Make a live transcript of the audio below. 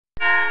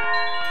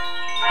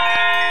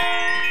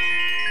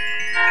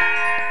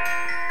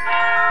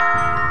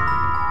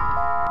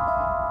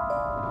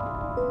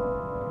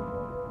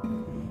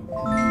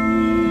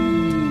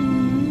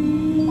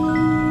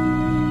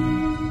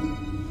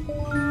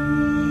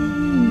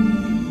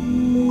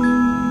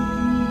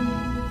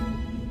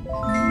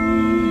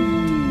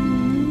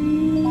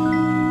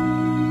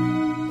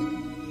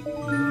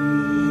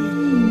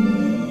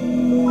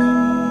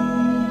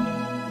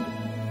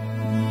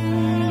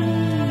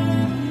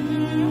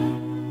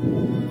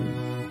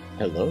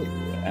Hello,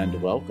 and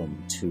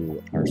welcome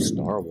to our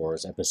Star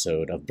Wars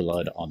episode of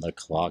Blood on the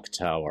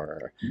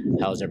Clocktower.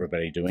 How's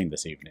everybody doing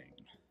this evening?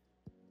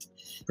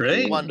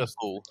 Great.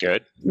 Wonderful.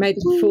 Good. May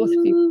the fourth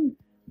be.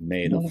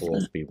 May the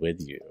Fourth be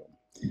with you.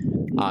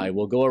 I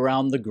will go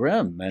around the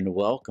Grim and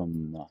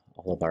welcome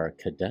all of our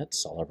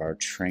cadets, all of our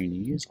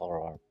trainees, all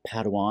of our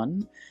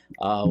Padawan.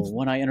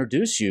 When I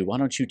introduce you, why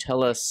don't you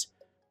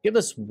give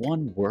us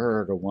one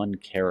word or one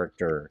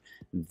character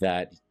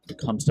that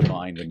comes to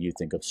mind when you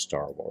think of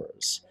Star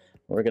Wars.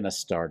 We're going to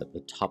start at the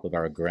top of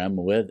our Grim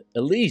with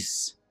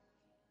Elise.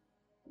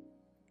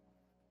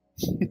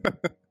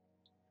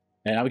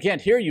 And we can't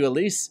hear you,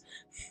 Elise.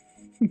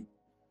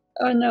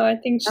 Oh no, I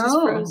think she's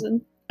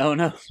frozen. Oh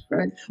no.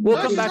 Right. We'll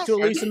come back to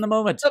Elise in a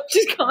moment. Oh,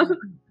 she's gone.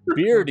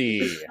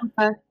 Beardy.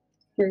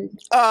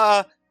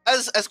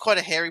 As quite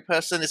a hairy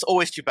person, it's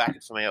always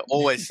Chewbacca for me. I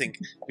always think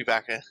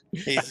Chewbacca.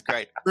 He's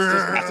great.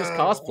 It's just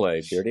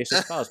cosplay. Beardy is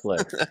just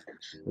cosplay.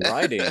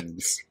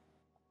 Writings.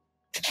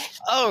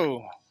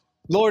 Oh,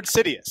 Lord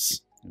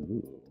Sidious.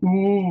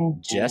 Ooh.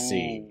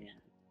 Jesse.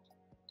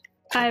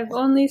 I've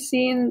only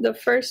seen the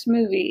first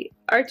movie,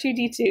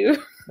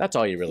 R2-D2. That's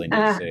all you really need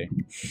to see.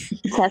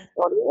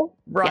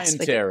 Brian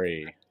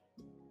Terry.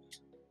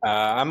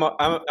 I'm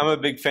a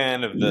big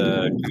fan of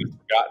the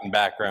forgotten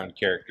background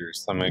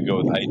characters, so I'm going to go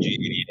with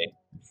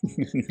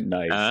IG-88.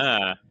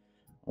 Nice.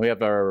 We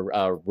have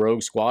our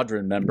Rogue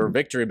Squadron member,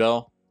 Victory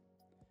Bell.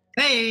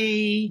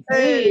 Hey!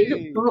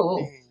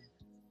 Cool.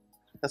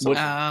 That's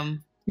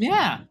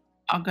Yeah.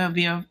 I'll go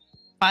be a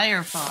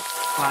flyer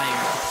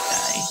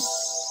guy.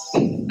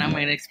 I'm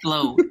gonna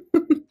explode.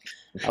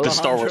 The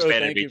Star Wars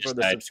fan thank you for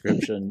the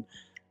subscription.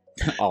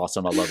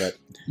 Awesome, I love it.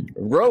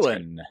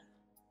 Rowan.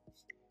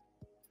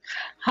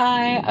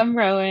 Hi, I'm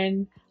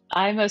Rowan.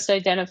 I most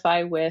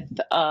identify with,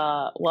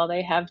 while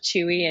they have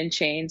Chewie in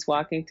chains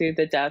walking through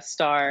the Death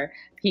Star,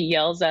 he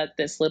yells at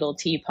this little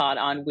teapot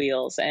on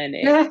wheels and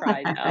it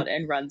cries out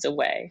and runs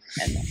away.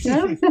 And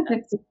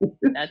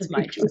that's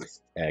my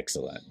choice.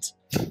 Excellent.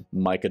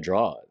 Micah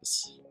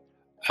Draws.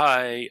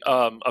 Hi.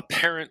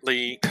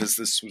 Apparently, because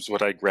this was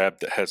what I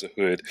grabbed that has a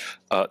hood,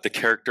 the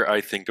character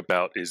I think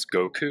about is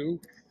Goku.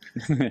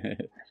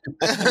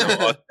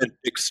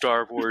 Authentic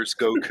Star Wars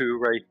Goku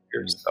right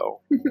here.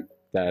 So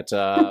that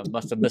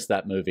must have missed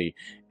that movie.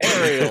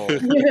 Ariel.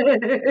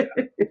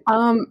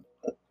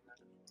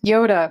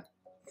 Yoda.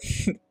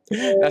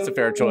 That's a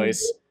fair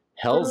choice.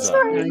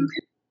 Helza.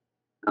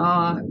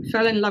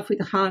 Fell in love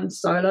with Han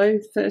Solo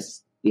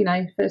first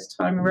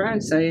time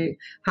around. So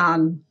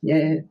Han,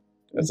 yeah.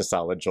 That's a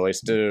solid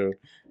choice too.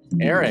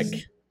 Eric.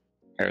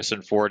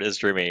 Harrison Ford is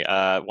dreamy.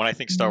 When I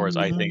think Star Wars,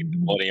 I think the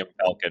Millennium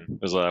Falcon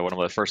was one of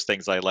the first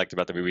things I liked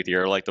about the movie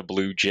theater. Like the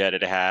blue jet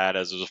it had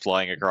as it was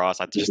flying across.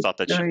 I just thought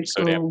that ship was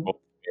so damn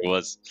cool. It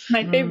was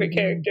My favorite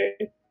character.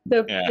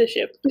 The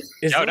ship.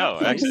 Yeah,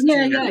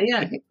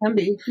 it can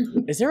be.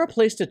 Is there a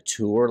place to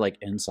tour like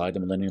inside the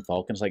Millennium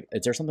Falcons? Like,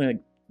 is there something like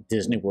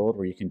Disney World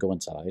where you can go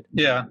inside?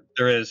 Yeah,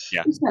 there is.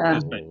 Yeah.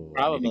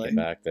 Probably get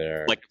back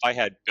there. Like if I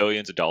had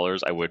billions of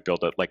dollars, I would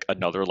build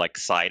another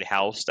side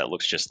house that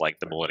looks just like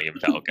the Millennium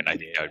Falcon. I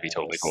think that would be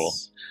totally cool.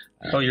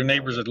 Oh, your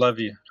neighbors would love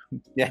you.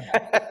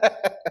 Yeah.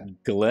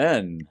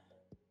 Glenn.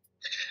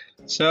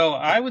 So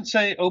I would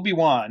say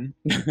Obi-Wan.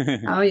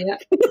 Oh, yeah.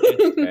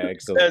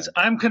 Excellent. As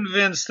I'm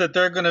convinced that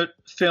they're going to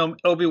film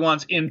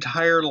Obi-Wan's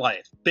entire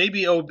life.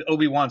 Baby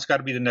Obi-Wan's got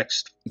to be the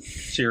next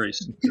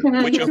series.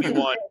 Which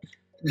Obi-Wan?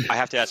 I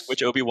have to ask,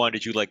 which Obi-Wan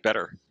did you like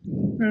better?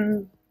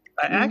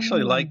 I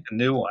actually like the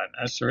new one.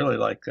 I just really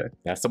like it.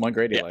 That's the one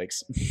Grady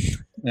likes.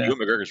 Yeah. Ewan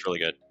McGregor's really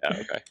good.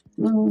 Yeah, okay.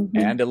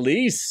 And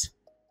Elise.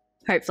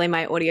 Hopefully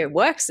my audio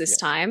works this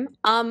time.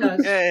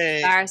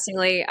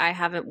 Embarrassingly, I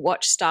haven't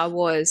watched Star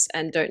Wars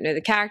and don't know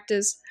the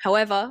characters.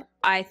 However,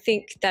 I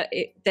think that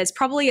there's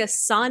probably a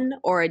sun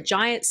or a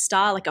giant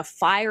star, like a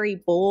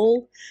fiery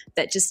ball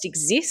that just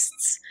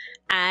exists.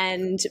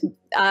 And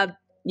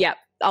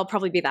I'll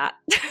probably be that.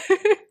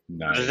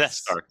 Nice. The Death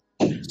Star.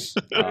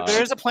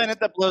 There's a planet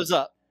that blows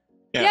up.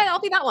 Yeah, I'll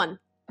be that one.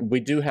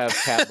 We do have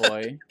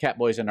Catboy.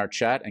 Catboy's in our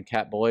chat, and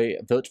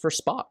Catboy votes for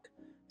Spock.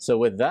 So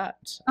with that,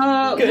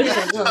 I'm going to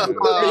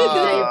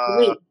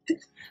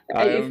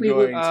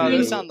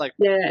sound like.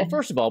 Well,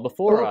 first of all,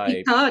 before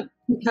I Picard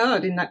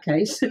in that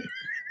case.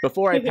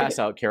 Before I pass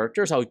out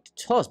characters, I'll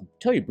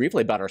tell you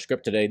briefly about our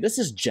script today. This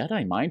is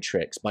Jedi Mind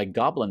Tricks by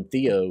Goblin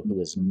Theo, who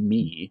is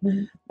me.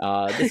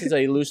 This is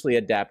a loosely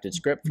adapted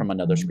script from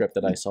another script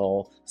that I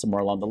saw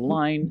somewhere along the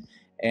line.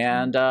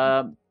 And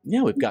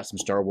we've got some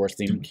Star Wars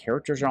themed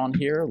characters on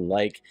here,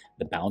 like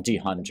the Bounty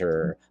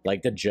Hunter,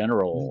 like the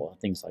General,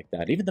 things like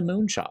that. Even the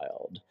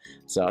Moonchild.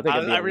 So I think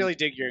I really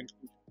dig your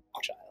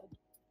Moonchild.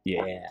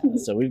 Yeah,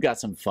 so we've got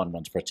some fun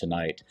ones for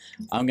tonight.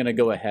 I'm going to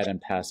go ahead and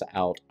pass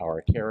out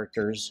our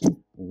characters.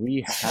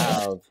 We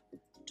have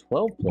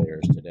 12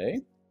 players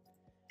today.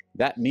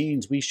 That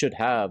means we should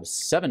have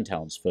 7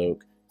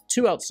 townsfolk,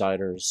 2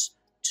 outsiders,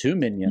 2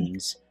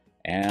 minions,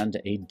 and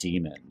a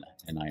demon.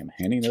 And I am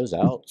handing those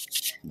out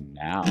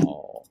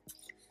now.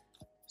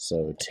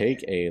 So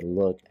take a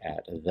look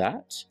at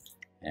that.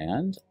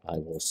 And I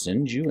will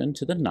send you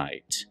into the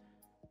night.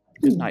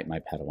 Good night, my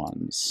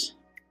Padawans.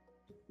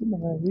 Good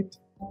night.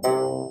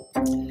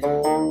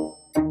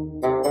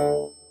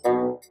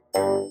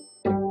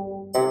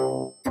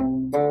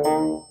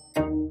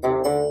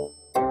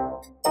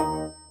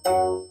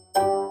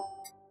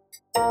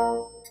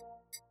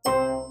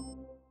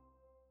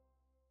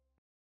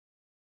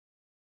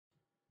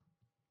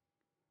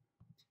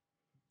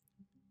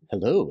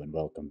 Hello and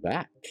welcome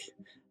back.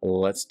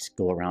 Let's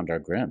go around our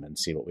Grim and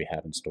see what we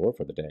have in store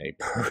for the day.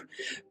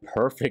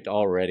 Perfect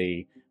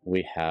already.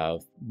 We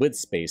have, with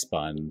Space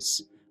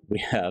Buns, we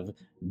have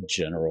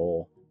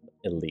General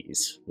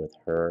Elise with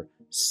her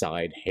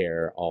side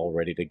hair all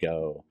ready to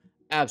go.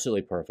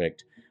 Absolutely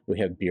perfect. We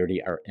have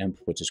Beardy, our imp,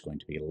 which is going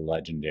to be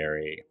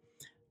legendary.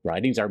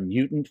 Writings our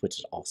mutant, which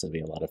is also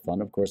be a lot of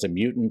fun. Of course, a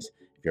mutant,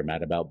 if you're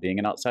mad about being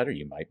an outsider,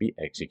 you might be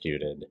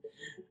executed.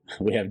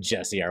 We have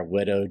Jessie, our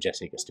widow.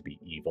 Jessie gets to be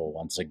evil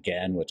once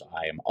again, which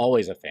I am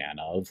always a fan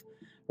of.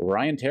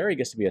 Ryan Terry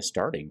gets to be a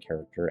starting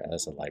character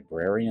as a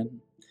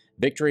librarian.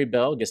 Victory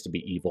Bell gets to be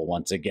evil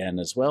once again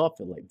as well. I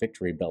feel like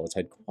Victory Bell has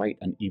had quite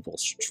an evil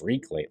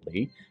streak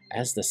lately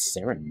as the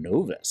Sarah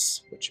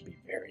Novus, which should be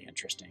very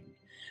interesting.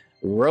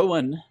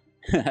 Rowan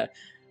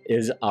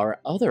is our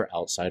other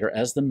outsider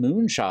as the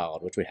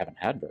Moonchild, which we haven't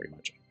had very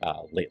much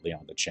lately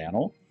on the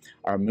channel.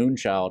 Our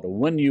Moonchild,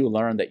 when you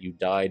learn that you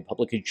died,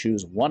 publicly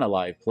choose one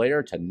alive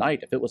player.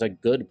 Tonight, if it was a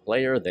good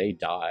player, they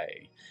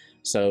die.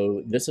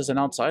 So this is an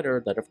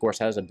outsider that, of course,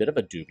 has a bit of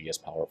a dubious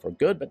power for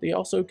good, but they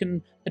also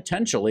can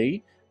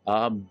potentially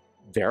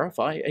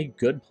verify a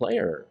good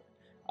player,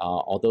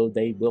 although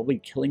they will be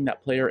killing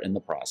that player in the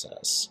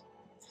process.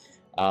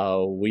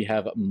 We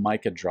have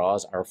Micah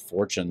Draws, our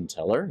fortune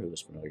teller, who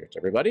is familiar to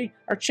everybody.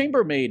 Our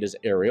chambermaid is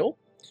Ariel.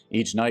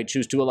 Each night,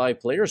 choose 2 alive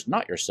players,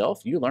 not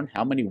yourself. You learn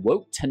how many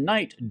woke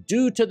tonight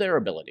due to their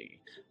ability.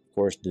 Of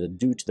course, the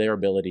due to their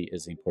ability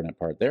is the important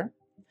part there.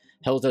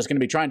 Helza's going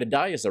to be trying to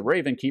die as a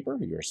Raven Keeper,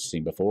 who you've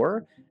seen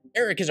before.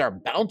 Eric is our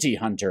bounty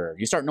hunter.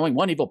 You start knowing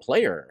 1 evil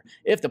player.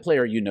 If the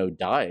player you know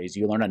dies,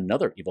 you learn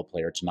another evil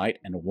player tonight,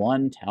 and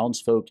 1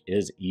 townsfolk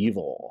is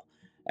evil.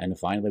 And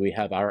finally, we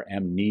have our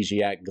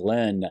amnesiac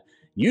Glenn.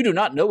 You do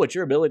not know what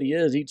your ability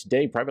is. Each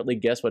day, privately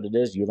guess what it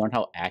is. You learn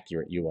how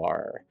accurate you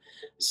are.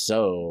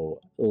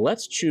 So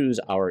let's choose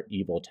our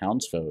evil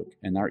townsfolk.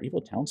 And our evil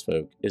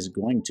townsfolk is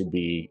going to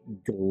be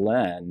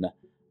Glenn,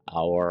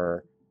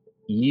 our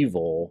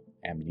evil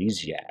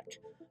amnesiac.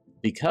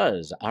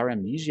 Because our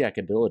amnesiac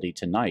ability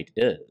tonight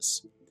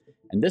is,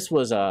 and this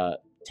was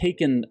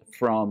taken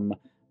from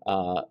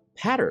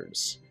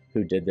Patters,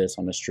 who did this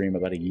on a stream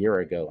about a year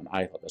ago, and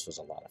I thought this was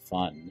a lot of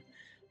fun.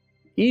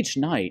 Each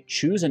night,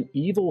 choose an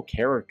evil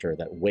character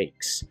that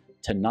wakes.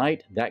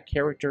 Tonight, that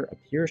character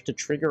appears to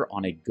trigger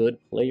on a good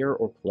player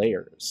or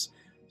players.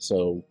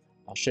 So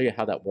I'll show you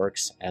how that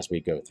works as we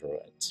go through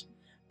it.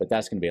 But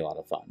that's going to be a lot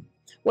of fun.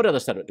 What other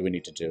setup do we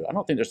need to do? I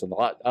don't think there's a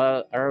lot.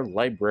 Our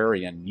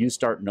librarian, you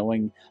start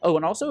knowing. Oh,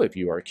 and also, if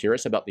you are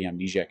curious about the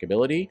amnesiac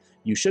ability,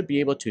 you should be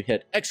able to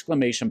hit !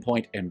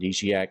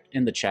 amnesiac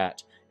in the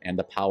chat, and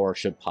the power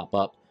should pop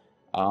up.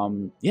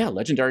 Yeah,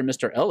 legendary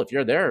Mr. L, if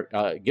you're there,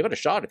 give it a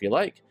shot if you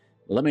like.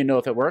 Let me know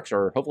if it works,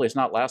 or hopefully it's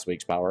not last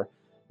week's power.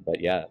 But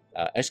yeah, !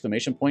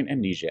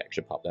 amnesiac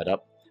should pop that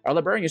up. Our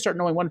librarian, you start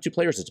knowing 1 or 2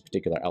 players as a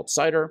particular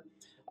outsider.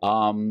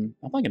 I'm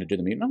not going to do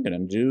the mutant. I'm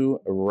going to do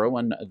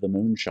Rowan the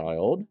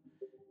Moonchild.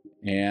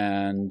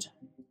 And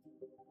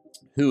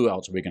who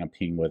else are we going to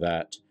ping with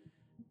that?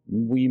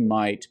 We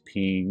might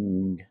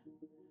ping...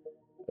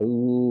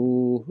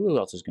 Ooh, who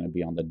else is going to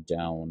be on the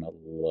down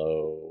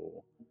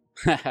low?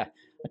 I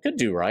could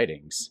do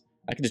writings.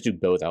 I could just do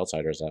both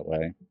outsiders that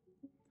way.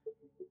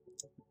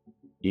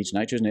 Each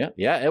night choosing...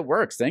 Yeah, it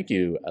works. Thank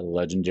you,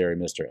 legendary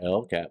Mr.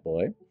 L,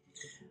 Catboy.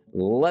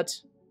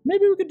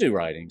 Maybe we could do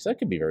writings. That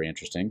could be very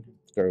interesting.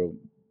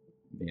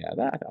 Yeah,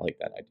 I like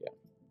that idea.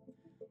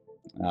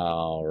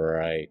 All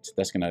right.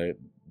 That's going to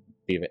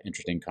be an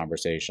interesting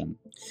conversation.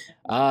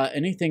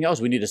 Anything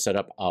else? We need to set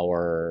up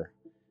our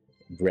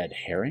red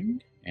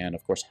herring. And,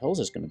 of course, Hells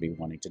is going to be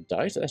wanting to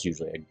die, so that's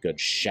usually a good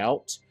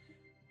shout.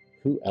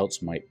 Who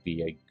else might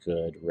be a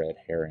good red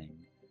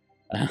herring?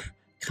 Well,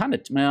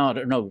 I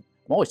don't know.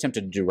 I'm always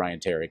tempted to do Ryan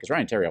Terry, because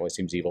Ryan Terry always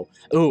seems evil.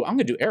 Oh, I'm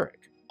going to do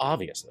Eric,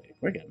 obviously.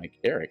 We're going to make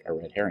Eric a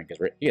red herring,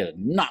 because he is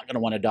not going to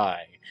want to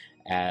die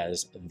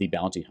as the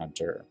bounty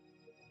hunter.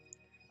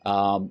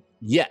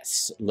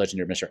 Yes,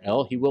 legendary Mr.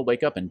 L, he will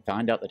wake up and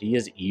find out that he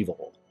is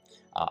evil.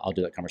 I'll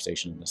do that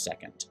conversation in a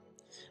second.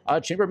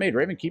 Chambermaid,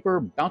 Raven Keeper,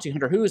 Bounty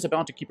Hunter. Who is the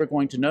Bounty Keeper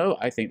going to know?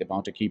 I think the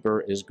Bounty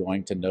Keeper is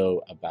going to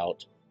know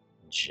about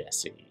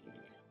Jessie.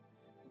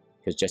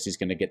 Because Jessie's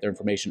going to get their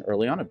information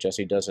early on. If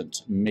Jessie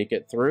doesn't make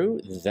it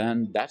through,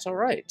 then that's all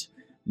right.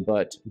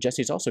 But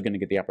Jessie's also going to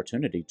get the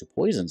opportunity to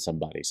poison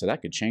somebody, so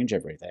that could change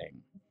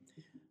everything.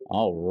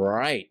 All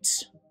right.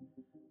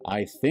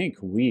 I think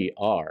we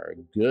are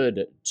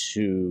good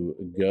to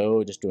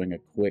go. Just doing a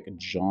quick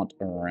jaunt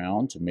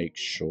around to make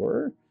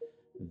sure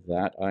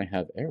that I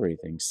have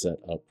everything set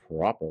up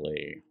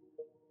properly.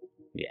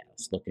 Yeah,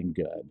 it's looking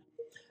good.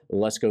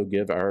 let's go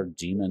give our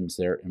demons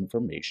their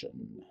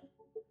information.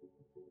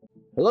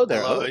 Hello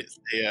there. Hello, Oh, it's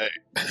Theo.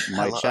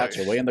 my Hello. chats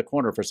are way in the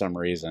corner for some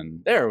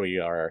reason. There we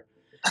are.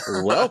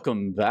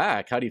 Welcome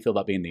back. How do you feel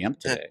about being the imp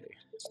today?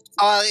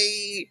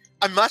 I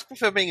much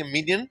prefer being a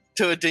minion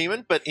to a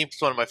demon, but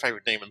Imp's one of my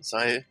favorite demons, so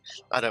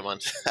I don't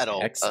mind at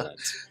all. Excellent.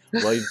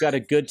 Well, you've got a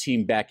good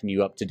team backing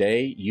you up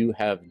today. You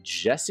have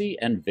Jesse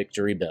and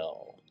Victory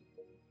Bell.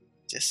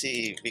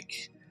 Jesse,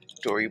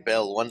 Victory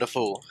Bell,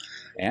 wonderful.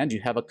 And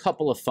you have a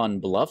couple of fun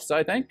bluffs,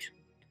 I think.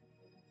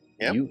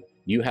 Yep.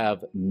 You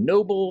have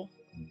Noble,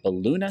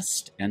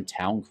 Balloonist, and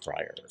Town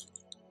Crier.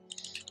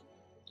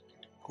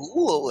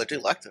 Ooh, I do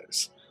like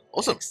those.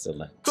 Awesome.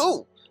 Excellent.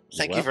 Cool.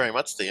 Thank you very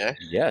much, Theo.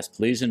 Yes,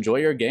 please enjoy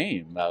your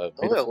game. May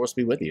the force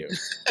be with you.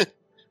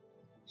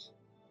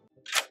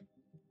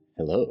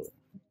 Hello.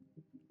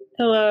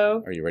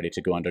 Hello. Are you ready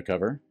to go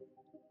undercover?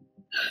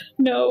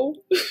 No.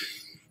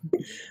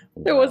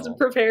 I wasn't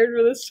prepared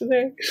for this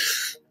today.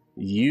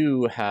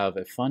 You have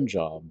a fun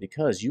job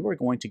because you are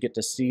going to get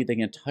to see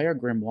the entire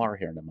Grimoire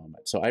here in a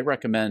moment. So I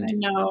recommend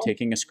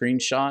taking a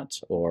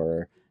screenshot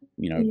or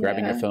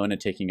grabbing your phone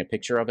and taking a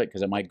picture of it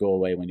because it might go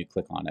away when you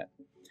click on it.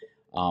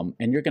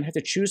 And you're going to have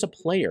to choose a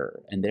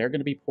player, and they're going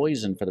to be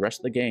poisoned for the rest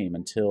of the game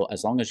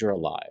as long as you're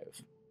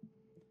alive.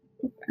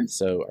 Okay.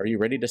 So are you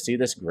ready to see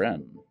this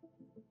Grim?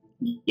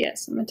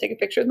 Yes, I'm going to take a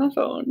picture with my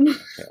phone.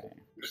 Okay.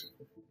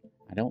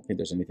 I don't think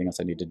there's anything else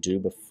I need to do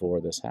before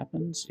this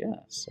happens. Yeah,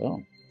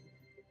 so.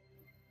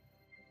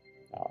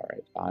 All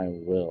right, I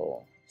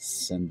will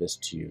send this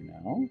to you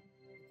now.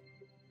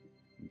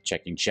 I'm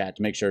checking chat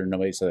to make sure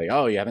nobody's saying,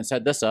 oh, you haven't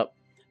set this up,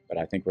 but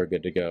I think we're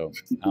good to go.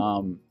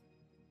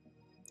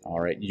 All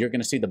right, you're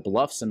going to see the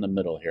bluffs in the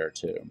middle here,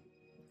 too.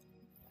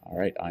 All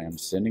right, I am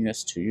sending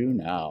this to you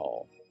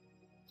now.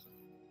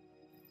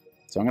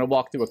 So I'm going to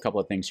walk through a couple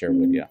of things here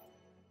with you.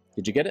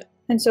 Did you get it?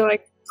 And so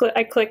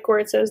I click where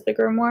it says the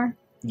Grimoire?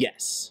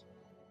 Yes.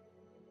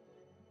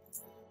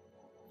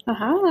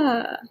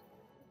 Aha.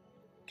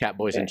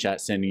 Catboy's in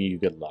chat sending you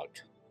good luck.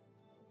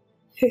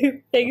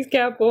 Thanks,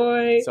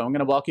 Catboy. So I'm going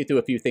to walk you through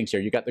a few things here.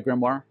 You got the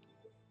Grimoire?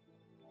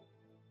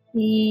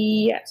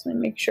 Yes, let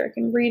me make sure I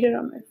can read it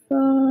on my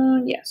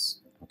phone. Yes.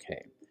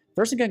 Okay.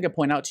 First thing I'm going to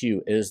point out to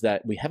you is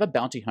that we have a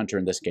bounty hunter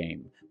in this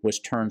game,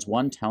 which turns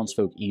one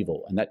townsfolk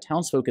evil, and that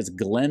townsfolk is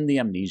Glenn the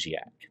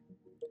Amnesiac.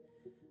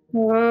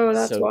 Whoa,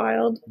 that's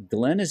wild.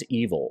 Glenn is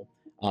evil.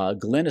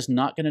 Glenn is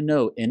not going to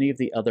know any of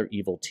the other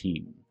evil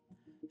team.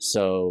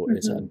 So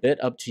it's a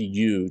bit up to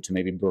you to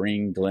maybe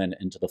bring Glenn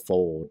into the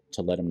fold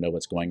to let him know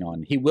what's going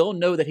on. He will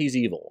know that he's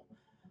evil,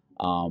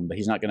 but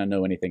he's not going to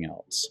know anything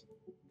else.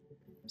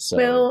 So,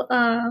 will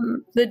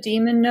the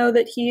demon know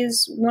that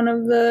he's one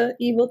of the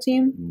evil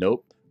team?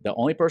 Nope. The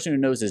only person who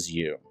knows is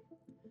you.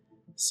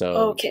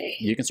 So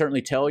you can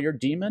certainly tell your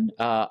demon.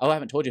 I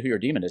haven't told you who your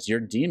demon is. Your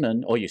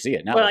demon, you see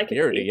it now. Well, I can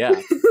Beardy,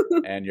 yeah.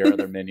 And your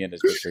other minion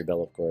is Victory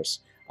Bell, of course.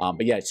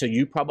 But yeah, so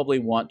you probably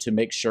want to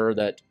make sure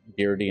that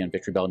Beardy and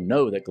Victory Bell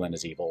know that Glenn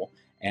is evil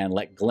and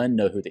let Glenn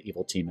know who the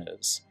evil team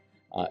is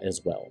as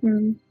well.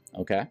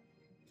 Okay?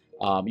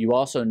 You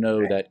also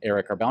know that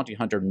Eric, our bounty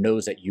hunter,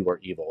 knows that you are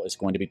evil, is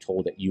going to be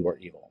told that you are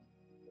evil.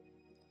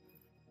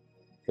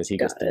 Because he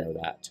gets to know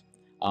that.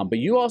 But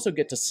you also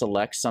get to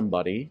select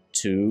somebody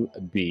to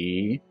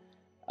be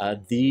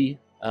the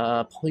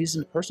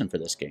poisoned person for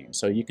this game.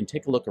 So you can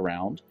take a look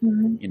around.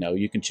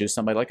 You can choose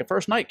somebody like a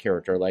First Knight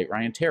character like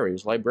Ryan Terry,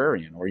 who's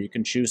librarian, or you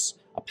can choose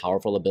a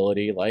powerful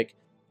ability like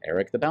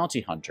Eric the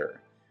Bounty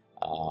Hunter.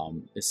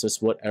 It's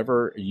just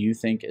whatever you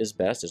think is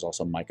best. There's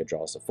also Micah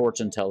Draws the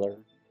Fortune Teller.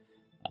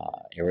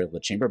 Ariel the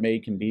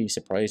Chambermaid can be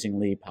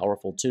surprisingly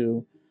powerful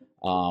too.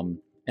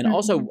 And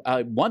also,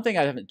 one thing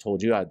I haven't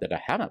told you that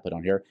I haven't put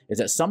on here is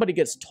that somebody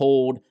gets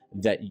told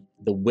that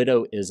the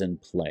widow is in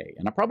play.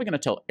 And I'm probably going to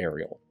tell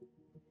Ariel.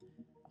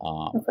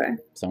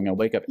 So I'm going to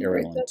wake up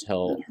Ariel and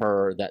tell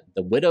her that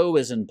the widow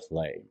is in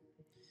play.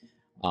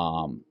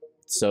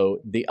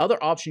 So the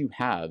other option you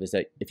have is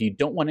that if you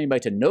don't want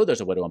anybody to know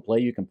there's a widow in play,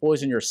 you can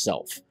poison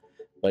yourself.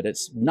 But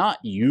it's not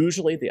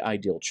usually the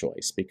ideal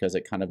choice because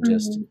it kind of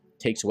just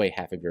takes away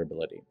half of your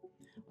ability.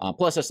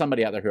 Plus, there's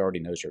somebody out there who already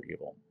knows you're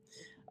evil.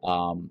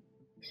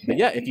 But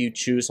yeah, if you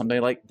choose somebody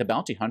like the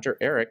bounty hunter,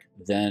 Eric,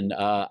 then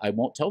I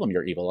won't tell them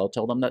you're evil. I'll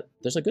tell them that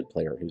there's a good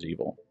player who's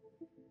evil.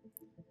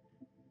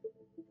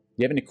 Do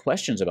you have any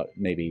questions about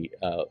maybe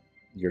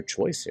your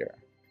choice here?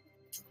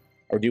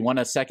 Or do you want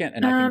a second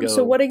and I can go...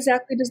 So what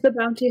exactly does the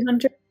bounty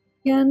hunter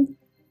again?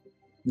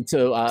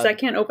 So I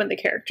can't open the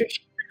character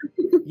sheet.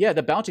 Yeah,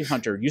 the bounty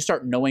hunter, you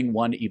start knowing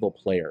one evil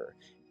player.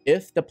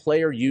 If the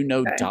player you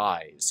know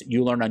dies,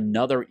 you learn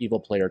another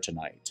evil player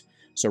tonight.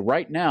 So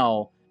right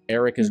now,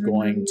 Eric is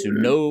going to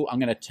know, I'm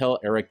going to tell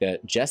Eric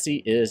that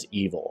Jesse is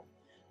evil.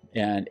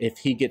 And if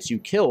he gets you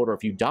killed or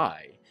if you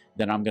die,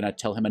 then I'm going to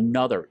tell him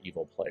another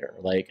evil player.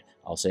 Like,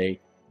 I'll say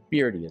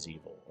Beardy is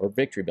evil, or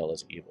Victory Bell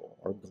is evil,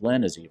 or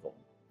Glenn is evil.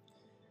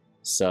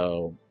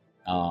 So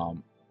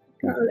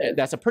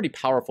that's a pretty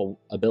powerful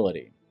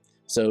ability.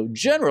 So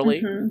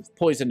generally,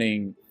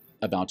 poisoning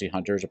a bounty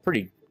hunter is a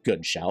pretty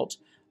good shout.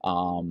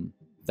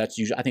 That's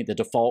usually, I think, the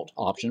default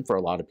option for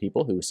a lot of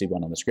people who see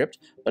one on the script.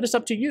 But it's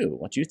up to you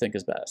what you think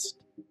is best.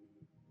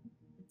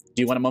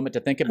 Do you want a moment to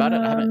think about it?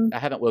 I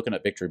haven't woken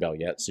up Victory Bell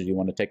yet, so do you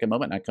want to take a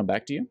moment and I come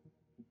back to you?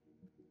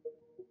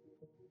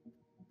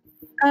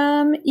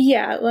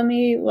 Yeah, let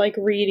me like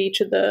read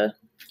each of the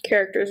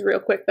characters real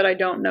quick that I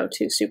don't know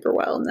too super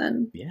well, and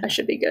then I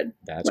should be good.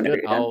 That's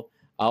good.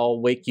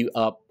 I'll wake you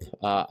up.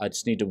 I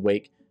just need to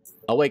wake.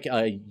 I'll wake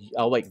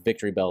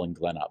Victory Bell and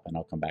Glenn up, and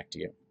I'll come back to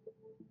you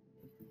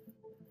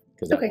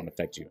because that won't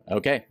affect you.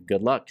 Okay.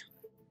 Good luck.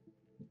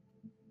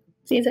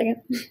 See you in a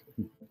second.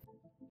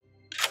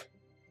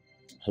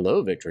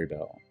 Hello, Victory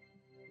Bell.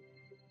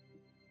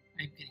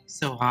 I'm getting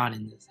so hot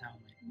in this helmet.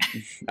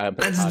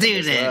 Let's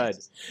do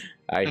this.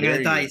 I'm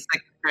gonna die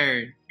second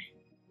turn.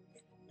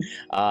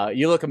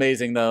 You look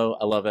amazing, though.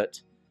 I love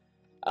it.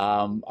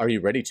 Are you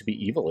ready to be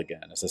evil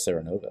again as a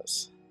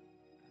Serenovus?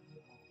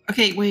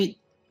 Okay, wait.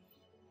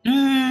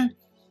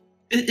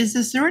 Is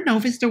the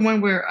Serenovus the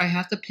one where I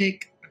have to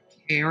pick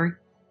a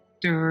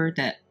character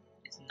that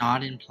is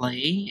not in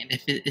play, and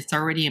if it's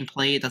already in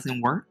play, it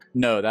doesn't work?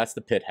 No, that's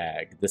the Pit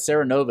Hag. The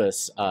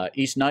Serenovus,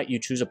 each night you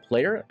choose a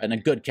player and a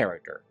good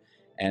character.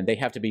 And they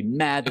have to be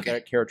mad at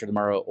that character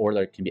tomorrow, or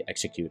they can be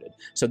executed.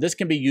 So this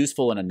can be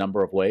useful in a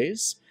number of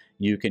ways.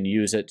 You can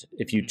use it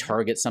if you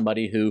target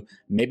somebody who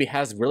maybe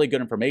has really good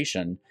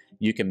information.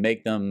 You can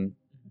make them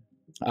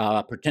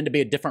pretend to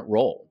be a different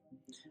role.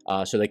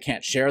 So they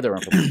can't share their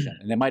information.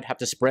 And they might have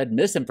to spread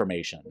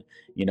misinformation.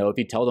 You know, if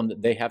you tell them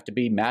that they have to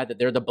be mad that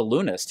they're the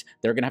balloonist,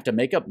 they're going to have to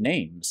make up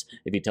names.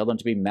 If you tell them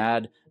to be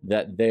mad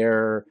that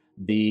they're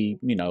the,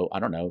 you know, I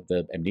don't know,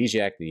 the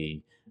amnesiac,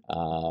 the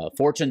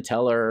fortune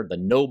teller, the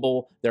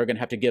noble, they're going to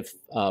have to give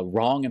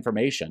wrong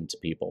information to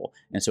people.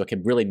 And so it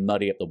can really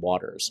muddy up the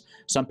waters.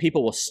 Some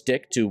people will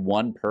stick to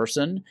one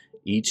person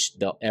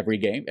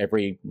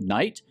every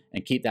night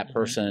and keep that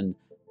person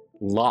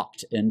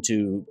locked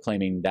into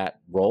claiming that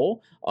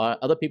role.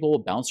 Other people will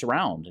bounce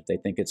around if they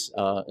think it's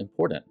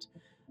important.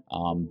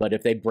 But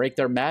if they break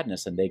their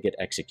madness, then they get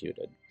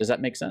executed. Does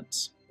that make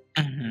sense?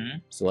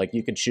 So like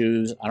you could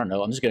choose, I don't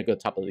know, I'm just going to go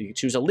top of it. You could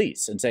choose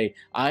Elise and say,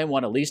 I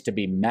want Elise to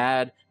be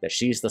mad that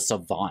she's the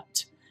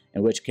savant.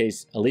 In which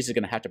case, Elise is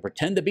going to have to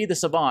pretend to be the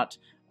savant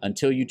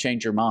until you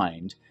change your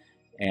mind.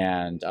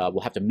 And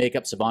we'll have to make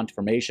up savant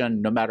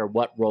information no matter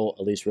what role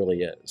Elise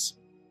really is.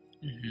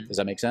 Does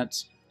that make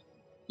sense?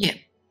 Yeah.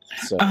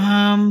 So,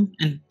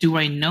 and do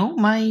I know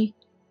my...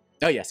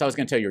 Oh, yes, I was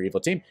going to tell you your evil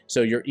team.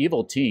 So your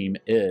evil team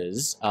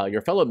is,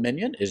 your fellow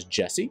minion is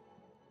Jesse.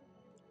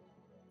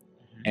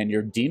 And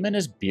your demon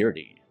is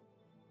Beardy.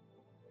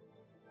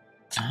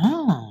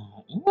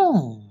 Oh,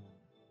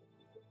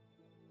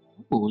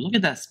 look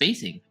at that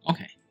spacing.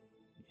 Okay.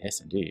 Yes,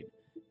 indeed.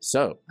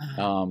 So,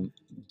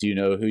 do you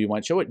know who you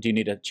want to show it? Do you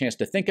need a chance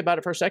to think about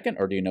it for a second,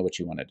 or do you know what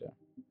you want to do?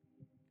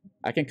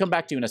 I can come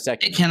back to you in a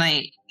second. Can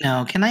I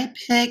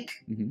pick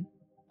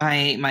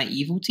my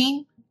evil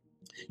team?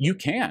 You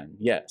can,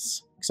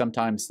 yes.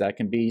 Sometimes that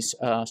can be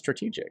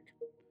strategic.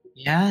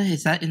 Yeah,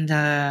 is that in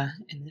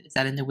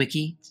the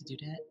wiki to do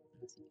that?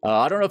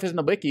 I don't know if it's in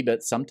the wiki,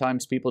 but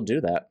sometimes people do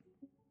that.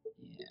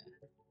 Yeah.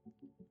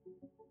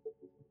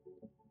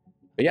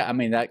 But yeah, I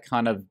mean that's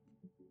an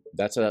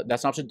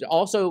option.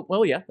 Also,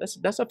 well, yeah,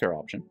 that's a fair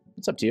option.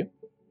 It's up to you.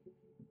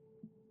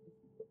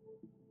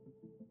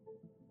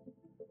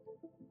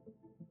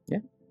 Yeah.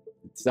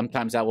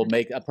 Sometimes that will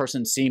make a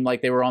person seem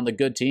like they were on the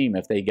good team.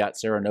 If they got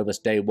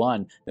Serenovus day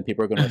one, then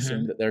people are going to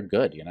assume that they're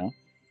good, you know?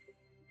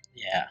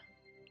 Yeah.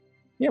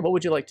 Yeah, what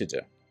would you like to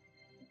do?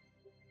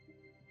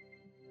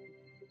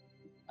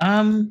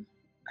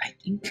 I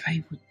think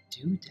I would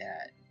do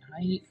that.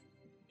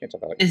 Can't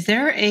talk about it. Is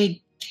there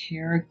a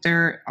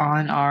character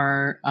on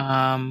our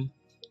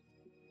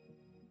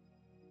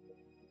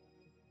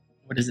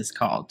what is this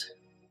called?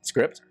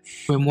 Script?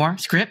 Grimoire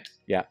script?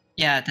 Yeah.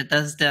 Yeah, that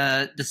does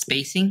the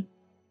spacing?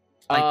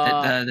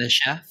 Like the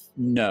chef?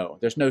 No,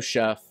 there's no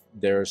chef.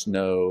 There's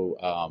no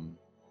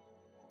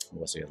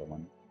what's the other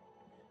one?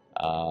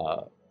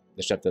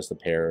 The chef does the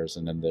pears,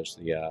 and then there's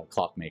the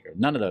clockmaker.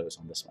 None of those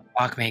on this one.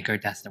 Clockmaker,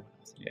 that's the one.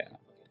 Yeah.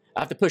 I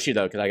have to push you,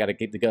 though, because I got to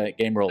keep the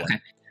game rolling. Okay.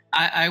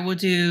 I will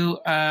do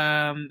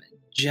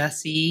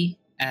Jesse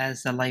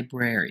as a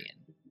librarian.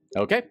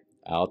 Okay.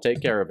 I'll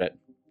take care of it.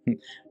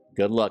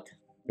 Good luck,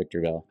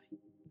 Victory Bell.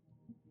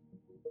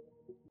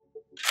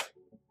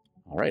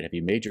 All right. Have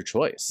you made your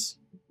choice?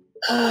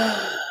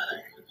 I'm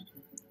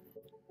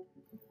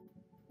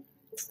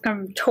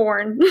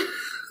torn.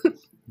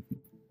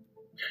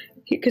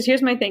 Because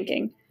here's my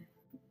thinking.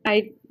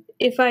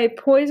 If I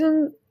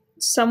poison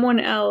someone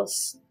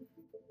else,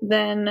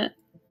 then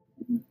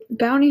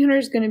Bounty Hunter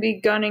is going to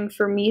be gunning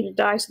for me to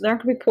die, so they're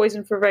not going to be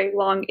poisoned for very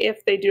long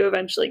if they do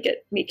eventually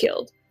get me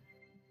killed.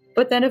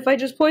 But then if I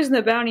just poison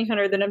the Bounty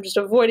Hunter, then I'm just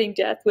avoiding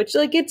death, which,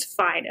 like, it's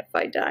fine if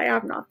I die.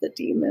 I'm not the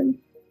demon.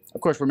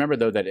 Of course, remember,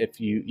 though, that if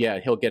you... Yeah,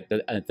 he'll get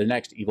the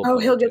next evil... Oh,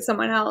 he'll get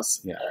someone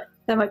else. Yeah.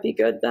 That might be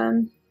good,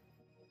 then.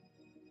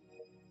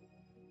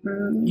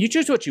 You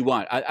choose what you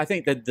want. I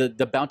think that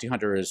the Bounty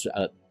Hunter is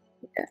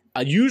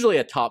usually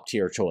a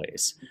top-tier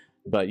choice.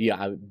 But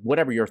yeah,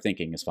 whatever you're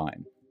thinking is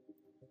fine.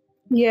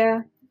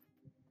 Yeah.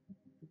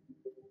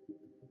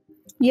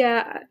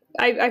 Yeah,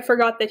 I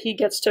forgot that he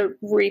gets to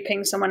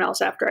re-ping someone else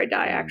after I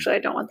die, actually. I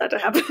don't want that to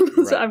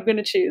happen, so I'm going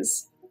to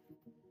choose...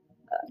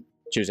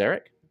 choose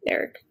Eric?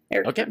 Eric.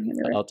 Okay,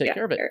 I'll take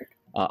care of it.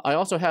 I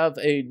also have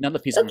another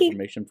piece of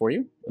information for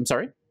you. I'm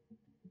sorry?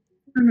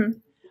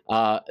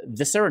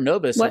 The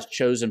Cerenovus has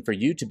chosen for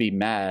you to be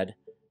mad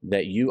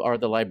that you are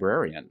the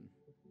librarian.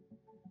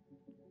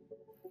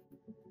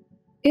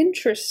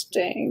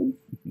 Interesting.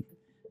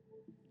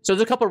 So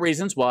there's a couple of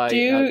reasons why...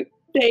 Do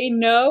they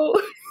know?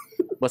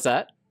 What's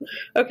that?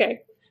 Okay.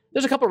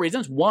 There's a couple of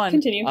reasons. One,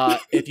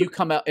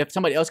 if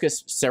somebody else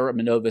gets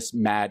Cerenovus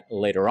mad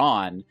later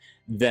on,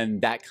 then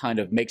that kind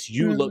of makes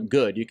you look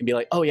good. You can be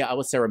like, oh yeah, I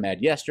was Sarah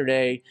mad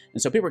yesterday.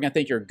 And so people are going to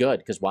think you're good,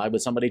 because why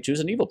would somebody choose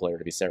an evil player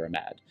to be Sarah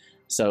mad?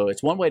 So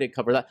it's one way to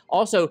cover that.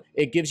 Also,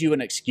 it gives you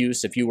an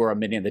excuse if you were a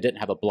minion that didn't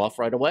have a bluff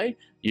right away.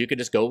 You could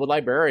just go with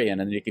librarian,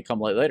 and then you could come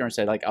later and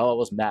say like, oh, I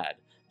was mad.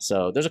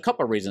 So there's a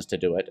couple of reasons to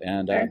do it.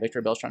 And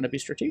Victory Bell's trying to be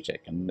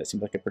strategic, and it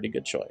seems like a pretty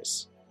good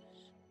choice.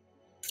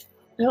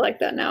 I like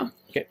that now.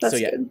 Okay, That's so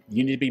yeah, good.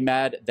 you need to be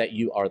mad that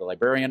you are the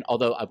librarian.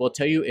 Although I will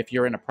tell you, if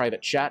you're in a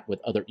private chat with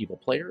other evil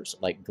players,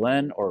 like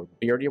Glenn or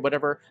Beardy or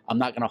whatever, I'm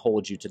not going to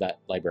hold you to that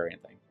librarian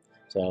thing.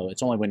 So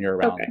it's only when you're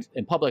around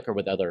in public or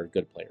with other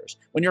good players.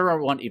 When you're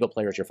around evil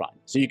players, you're fine.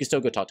 So you can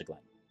still go talk to Glenn.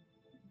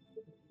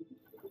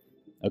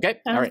 Okay,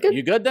 all right,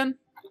 you good then?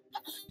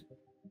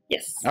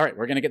 Yes. All right,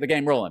 we're going to get the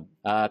game rolling.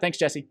 Thanks,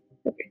 Jesse.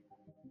 Okay.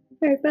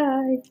 All right,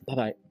 bye.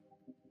 Bye-bye.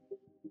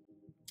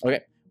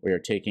 Okay. We are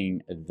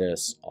taking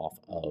this off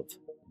of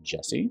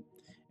Jesse,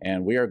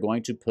 and we are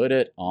going to put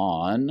it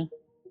on...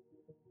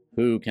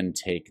 Who can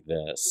take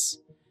this?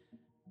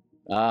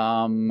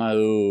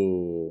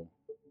 Oh.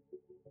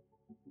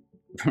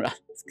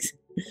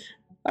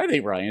 I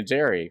think Ryan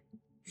Terry.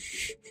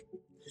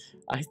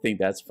 I think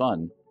that's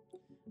fun.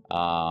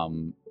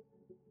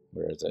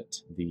 Where is it?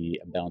 The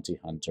Bounty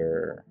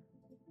Hunter.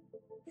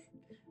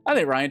 I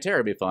think Ryan Terry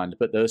would be fun to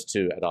put those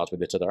two at odds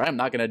with each other. I'm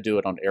not going to do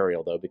it on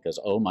Ariel, though, because,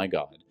 oh my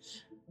god,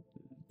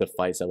 the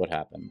fights that would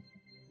happen.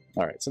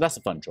 All right, so that's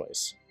a fun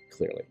choice,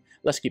 clearly.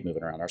 Let's keep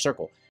moving around our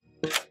circle.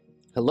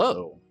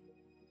 Hello.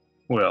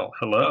 Well,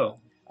 hello.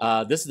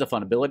 This is a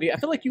fun ability. I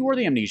feel like you were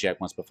the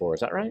Amnesiac once before. Is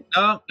that right?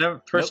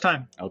 No, first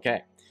time.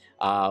 Okay.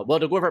 Well,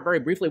 to go over it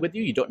very briefly with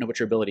you, you don't know what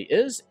your ability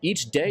is.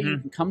 Each day you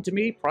can come to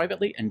me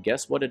privately and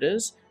guess what it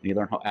is, and you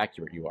learn how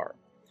accurate you are.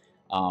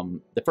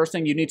 The first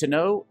thing you need to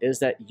know is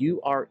that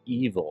you are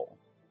evil.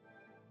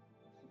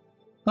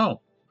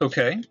 Oh,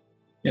 okay.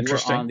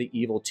 Interesting. You are on the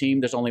evil team.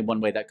 There's only one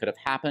way that could have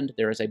happened.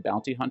 There is a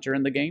bounty hunter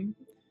in the game.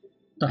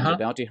 And the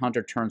bounty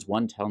hunter turns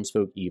one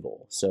townsfolk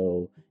evil.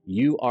 So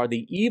you are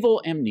the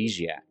evil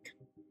Amnesiac.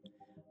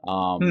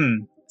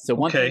 So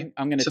one thing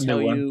I'm going to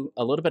tell you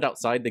a little bit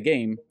outside the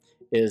game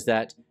is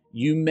that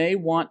you may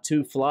want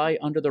to fly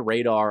under the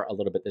radar a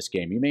little bit this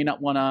game. You may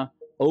not want to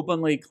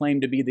openly claim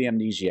to be the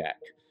Amnesiac.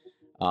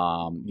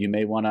 You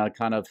may want to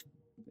kind of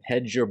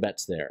hedge your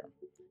bets there.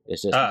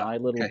 It's just my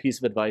little piece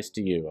of advice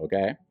to you,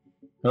 okay?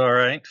 All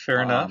right,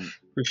 fair enough.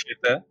 Appreciate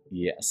that.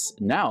 Yes.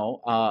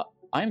 Now,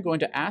 I'm going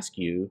to ask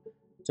you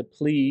to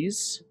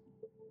please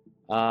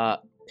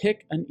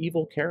pick an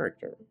evil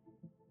character.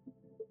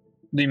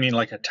 Do you mean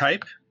like a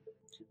type?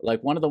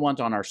 Like one of the ones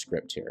on our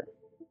script here.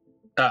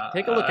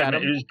 Take a look at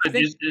him.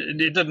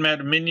 It doesn't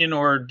matter. Minion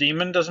or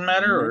demon doesn't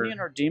matter? Minion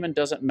or demon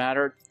doesn't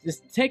matter.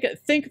 Just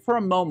think for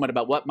a moment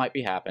about what might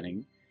be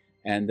happening,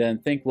 and then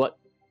think what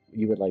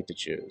you would like to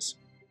choose.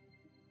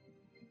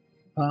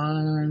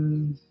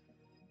 How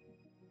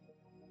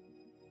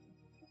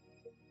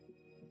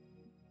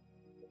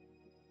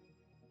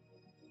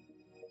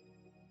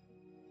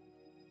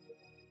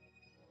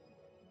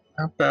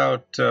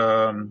about...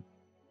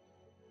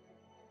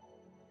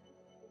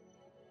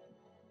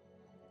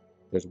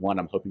 There's one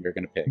I'm hoping you're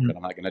going to pick, but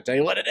I'm not going to tell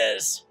you what it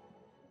is.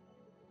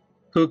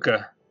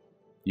 Puka.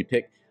 You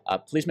pick.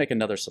 Please make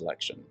another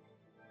selection.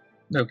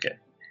 Okay.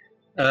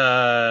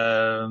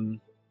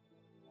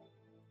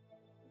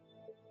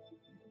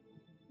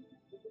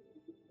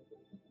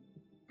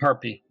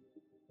 Harpy.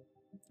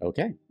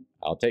 Okay.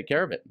 I'll take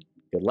care of it.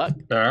 Good luck.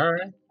 All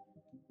right.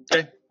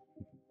 Okay.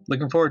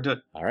 Looking forward to it.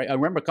 All right.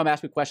 Remember, come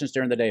ask me questions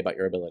during the day about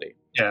your ability.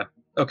 Yeah.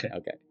 Okay.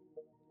 Okay.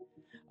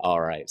 All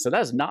right. So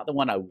that's not the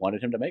one I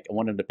wanted him to make. I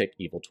wanted him to pick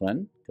Evil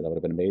Twin, because that would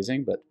have been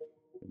amazing, but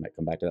we might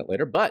come back to that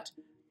later. But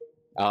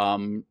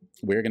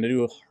we're going to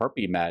do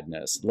Harpy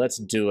Madness. Let's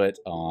do it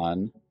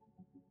on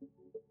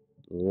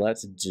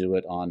let's do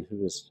it on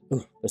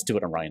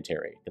Ryan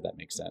Terry, because that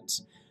makes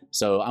sense.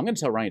 So I'm going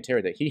to tell Ryan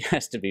Terry that he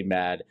has to be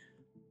mad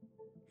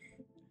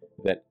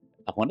that,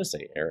 I want to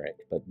say Eric,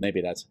 but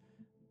maybe that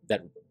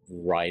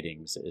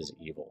Ridings is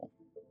evil.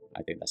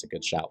 I think that's a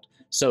good shout.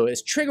 So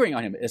it's triggering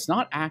on him. It's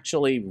not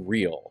actually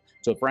real.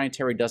 So if Ryan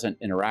Terry doesn't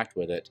interact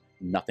with it,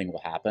 nothing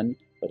will happen,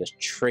 but it's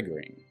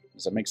triggering.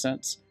 Does that make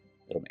sense?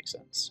 It'll make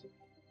sense.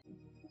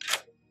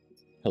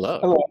 Hello.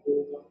 Hello.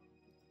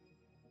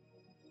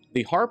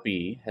 The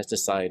Harpy has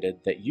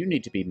decided that you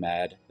need to be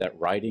mad that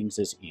Ridings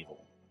is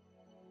evil.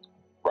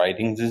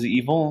 Writings is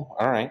evil.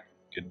 All right.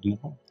 Good to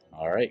know.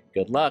 All right.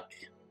 Good luck.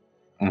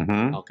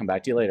 Mm-hmm. I'll come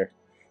back to you later.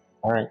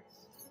 All right.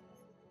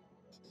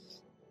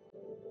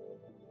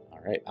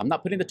 All right. I'm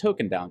not putting the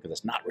token down because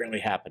it's not really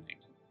happening.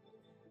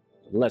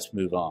 Let's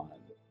move on.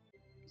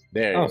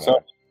 There you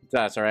go.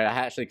 That's all right. I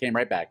actually came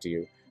right back to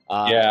you.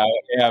 Yeah,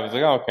 I was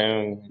like,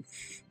 okay.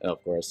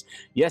 Of course.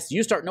 Yes,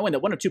 you start knowing that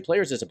one or two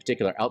players is a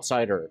particular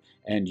outsider,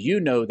 and you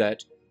know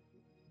that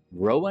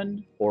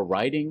Rowan or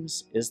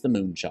Ridings is the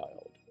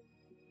Moonchild.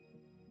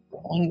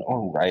 Rowan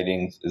or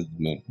Ridings is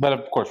the moon. But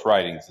of course,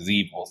 Ridings is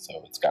evil,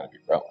 so it's got to be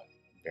Rowan.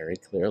 Very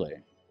clearly.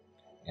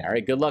 All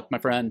right, good luck, my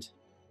friend.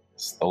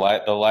 The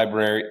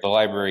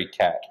library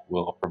cat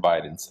will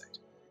provide insight.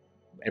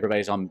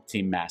 Everybody's on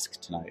Team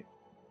Mask tonight.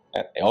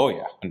 Oh,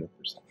 yeah, 100%.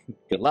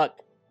 Good luck.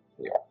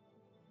 Yeah.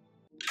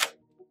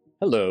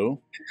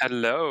 Hello.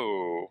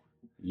 Hello.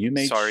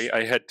 Sorry,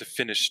 I had to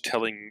finish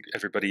telling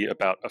everybody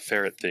about a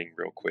ferret thing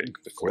real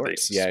quick before they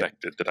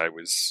suspected that I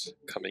was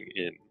coming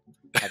in.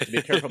 Have to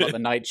be careful about the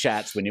night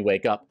chats when you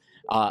wake up.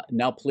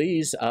 Now,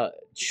 please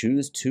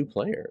choose two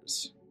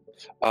players.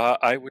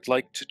 I would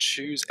like to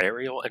choose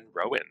Ariel and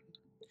Rowan.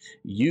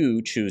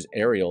 You choose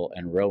Ariel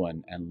and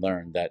Rowan and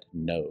learn that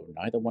no,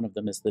 neither one of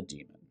them is the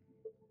demon.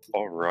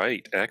 All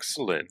right,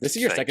 excellent. This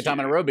is your second time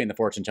in a row being the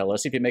fortune teller.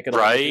 Let's see if you make it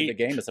right. The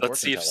game as a Let's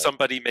see if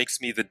somebody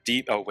makes me the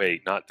deep. Oh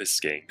wait, not this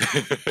game.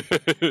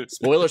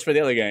 Spoilers for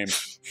the other game.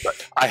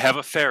 I have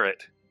a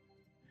ferret.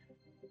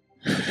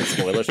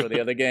 Spoilers for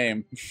the other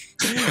game.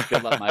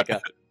 Good luck,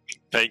 Micah.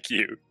 Thank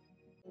you.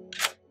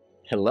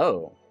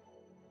 Hello.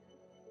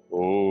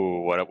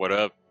 Oh, what up? What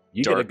up?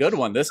 You get a good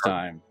one this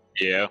time.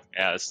 Yeah,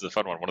 this is a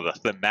fun one. One of the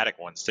thematic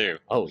ones too.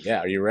 Oh yeah,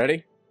 are you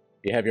ready?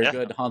 You have your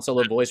good Han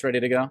Solo voice ready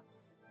to go?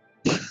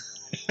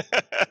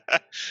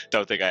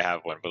 Don't think I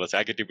have one, but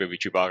I could do maybe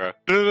Chewbacca.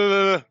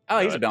 Oh,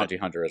 he's a bounty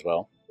hunter as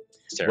well.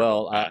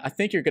 Well, I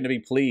think you're going to be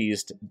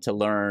pleased to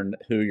learn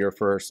who your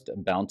first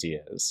bounty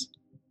is.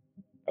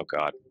 Oh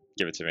God,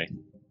 give it to me.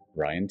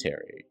 Ryan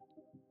Terry.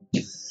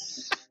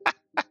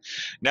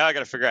 Now I got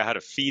to figure out how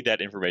to feed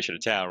that information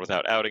to town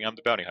without outing I'm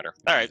the bounty hunter.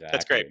 All right,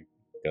 That's great.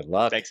 Good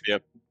luck. Thanks,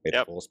 Yep. May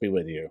the force be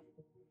with you.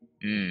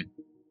 Mm.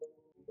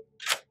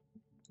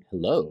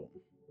 Hello.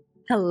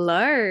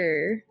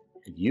 Hello.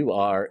 You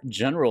are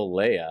General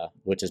Leia,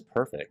 which is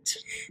perfect.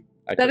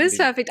 That is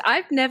perfect.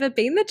 I've never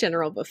been the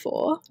general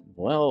before.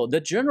 Well, the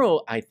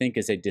general, I think,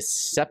 is a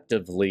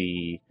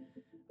deceptively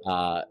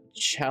powerful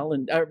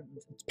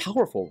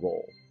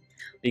role.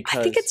 Because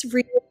I think it's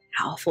really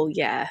powerful,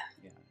 yeah.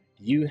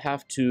 You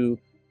have to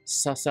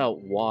suss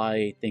out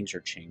why things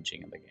are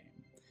changing in the game.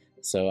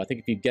 So I think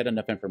if you get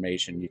enough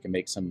information, you can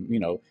make some,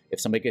 if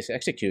somebody gets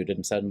executed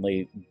and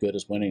suddenly good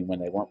is winning when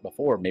they weren't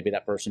before, maybe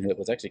that person who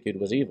was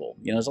executed was evil.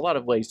 There's a lot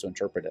of ways to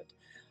interpret it.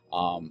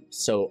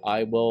 So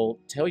I will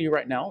tell you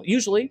right now,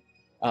 usually,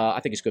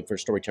 I think it's good for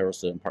storytellers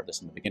to impart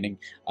this in the beginning.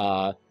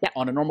 On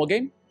a normal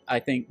game, I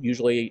think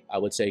usually I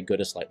would say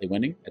good is slightly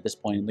winning at this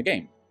point in the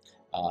game.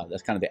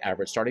 That's kind of the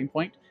average starting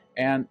point.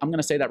 And I'm going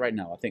to say that right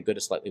now. I think good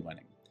is slightly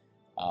winning.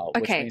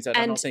 Which means that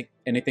I don't think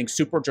anything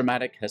super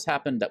dramatic has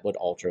happened that would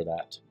alter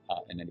that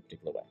in any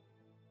particular way.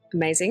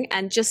 Amazing.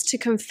 And just to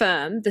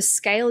confirm, the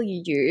scale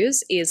you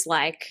use is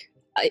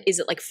is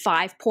it like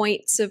 5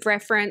 points of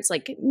reference,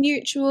 like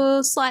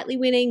neutral, slightly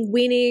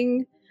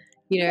winning,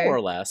 More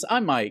or less.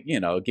 I might,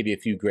 give you a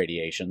few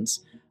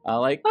gradations.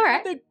 All right. I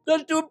think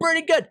that's doing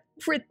pretty good.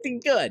 Pretty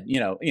good.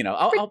 I'll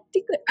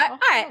good. All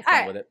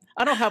right. With it.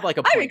 I don't have like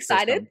a point I'm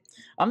excited. System.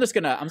 I'm just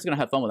gonna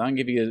have fun with it. I'm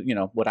gonna give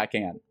you, what I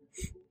can.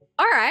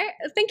 All right,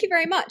 thank you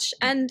very much.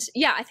 And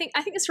yeah, I think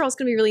this role is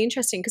going to be really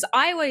interesting because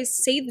I always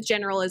see the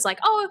general as like,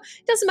 oh,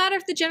 it doesn't matter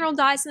if the general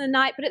dies in the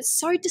night, but it's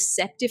so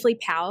deceptively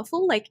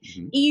powerful. Like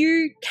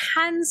you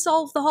can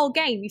solve the whole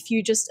game if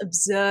you just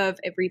observe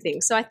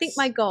everything. So I think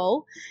my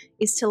goal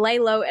is to lay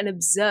low and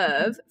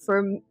observe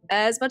for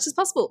as much as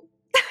possible.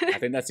 I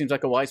think that seems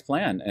like a wise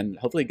plan, and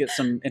hopefully get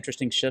some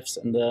interesting shifts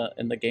in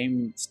the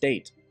game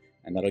state,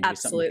 and that'll give you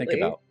something to think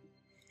about.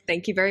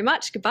 Thank you very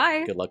much.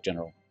 Goodbye. Good luck,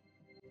 General.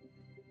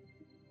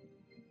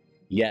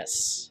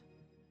 Yes.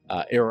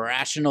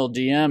 Irrational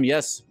DM.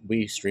 Yes,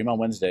 we stream on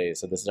Wednesdays,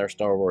 so this is our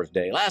Star Wars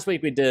day. Last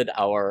week we did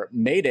our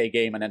May Day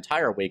game an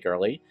entire week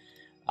early,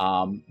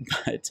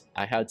 but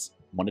I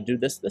want to do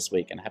this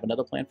week, and I have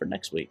another plan for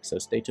next week, so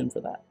stay tuned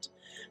for that.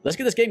 Let's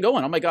get this game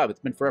going. Oh my God,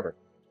 it's been forever.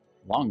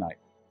 Long night.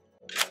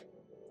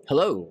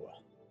 Hello.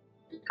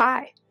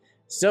 Hi.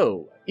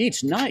 So,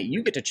 each night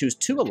you get to choose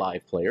 2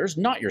 alive players,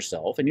 not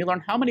yourself, and you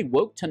learn how many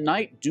woke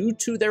tonight due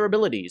to their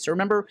abilities. So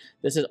remember,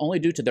 this is only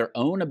due to their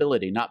own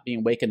ability, not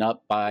being waken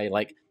up by,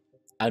 like,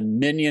 a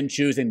minion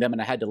choosing them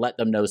and I had to let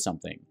them know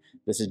something.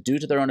 This is due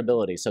to their own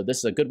ability. So this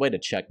is a good way to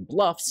check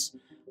bluffs.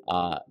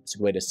 It's a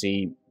good way to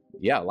see,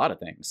 a lot of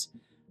things.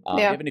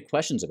 Do you have any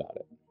questions about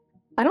it?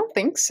 I don't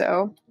think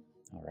so.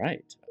 All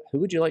right. Who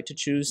would you like to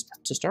choose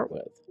to start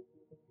with?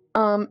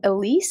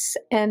 Elise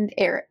and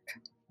Eric.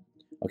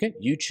 Okay,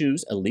 you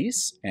choose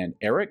Elise and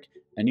Eric,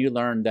 and you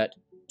learn that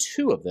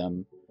 2 of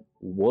them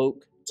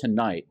woke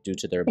tonight due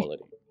to their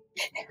ability.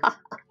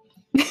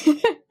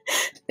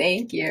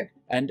 Thank you.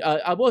 And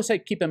I will say,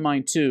 keep in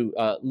mind, too,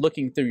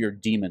 looking through your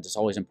demons, it's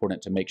always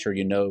important to make sure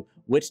you know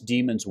which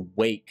demons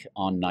wake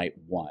on night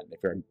 1 if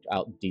you're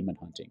out demon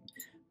hunting.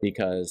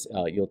 Because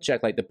you'll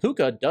check, like, the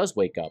Puka does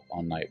wake up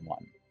on night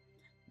 1.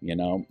 You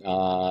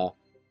know,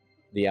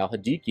 the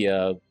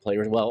Alhadikia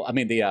players, well, I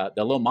mean, the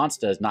little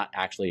monster is not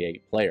actually a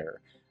player,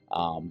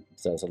 so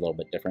it's a little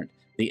bit different.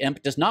 The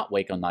Imp does not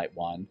wake on night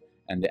 1,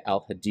 and the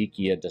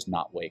Alhadikia does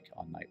not wake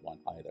on night 1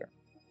 either.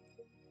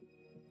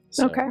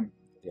 So, okay.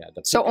 Yeah.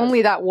 So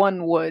only that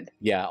one would.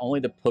 Yeah,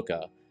 only the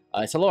Puka.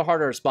 It's a little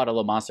harder to spot a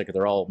little monster because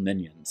they're all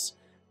minions.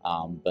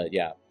 But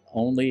yeah,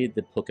 only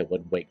the Puka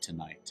would wake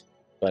tonight.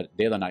 But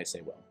the other nights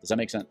they will. Does that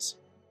make sense?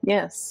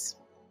 Yes.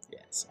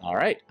 Yes. All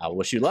right. I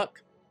wish you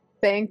luck.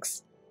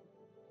 Thanks.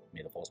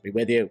 May the force be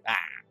with you.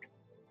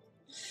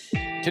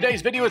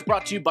 Today's video is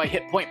brought to you by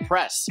Hit Point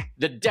Press.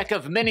 The deck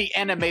of many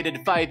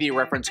animated 5e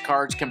reference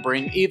cards can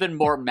bring even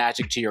more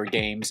magic to your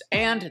games,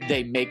 and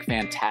they make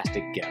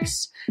fantastic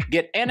gifts.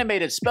 Get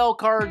animated spell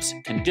cards,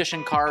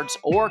 condition cards,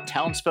 or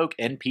townsfolk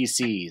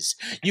NPCs.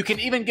 You can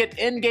even get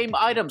in-game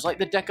items like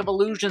the Deck of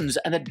Illusions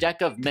and the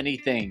Deck of Many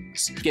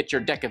Things. Get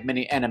your deck of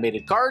many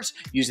animated cards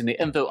using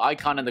the info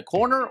icon in the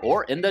corner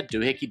or in the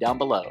doohickey down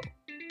below.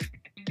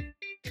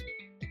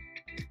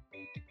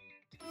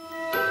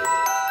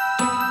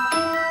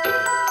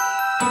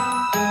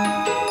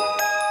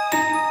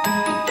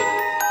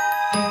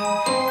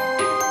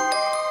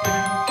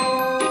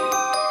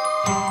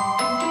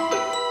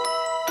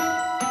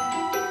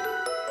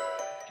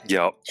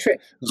 Yeah,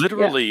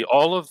 literally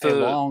all of the... A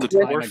long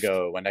time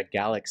ago, in a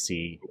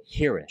galaxy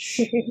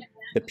hereish,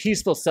 the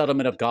peaceful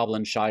settlement of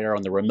Goblinshire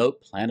on the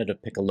remote planet of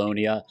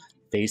Piccolonia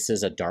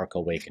faces a dark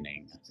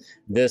awakening.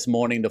 This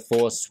morning the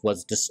Force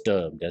was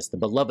disturbed as the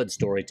beloved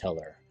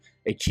storyteller,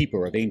 a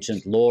keeper of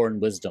ancient lore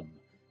and wisdom,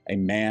 a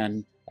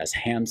man as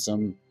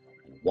handsome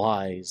and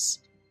wise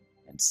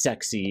and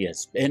sexy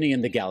as any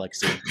in the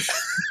galaxy,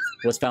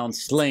 was found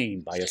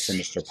slain by a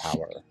sinister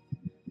power.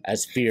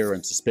 As fear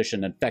and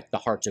suspicion infect the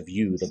hearts of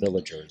you, the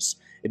villagers,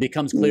 it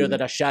becomes clear that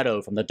a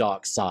shadow from the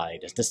dark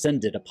side has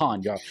descended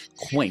upon your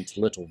quaint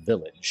little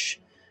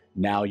village.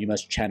 Now you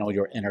must channel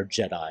your inner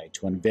Jedi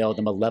to unveil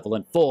the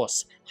malevolent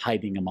force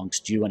hiding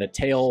amongst you in a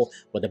tale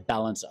where the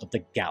balance of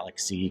the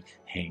galaxy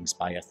hangs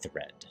by a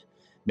thread.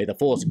 May the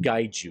Force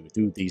guide you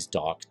through these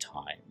dark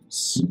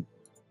times.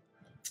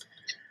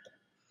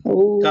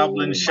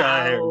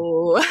 Goblinshire.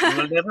 Wow. You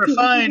will never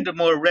find a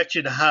more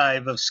wretched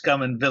hive of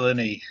scum and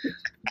villainy.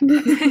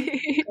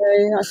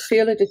 I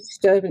feel a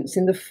disturbance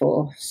in the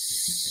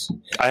Force.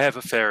 I have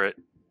a ferret.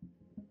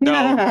 No.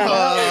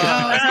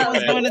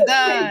 Someone's going to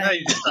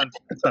die.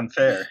 It's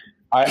unfair.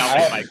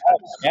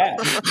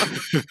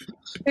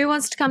 Who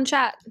wants to come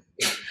chat?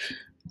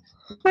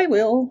 I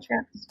will.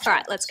 All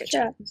right, let's go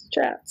chat.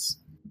 Chats.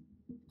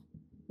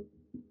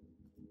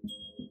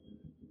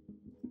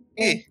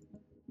 Hey.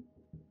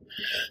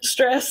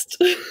 Stressed.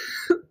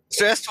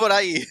 Stressed? What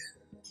are you?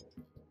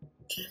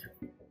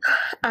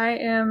 I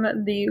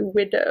am the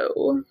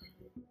widow.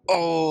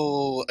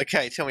 Oh,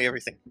 okay. Tell me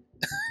everything.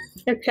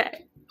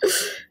 Okay.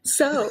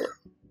 So,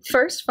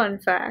 first fun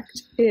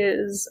fact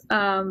is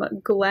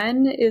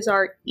Glenn is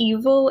our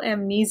evil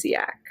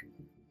amnesiac.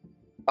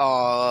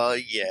 Oh,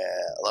 yeah.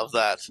 Love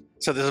that.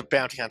 So there's a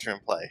bounty hunter in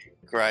play.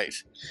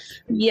 Great.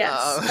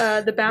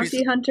 Yes. The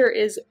bounty hunter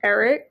is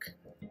Eric.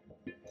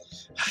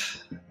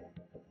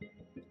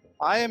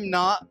 I am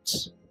not.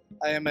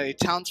 I am a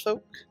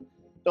townsfolk.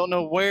 Don't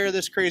know where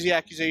this crazy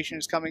accusation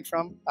is coming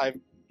from.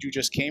 You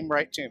just came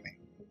right to me.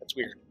 That's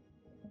weird.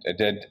 I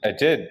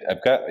did.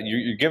 I've got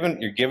you're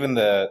given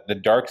the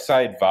dark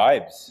side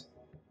vibes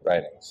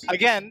writings.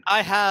 Again,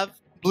 I have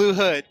blue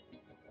hood.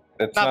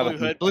 That's not blue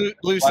hood.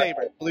 Blue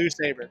saber. Blue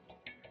saber.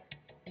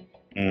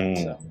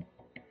 So.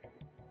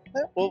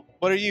 Well,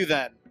 what are you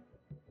then?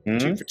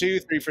 2 for 2,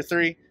 3 for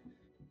 3.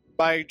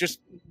 By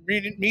just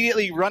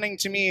immediately running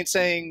to me and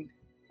saying,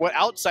 "What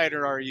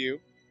outsider are you?"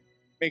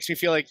 makes me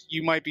feel like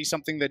you might be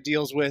something that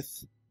deals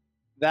with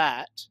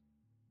that.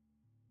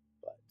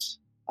 But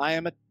I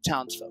am a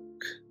townsfolk.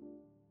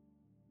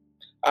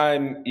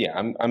 I'm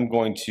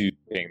going to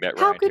think that.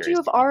 How could you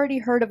have already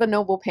heard of a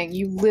noble ping?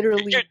 You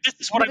literally. This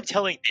is what I'm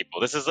telling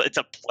people.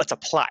 It's a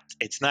plot.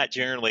 It's not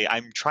generally.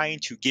 I'm trying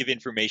to give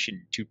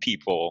information to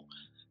people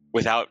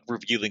without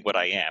revealing what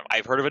I am.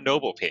 I've heard of a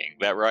noble ping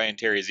that Ryan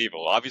Terry is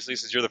evil. Obviously,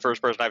 since you're the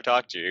first person I've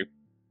talked to.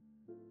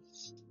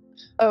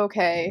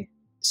 Okay,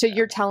 so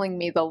you're telling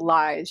me the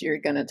lies you're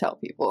gonna tell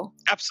people.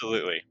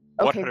 Absolutely.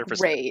 Okay, 100%.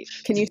 great.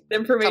 Can you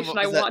information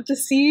I want to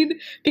seed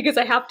because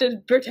I have to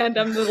pretend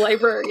I'm the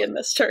librarian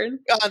this turn.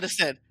 I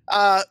understand.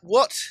 So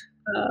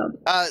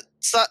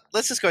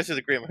let's just go through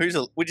the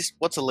Grimoire.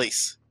 What's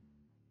Elise?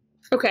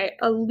 Okay,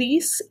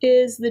 Elise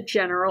is the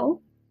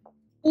general.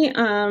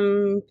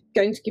 I'm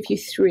going to give you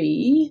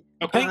 3.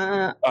 Okay.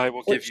 I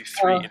will give you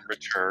 3 in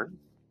return.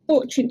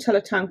 Fortune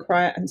teller, town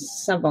crier, and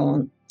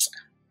savant.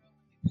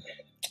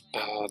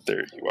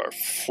 There you are.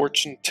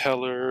 Fortune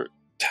teller,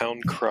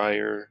 town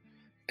crier,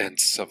 and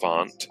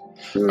savant.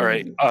 All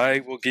right.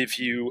 I will give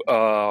you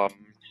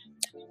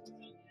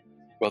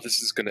Well,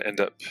 this is going to end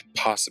up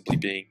possibly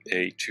being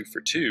a 2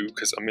 for 2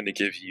 because I'm going to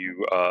give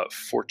you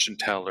Fortune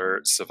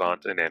Teller,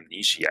 Savant, and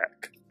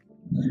Amnesiac.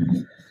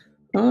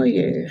 Oh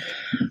yeah.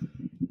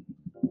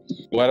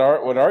 What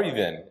are you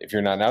then? If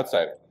you're not an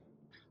outsider,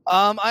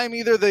 I'm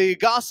either the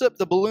gossip,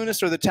 the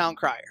balloonist, or the town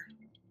crier.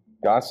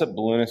 Gossip,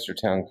 balloonist, or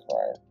town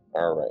crier.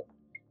 All right.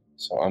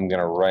 So I'm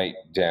gonna write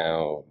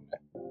down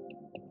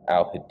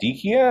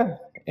Al-Hadikia,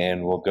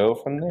 and we'll go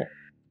from there.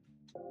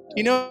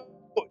 You know,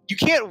 you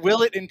can't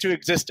will it into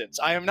existence.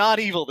 I am not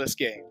evil this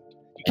game.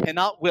 You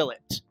cannot will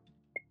it.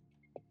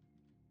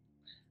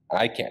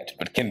 I can't,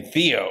 but can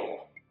Theo?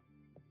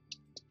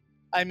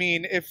 I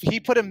mean, if he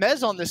put a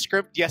mez on this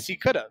script, yes, he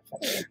could have.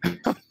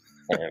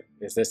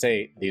 Is this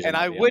these and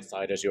are I the would,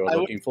 outsiders you were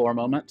looking for a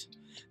moment?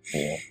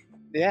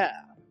 Yeah.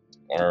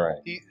 All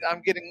right.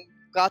 I'm getting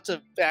lots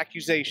of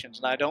accusations,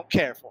 and I don't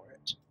care for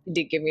it. You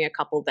did give me a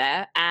couple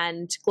there,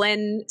 and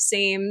Glenn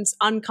seems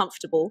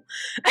uncomfortable.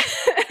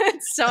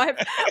 So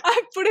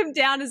I put him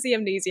down as the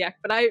amnesiac,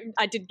 but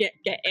I did get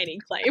any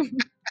claim.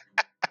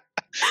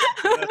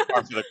 That's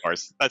par for the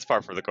course. That's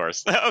par for the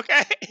course.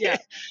 Okay. Yeah.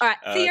 All right,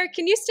 Theo,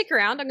 can you stick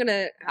around? I'm going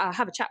to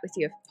have a chat with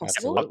you if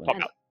possible.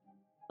 Absolutely.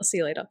 I'll see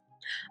you later.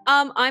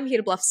 I'm here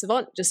to bluff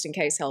Savant, just in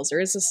case Helzer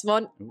is a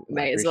Savant.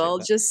 May as well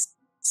just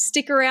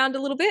stick around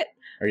a little bit.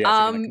 Are you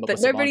actually going to come up with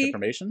Savant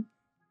information?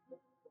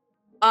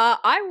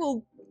 I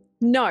will.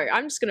 No,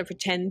 I'm just going to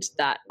pretend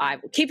that I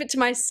will keep it to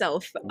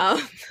myself.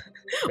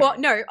 Well,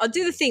 no, I'll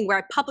do the thing where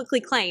I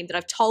publicly claim that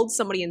I've told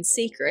somebody in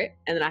secret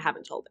and then I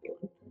haven't told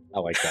anyone. I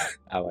like that.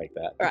 I like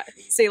that. All right.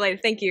 See you later.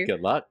 Thank you.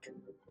 Good luck.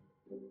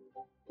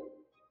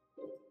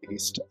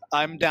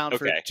 I'm down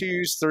for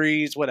 2s,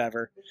 3s,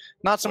 whatever.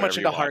 Not so much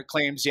into hard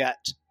claims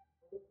yet.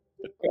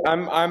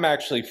 I'm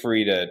actually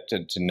free to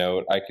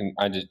note. I can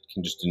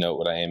just denote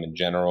what I am in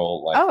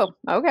general. Like, oh,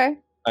 okay.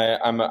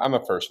 I'm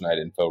a first night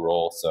info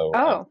roll, so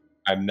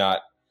I'm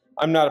not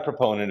a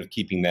proponent of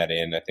keeping that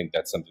in. I think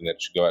that's something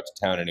that should go out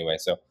to town anyway.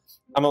 So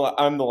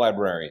I'm the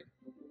librarian.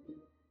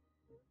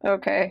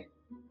 Okay.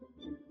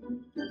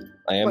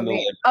 I am the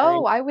librarian.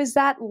 Oh, I was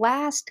that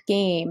last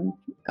game.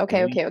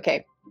 Okay,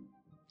 okay.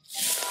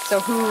 So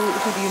who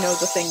do you know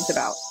the things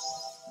about?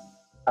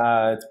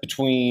 It's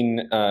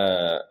between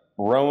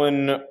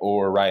Rowan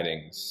or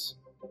Ridings.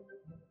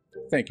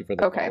 Thank you for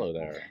the follow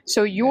there.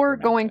 So you're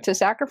going to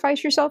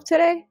sacrifice yourself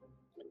today?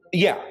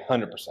 Yeah,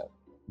 100%.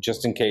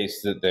 Just in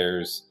case that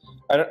there's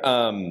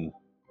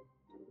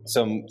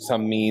some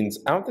means.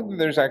 I don't think that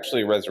there's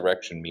actually a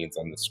resurrection means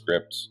on the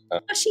script.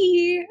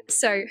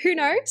 So who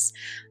knows?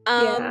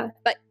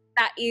 But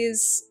that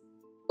is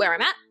where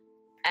I'm at,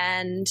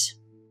 and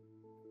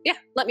yeah,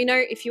 let me know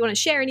if you want to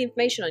share any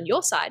information on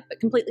your side,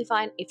 but completely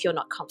fine if you're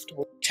not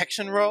comfortable.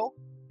 Protection roll.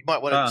 You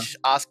might want to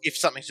ask if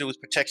something to do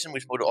with protection,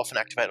 which would often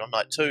activate on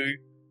night 2,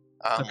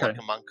 like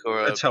a monk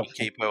or a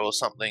keeper or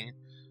something.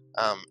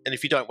 And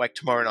if you don't wake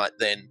tomorrow night,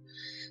 then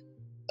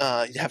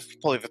you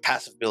probably have a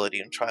passive ability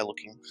and try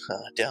looking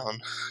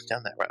down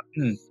that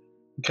route.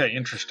 Okay,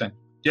 interesting.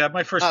 Yeah,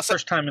 my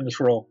first time in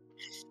this role.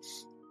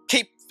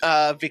 Keep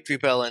Victory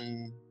Bell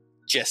and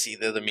Jesse.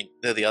 They're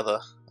the other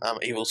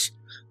evils.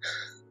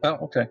 Oh,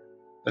 okay.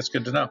 That's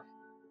good to know.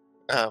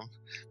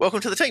 Welcome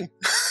to the team.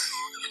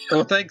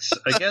 Well, thanks,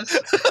 I guess.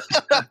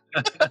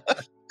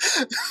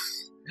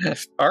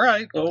 All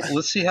right. Well,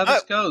 let's see how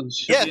this goes.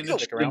 Should be an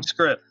interesting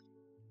script.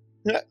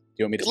 Yeah. Do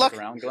you want me to stick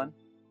around, Glenn?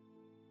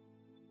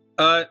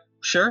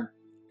 Sure.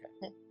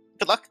 Okay.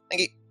 Good luck.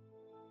 Thank you.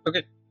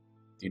 Okay.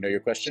 Do you know your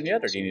question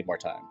yet, or do you need more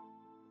time?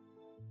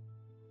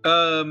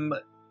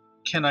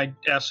 Can I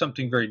ask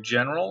something very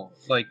general?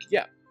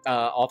 Yeah.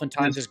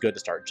 Oftentimes it's good to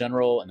start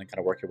general and then kind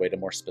of work your way to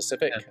more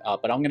specific. Yeah.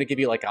 But I'm going to give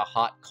you like a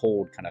hot,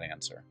 cold kind of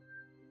answer.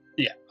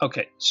 Yeah.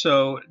 Okay.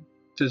 So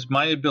does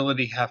my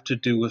ability have to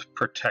do with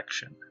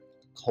protection?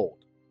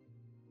 Cold.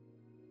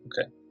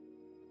 Okay.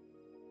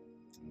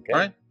 Okay. All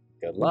right.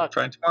 Good luck.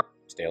 Try tomorrow.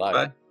 Stay alive.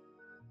 Bye.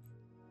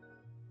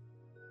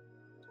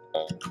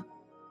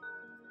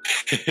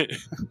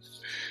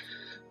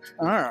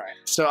 All right.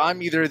 So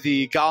I'm either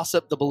the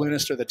gossip, the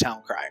balloonist, or the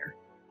town crier.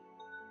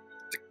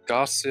 The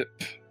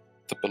gossip,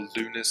 the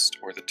balloonist,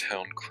 or the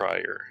town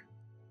crier.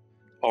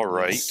 All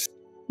right.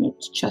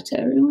 Let's chat to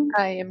everyone.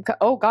 I am.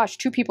 Oh gosh,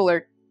 2 people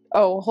are.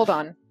 Oh, hold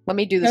on. Let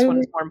me do this one.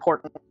 It's more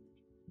important.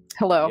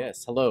 Hello.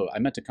 Yes, hello. I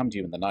meant to come to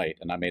you in the night,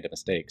 and I made a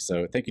mistake.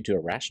 So thank you to a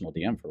rational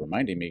DM for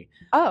reminding me.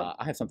 Oh.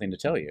 I have something to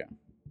tell you.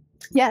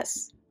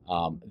 Yes.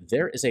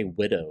 There is a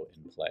widow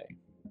in play.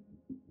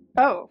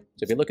 Oh.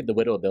 So if you look at the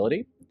widow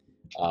ability,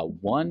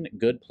 one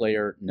good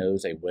player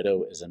knows a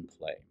widow is in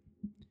play.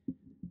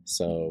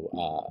 So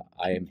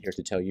I am here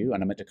to tell you,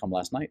 and I meant to come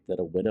last night, that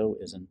a widow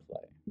is in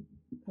play.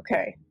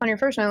 Okay. On your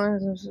first night.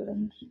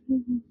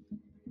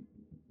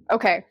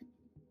 Okay.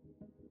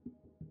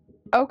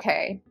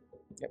 Okay.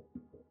 Yep.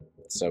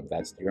 So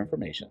that's your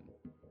information.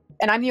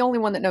 And I'm the only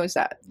one that knows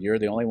that. You're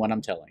the only one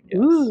I'm telling. Yes.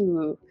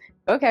 Ooh.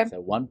 Okay. So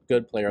one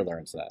good player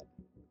learns that.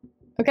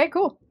 Okay,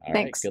 cool. All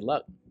Thanks. Right, good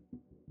luck.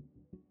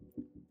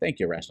 Thank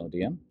you, Rational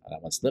DM.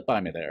 That one slipped by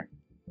me there.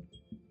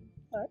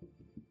 All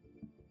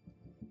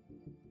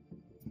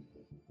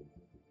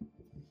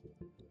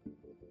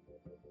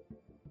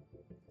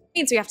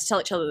means we have to tell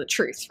each other the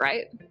truth,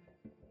 right?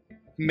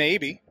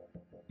 Maybe.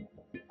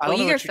 Well,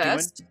 you go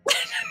first.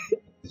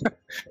 Well,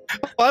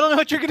 I don't know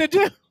what you're gonna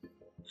do.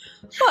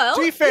 Well,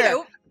 to be fair,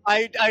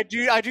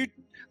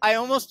 I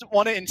almost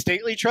want to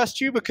instantly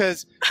trust you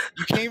because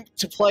you came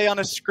to play on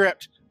a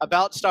script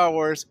about Star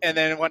Wars, and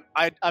then when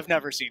I've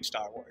never seen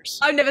Star Wars.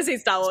 I've never seen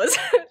Star Wars.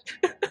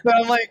 But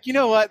I'm like, you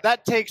know what?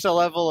 That takes a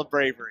level of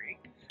bravery.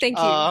 Thank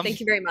you. Thank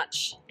you very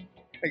much.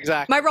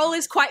 Exactly. My role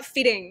is quite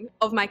fitting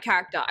of my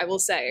character, I will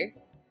say.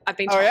 I've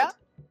been told. Oh, yeah?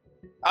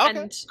 Okay,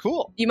 and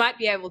cool. You might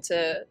be able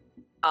to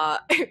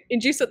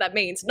induce what that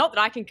means. Not that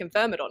I can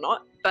confirm it or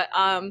not, but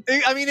I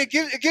mean, it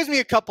gives me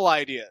a couple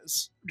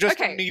ideas just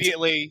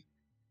immediately.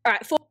 All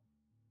right.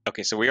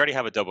 Okay, so we already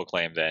have a double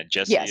claim then.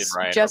 Jesse and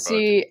Ryan.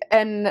 Jesse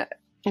and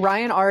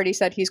Ryan already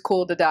said he's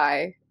cool to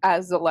die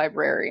as the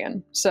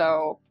librarian.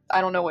 So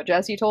I don't know what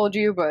Jesse told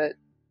you, but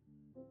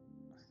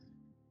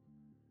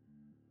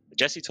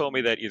Jesse told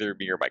me that either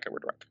me or Micah were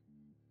drunk.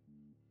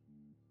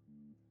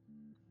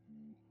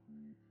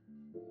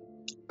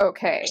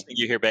 Okay.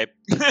 You here, babe?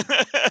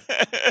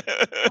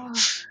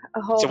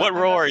 So what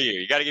role are you?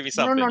 You got to give me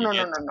something.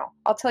 No.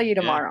 I'll tell you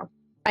tomorrow.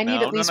 I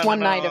need at least one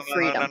night of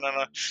freedom.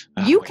 No.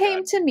 You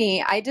came to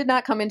me. I did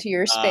not come into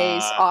your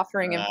space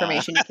offering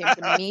information. You came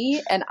to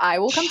me, and I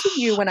will come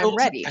to you when I'm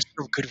ready.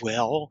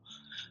 Goodwill.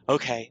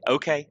 Okay.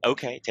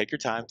 Take your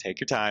time.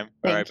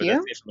 All right, but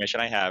that's the information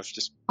I have.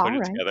 Just put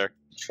it together.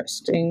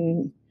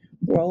 Interesting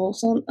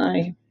roles, aren't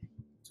they?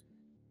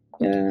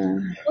 Yeah.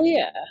 Oh,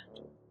 yeah.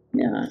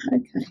 Yeah,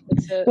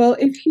 okay. Well,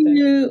 if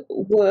you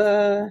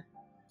were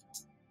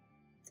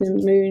the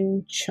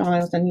moon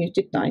child and you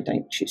did die,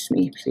 don't choose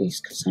me, please,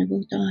 because I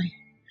will die.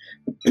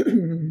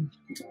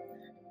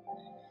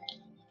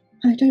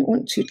 I don't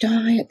want to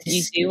die at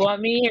this You do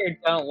want me or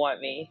don't want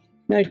me?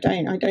 No,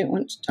 don't. I don't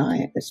want to die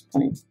at this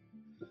point.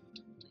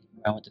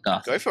 I want to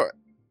gossip. Go for it.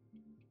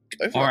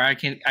 Or I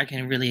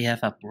can really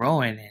F up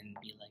Rowan and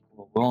be like,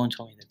 well, Rowan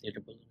told me that they're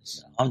the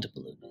balloonist. I'm the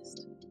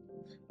balloonist.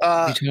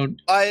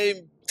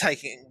 I'm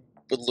taking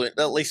balloon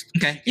at least.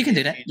 Okay, you can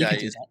do that. You can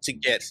do that to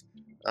get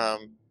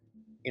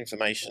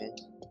information.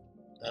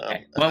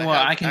 Okay. Well,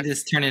 I can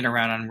just turn it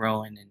around on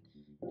Rowan and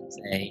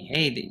say,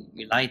 "Hey,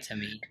 you lied to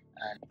me."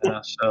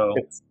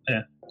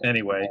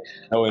 Anyway,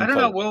 I don't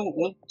know.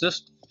 We'll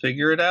just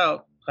figure it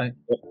out.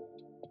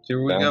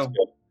 Here we go.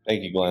 Good.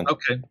 Thank you, Glenn.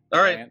 Okay.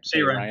 All right. See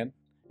you, Ryan.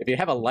 If you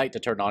have a light to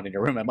turn on in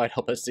your room, it might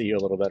help us see you a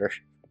little better.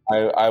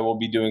 I will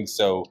be doing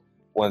so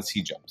once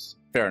he jumps.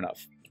 Fair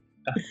enough.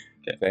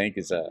 Okay. Thank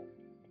you, sir.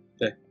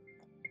 Okay.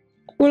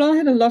 Well, I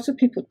had a lot of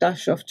people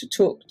dash off to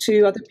talk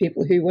to other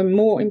people who were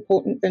more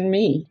important than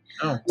me.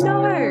 Oh.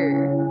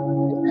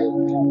 No.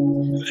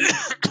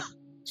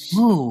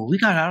 Ooh, we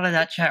got out of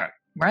that chat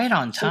right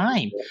on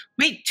time.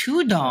 Wait,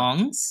 2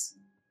 dongs?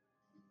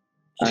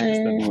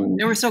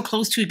 They were so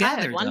close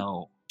together,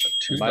 though.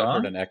 You might have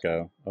heard an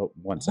echo. Oh,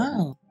 one second.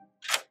 Wow.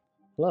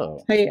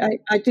 Hello. Hey,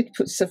 I did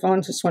put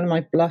Savant as one of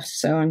my bluffs,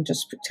 so I'm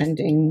just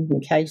pretending in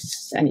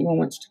case anyone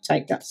wants to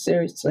take that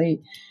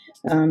seriously,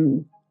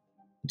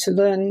 to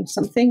learn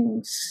some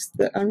things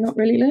that I'm not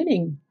really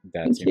learning.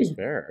 That seems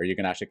fair. Are you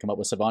going to actually come up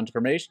with Savant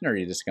information, or are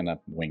you just going to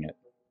wing it?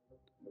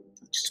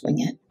 Just wing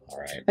it. All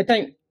right.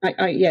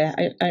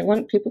 I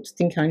want people to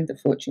think I'm the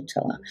fortune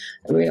teller,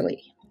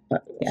 really.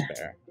 But yeah. That's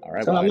fair. All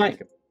right. So well, I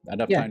think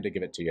enough time to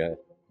give it to you.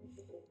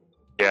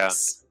 Yeah.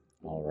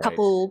 All right.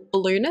 Couple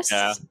balloonists.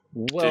 Yeah.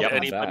 Well, did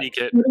anybody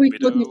get? What are we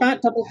talking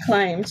about? Double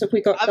claims? Have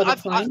we got double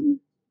claims?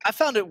 I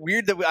found it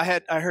weird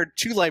that I heard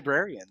 2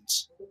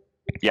 librarians.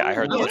 Yeah, I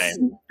heard the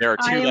same. There are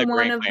 2 I am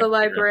librarian one of the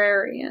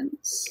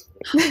librarians.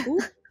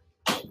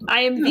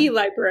 I am the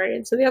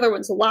librarian, so the other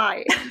one's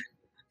lying.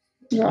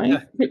 Right.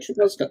 Victor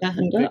Bill's got their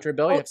hand up. Victor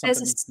Bill, you have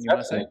something you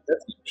want to say?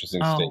 That's an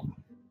interesting statement.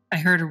 I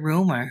heard a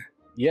rumor.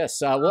 Yes,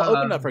 we'll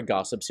open up for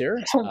gossips here.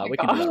 We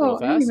can do that real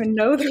fast. I didn't even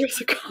know there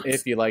was a gossip.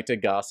 If you like to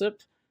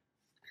gossip,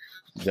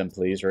 then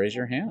please raise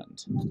your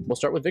hand. We'll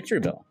start with Victory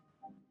Bill.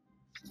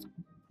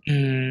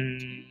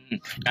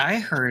 I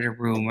heard a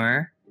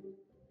rumor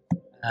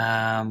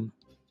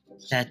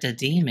that the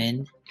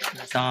demon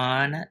is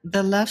on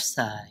the left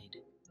side.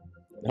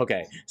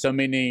 Okay, so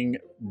meaning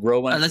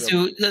Rowan. Let's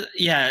do.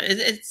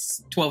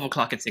 It's 12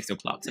 o'clock and 6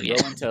 o'clock. So yeah.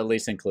 Rowan to at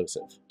least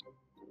inclusive.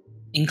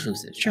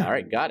 Inclusive, sure. All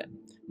right, got it.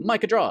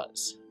 Micah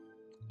draws.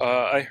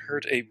 I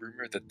heard a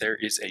rumor that there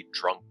is a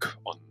drunk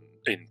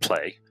in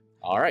play.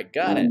 All right,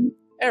 got it.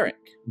 Eric.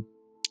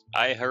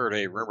 I heard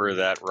a rumor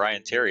that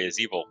Ryan Terry is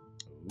evil.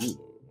 Ooh,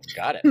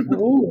 got it.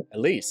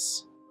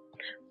 Elise.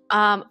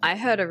 I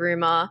heard a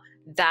rumor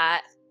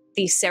that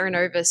the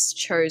Serenovus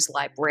chose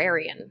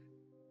librarian.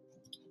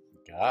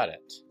 Got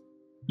it.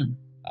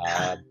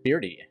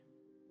 Beardy.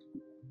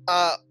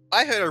 I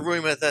heard a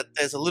rumor that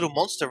there's a little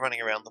monster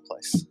running around the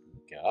place.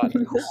 Got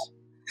it.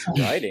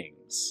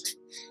 Writings.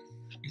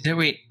 There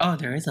is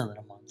a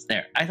little monster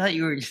there. I thought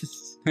you were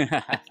just...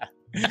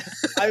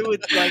 I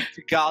would like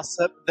to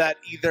gossip that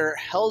either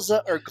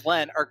Helza or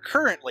Glenn are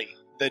currently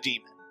the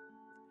demon.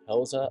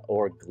 Helza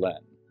or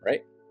Glenn,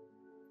 right?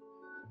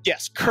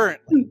 Yes,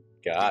 currently.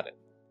 Got it.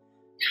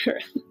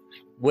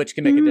 which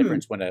can make a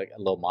difference when a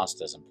little moss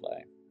doesn't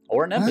play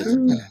or an imp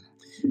doesn't play.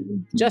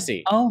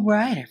 Jesse. Oh,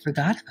 right. I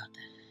forgot about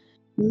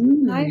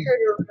that. I heard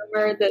a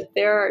rumor that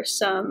there are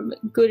some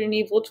good and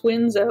evil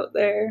twins out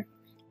there.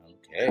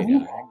 Okay,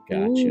 I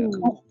gotcha.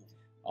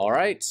 All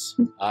right.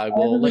 I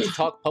will let you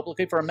talk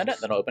publicly for a minute,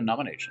 then open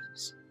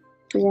nominations.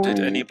 Did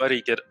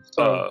anybody get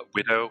a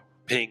widow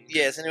ping?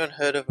 Yeah, has anyone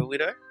heard of a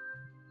widow?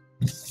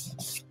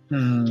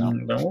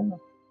 No.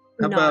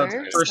 How about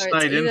first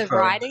night info?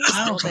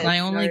 I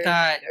only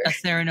got a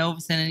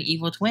Theranovus and an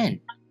evil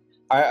twin.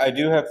 I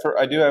do have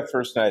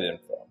first night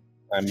info.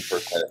 I'm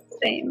first night info.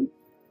 Same.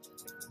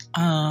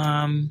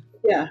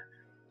 Yeah.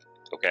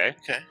 Okay.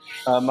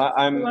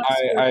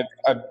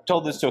 I've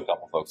told this to a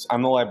couple folks.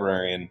 I'm the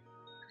librarian,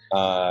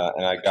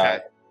 and I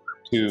got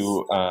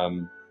to.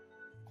 I'm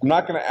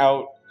not going to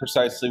out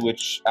precisely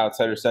which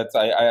outsider sets.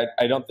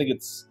 I don't think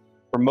it's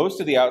for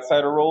most of the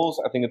outsider roles.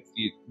 I think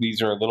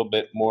these are a little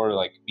bit more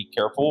like be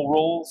careful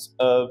roles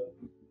of,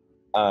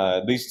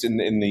 at least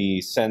in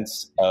the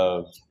sense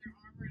of,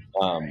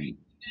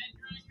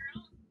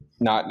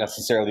 not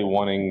necessarily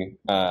wanting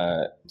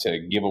to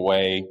give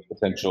away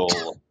potential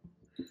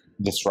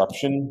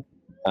disruption.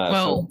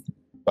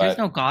 There's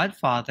no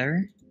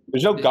Godfather.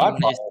 There's no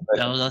Godfather.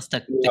 That's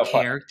the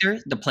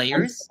characters, the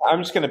players.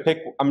 I'm just gonna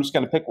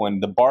pick one.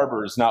 The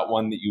barber is not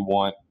one that you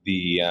want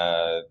the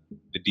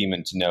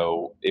demon to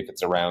know if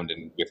it's around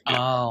and with you.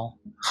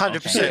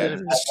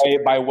 100%.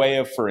 By way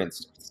of, for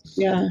instance.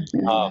 Yeah.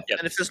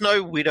 And if there's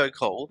no widow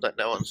call, that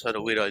no one's heard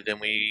a widow, then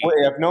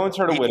if no one's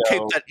heard a widow,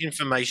 keep that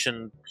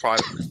information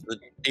private. The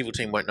evil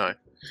team won't know.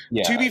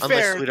 Yeah. To be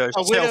fair, a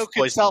widow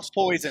could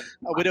self-poison.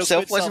 A widow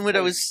self-poison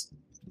widow is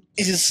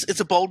it's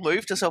a bold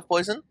move to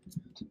self-poison.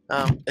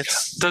 It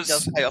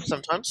does pay off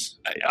sometimes.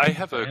 I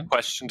have a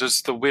question.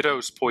 Does the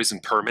widow's poison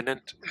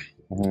permanent?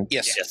 Mm-hmm.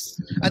 Yes.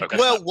 And,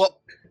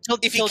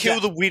 if you kill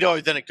the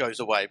widow, then it goes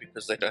away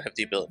because they don't have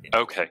the ability.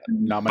 Okay.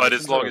 But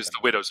as long as the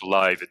widow's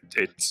alive,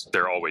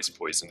 they're always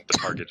poisoned. The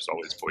target is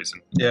always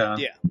poisoned. Yeah.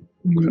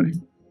 Okay.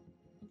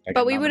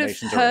 But we would have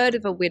heard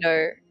of a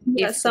widow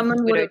if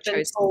someone would have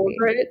been told,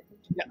 right?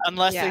 Yeah,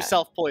 unless they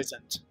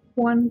self-poisoned.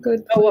 One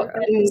good.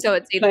 So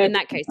it's either, in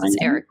that case, it's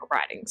Eric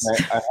writings.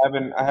 I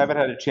haven't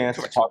had a chance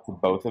to talk to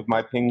both of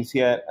my pings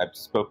yet. I've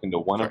spoken to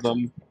one of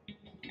them,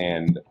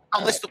 and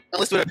unless the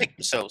widow pick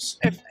themselves.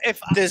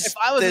 If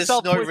I was a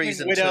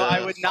self-poisoning widow,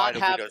 I would not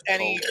have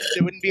any.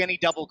 There wouldn't be any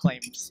double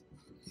claims.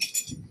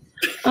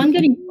 I'm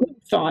getting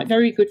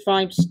very good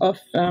vibes off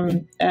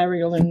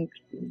Ariel and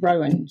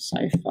Rowan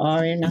so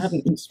far, and I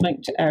haven't been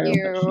spoken to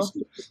Ariel,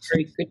 but she's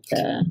very good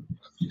there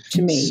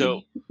to me.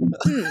 So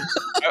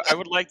I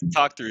would like to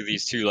talk through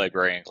these two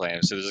librarian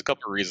claims. So there's a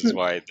couple of reasons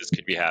why this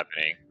could be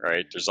happening,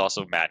 right? There's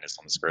also madness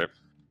on the script.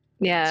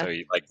 Yeah. So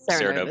you like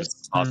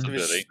Saranova's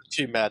possibility.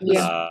 Too madness.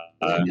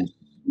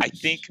 I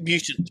think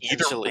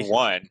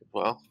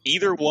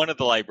either one of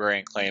the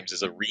librarian claims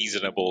is a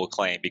reasonable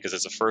claim because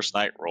it's a first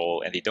night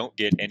roll and they don't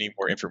get any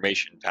more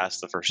information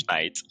past the first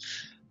night.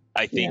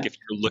 I think if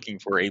you're looking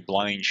for a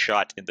blind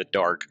shot in the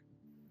dark,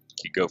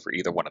 you go for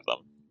either one of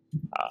them.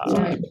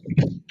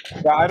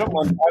 Yeah, I don't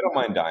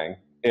mind dying.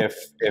 If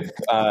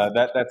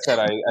that said,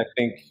 I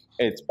think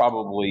it's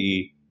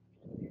probably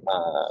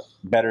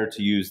better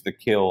to use the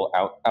kill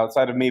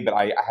outside of me. But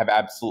I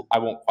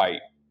won't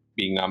fight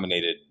being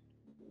nominated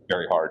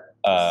very hard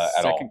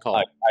at all. Call.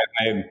 All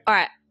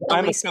right.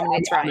 At least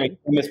nominates Ryan.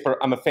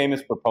 I'm a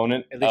famous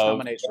proponent. At least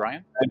nominates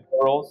Ryan.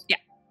 Roles. Yeah.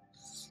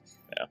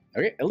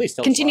 Okay. At least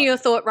continue your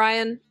thought,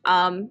 Ryan.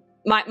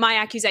 My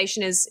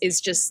accusation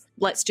is just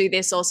let's do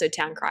this. Also,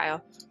 Town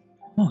Crier.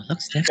 Oh, it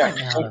looks different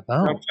now.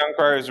 Town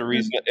Crier is a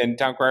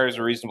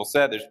reasonable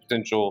set. There's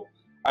potential.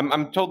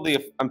 I'm totally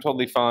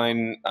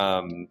fine.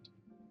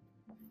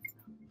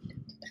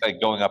 Like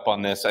going up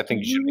on this, I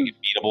think you should make it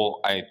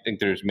beatable. I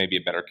think there's maybe a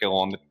better kill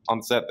on the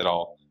set that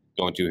I'll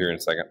go into here in a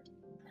second.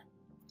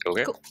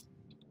 Okay. Cool.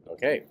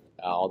 Okay.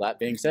 All that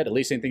being said, at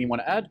least anything you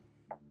want to add?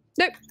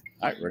 Nope.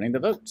 All right. Running the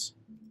votes.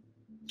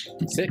 6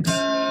 to be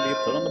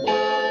put on the board.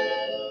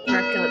 I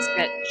reckon let's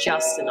get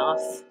just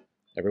enough.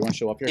 Everyone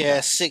show up your 6.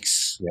 Yeah,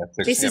 6.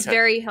 This is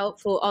very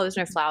helpful. Oh, there's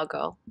no flower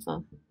girl.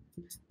 Oh.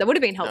 That would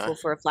have been helpful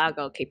for a flower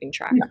girl keeping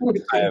track.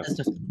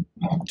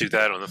 Do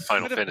that on the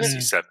Final Fantasy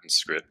VII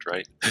script,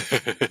 right?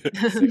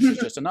 6 is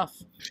just enough.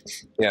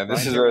 Yeah,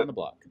 this is on the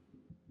block.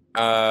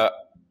 I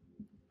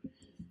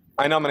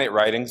nominate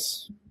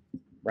Writings.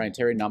 Ryan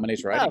Terry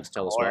nominates Writings.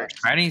 Tell us why.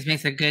 Writings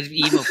makes a good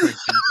evil person.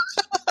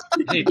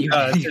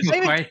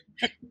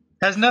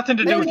 Has nothing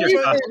to do with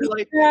your costume.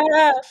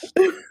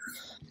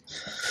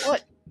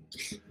 What?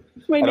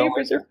 My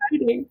neighbors are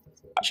fighting.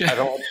 I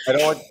don't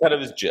want to cut of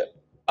his jib.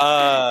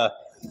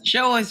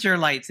 Show us your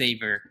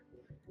lightsaber.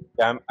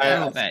 Yeah,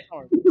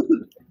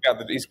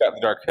 he's got the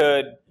dark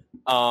hood.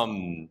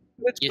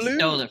 You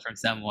stole it from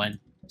someone.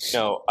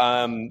 No,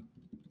 I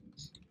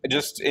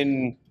just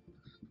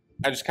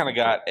kind of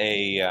got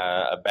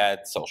a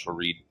bad social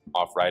read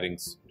off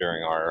Writings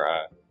during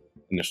our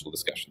initial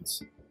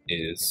discussions.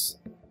 Is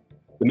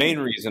the main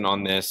reason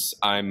on this?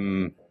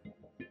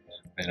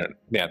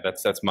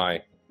 That's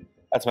my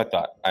That's my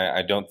thought.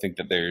 I don't think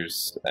that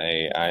there's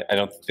I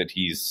don't think that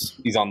he's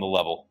on the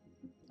level.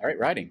 All right,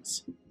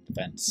 writings,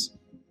 defense.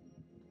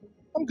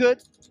 I'm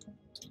good.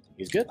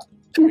 He's good.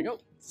 Here we go.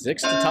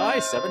 6 to tie,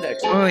 7 to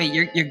exit. Oh, wait,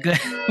 you're good.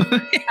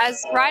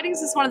 As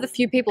Writings is one of the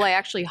few people I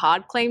actually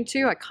hard claim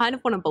to, I kind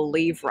of want to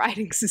believe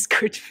Writings is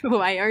good for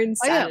my own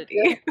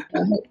sanity.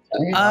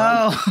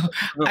 Oh,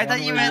 I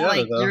thought you meant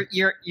like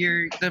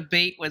your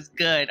debate was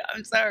good.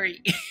 I'm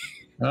sorry.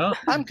 Well,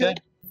 I'm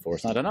good.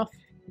 4's not enough.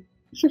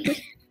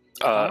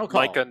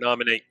 Micah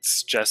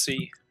nominates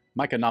Jesse.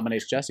 Micah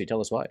nominates Jesse.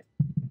 Tell us why.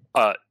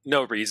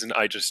 No reason.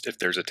 If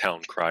there's a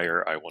town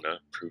crier, I want to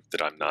prove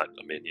that I'm not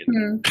a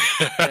minion.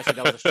 Jesse,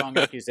 that was a strong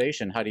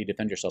accusation. How do you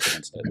defend yourself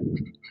against it?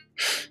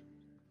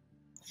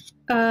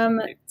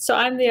 So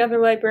I'm the other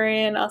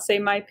librarian. I'll say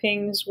my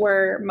pings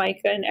were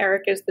Micah and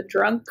Eric is the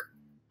drunk,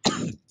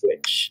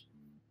 which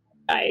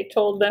I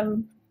told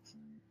them.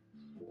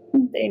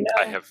 They know.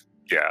 I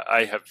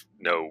have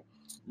no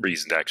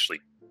reason to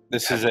actually.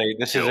 As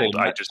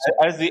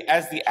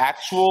the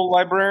actual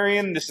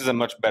librarian, this is a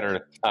much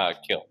better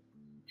kill.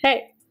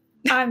 Hey,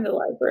 I'm the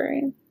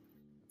librarian.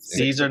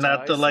 These are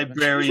not the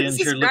librarians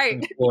you're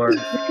looking for.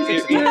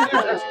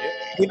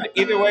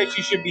 Either way,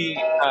 she should be,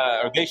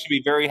 or they should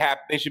be very happy.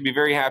 They should be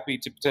very happy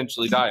to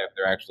potentially die if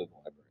they're actually the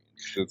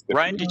librarians.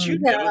 Ryan, did you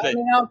know that? I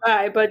mean, I'll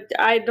die, but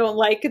I don't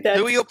like that.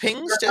 Who are your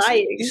pings,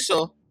 Jesse?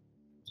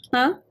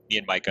 Huh? Me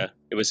and Micah.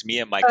 It was me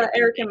and Micah.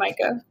 Eric and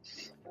Micah.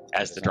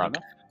 As the drunk.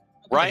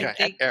 Ryan,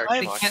 They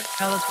can't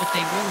tell us what they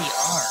really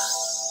are.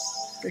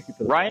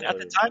 Ryan, at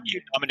the time you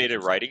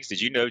nominated Writings,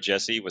 did you know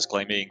Jesse was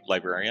claiming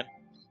librarian?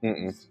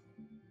 Mm-mm.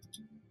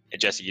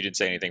 And Jesse, you didn't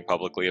say anything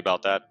publicly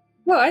about that?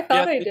 Well, I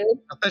thought I did.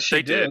 I bet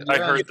she did. I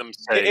heard them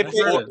say. If they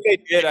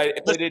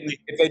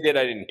did,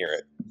 I didn't hear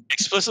it.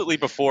 Explicitly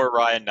before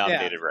Ryan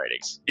nominated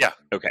Writings. Yeah.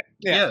 Okay.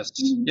 Yes.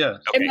 Yeah.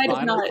 It might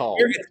have not.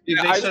 They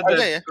said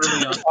that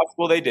early on.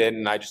 Well, they did,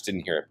 and I just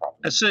didn't hear it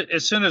properly.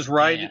 As soon as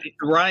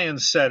Ryan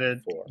said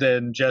it,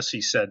 then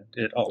Jesse said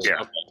it also.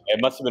 Yeah. Okay.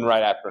 It must have been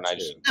right after, and I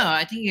just. No,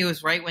 I think it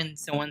was right when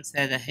someone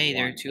said that, hey,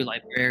 there are two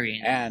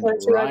librarians. And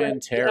Ryan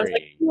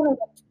Terry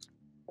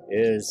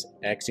is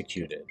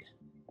executed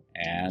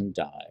and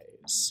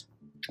dies.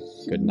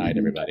 Good night,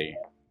 everybody.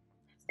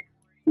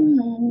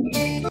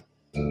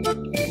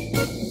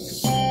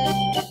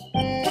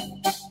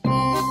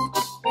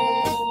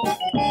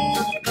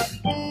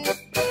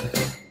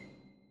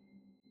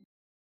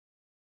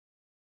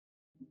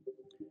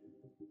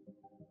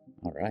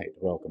 All right,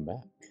 welcome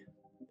back.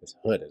 This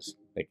hood is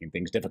making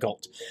things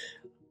difficult.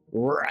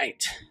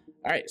 Right.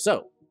 All right,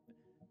 so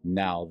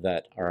now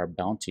that our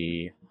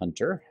bounty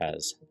hunter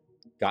has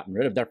gotten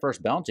rid of their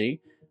first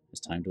bounty, it's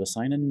time to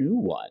assign a new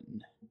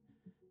one.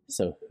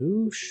 So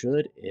who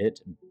should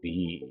it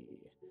be?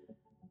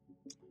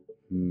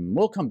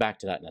 We'll come back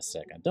to that in a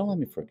second. Don't let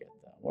me forget,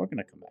 though. We're going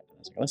to come back to that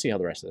in a second. Let's see how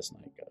the rest of this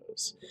night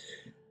goes.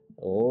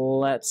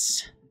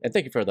 And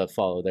thank you for the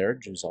follow there,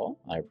 Juzal.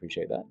 I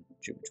appreciate that.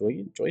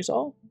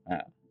 Joysal?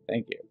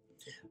 Thank you.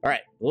 All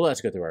right,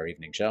 let's go through our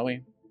evening, shall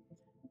we?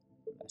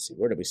 Let's see,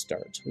 where do we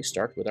start? We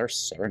start with our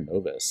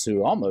Serenovus,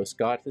 who almost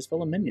got his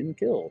fellow minion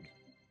killed.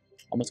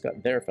 Almost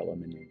got their fellow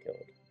minion killed.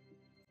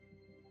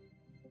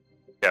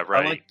 Yeah,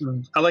 right.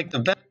 I like the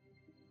vet.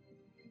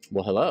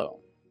 Well, hello.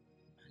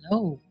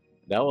 Hello.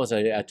 That was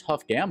a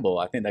tough gamble.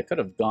 I think that could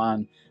have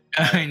gone.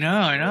 I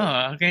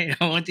know. Okay,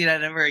 I won't do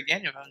that ever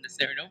again if I'm the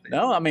Serenovus.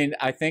 No, I mean,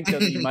 I think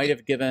that you might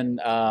have given,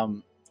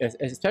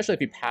 especially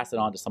if you pass it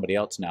on to somebody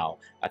else now,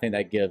 I think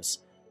that gives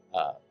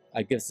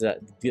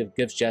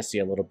Jesse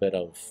a little bit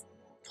of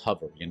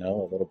cover, a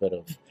little bit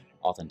of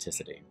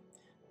authenticity.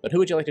 But who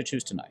would you like to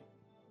choose tonight?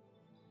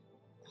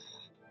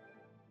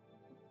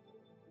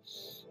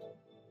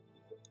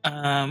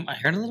 I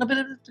heard a little bit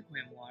of the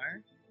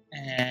Grimoire,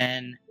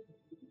 and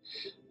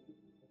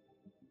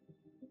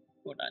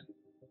hold on.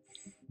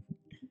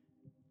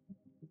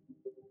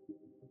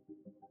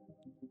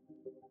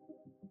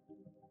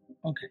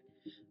 Okay,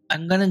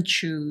 I'm gonna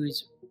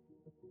choose.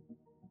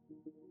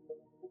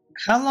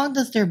 How long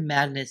does their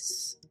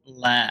madness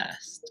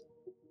last?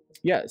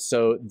 Yeah,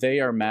 so they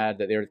are mad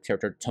that they're the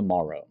character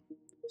tomorrow.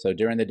 So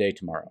during the day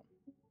tomorrow.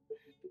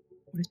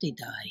 What if they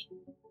die?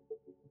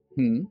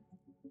 What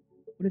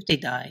if they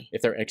die?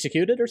 If they're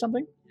executed or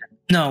something?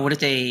 No, what if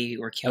they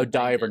were killed? Oh,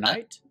 die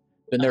overnight?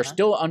 Then they're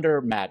still under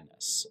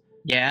madness.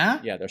 Yeah?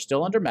 Yeah, they're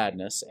still under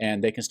madness,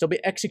 and they can still be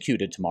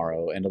executed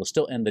tomorrow, and it'll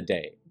still end the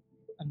day.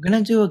 I'm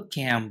gonna do a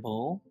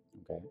gamble.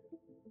 Okay.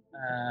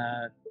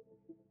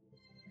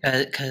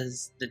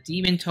 Because the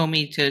demon told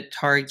me to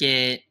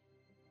target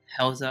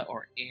Helza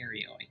or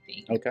Ariel, I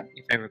think. Okay.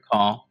 If I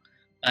recall.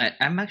 But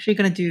I'm actually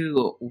gonna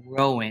do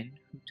Rowan,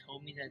 who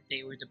told me that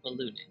they were the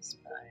balloonists.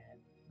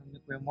 From the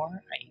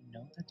Grimoire, I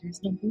know that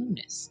there's no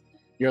balloonists.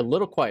 You're a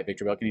little quiet,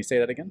 Victor Bell. Can you say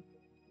that again?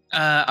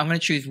 I'm gonna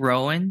choose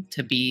Rowan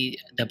to be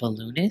the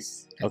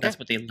balloonist. Because that's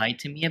what they lied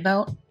to me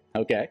about.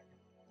 Okay.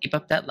 Keep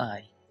up that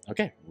lie.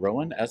 Okay,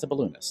 Rowan as a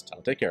balloonist.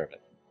 I'll take care of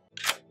it.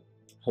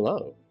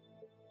 Hello.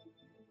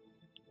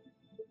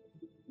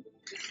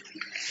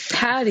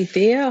 Howdy,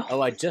 Theo.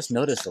 Oh, I just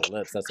noticed the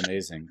lips. That's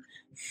amazing.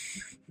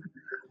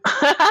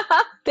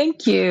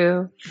 Thank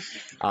you.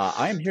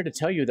 I am here to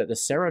tell you that the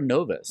Sarah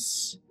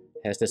Novus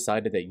has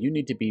decided that you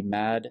need to be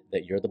mad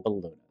that you're the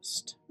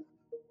balloonist.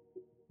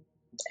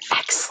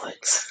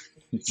 Excellent.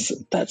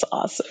 That's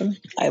awesome.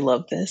 I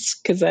love this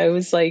because I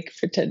was like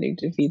pretending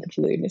to be the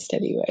balloonist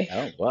anyway.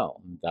 Oh,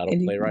 well, that'll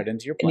play right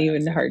into your plan. And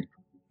even hard.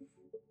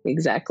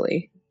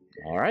 Exactly.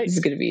 All right. This is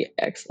going to be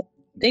excellent.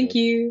 Thank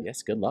you.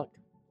 Yes, good luck.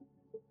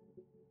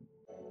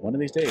 One of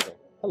these days.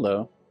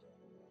 Hello.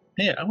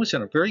 Yeah, I was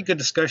in a very good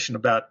discussion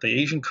about the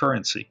Asian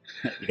currency.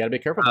 You got to be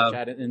careful to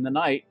chat it in the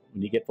night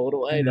when you get pulled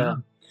away, though.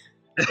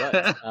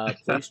 But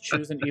please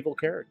choose an evil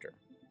character.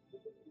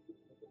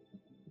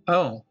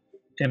 Oh,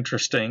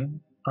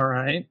 interesting. All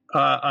right.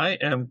 I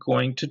am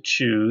going to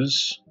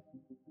choose,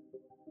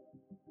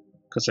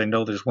 because I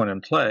know there's one in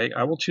play,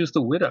 I will choose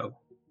the Widow.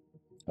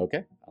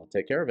 Okay, I'll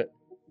take care of it.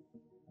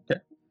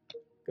 Okay.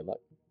 Good luck.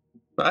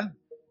 Bye.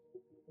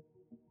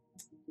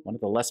 One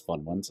of the less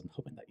fun ones. I'm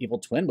hoping that Evil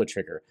Twin would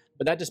trigger,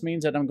 but that just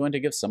means that I'm going to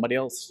give somebody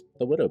else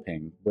the Widow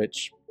ping,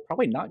 which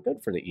probably not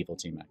good for the evil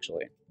team,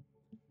 actually.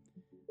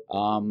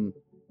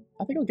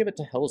 I think I'll give it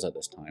to Helza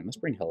this time. Let's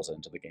bring Helza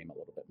into the game a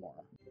little bit more.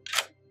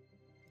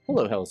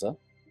 Hello, Helza.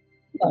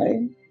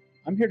 Hello.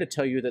 I'm here to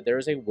tell you that there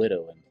is a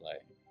Widow in play.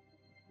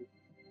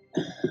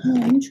 Oh,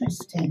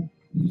 interesting.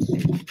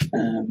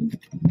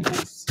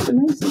 That's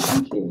amazing,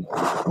 thank you.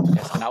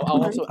 Yes, and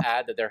I'll also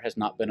add that there has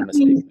not been a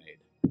mistake made.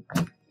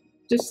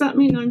 Does that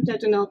mean I'm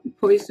dead and I'll be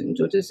poisoned,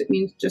 or does it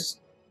mean just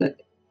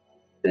that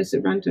there's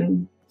a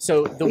random...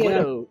 So the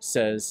Widow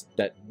says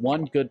that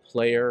one good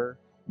player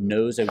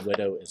knows a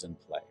Widow is in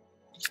play.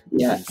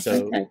 Yeah, and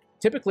so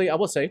typically, I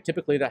will say,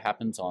 typically that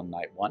happens on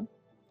night one.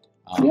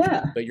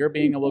 But you're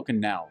being awoken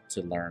now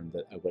to learn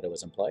that a Widow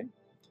is in play.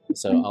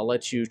 So I'll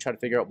let you try to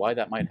figure out why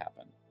that might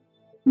happen.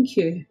 Thank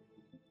you.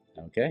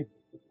 Okay.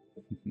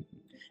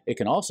 It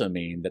can also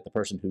mean that the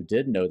person who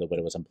did know the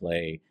Widow was in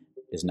play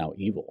is now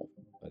evil.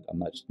 But I'm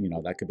not,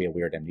 that could be a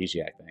weird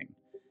amnesiac thing.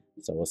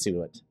 So we'll see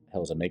what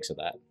Helza makes of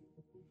that.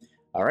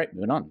 All right,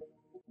 moving on.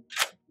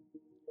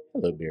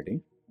 Hello,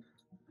 Beardy.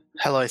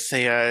 Hello,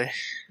 Theo.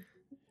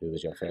 Who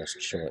is your first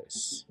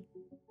choice?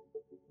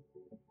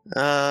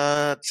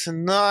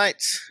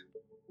 Tonight...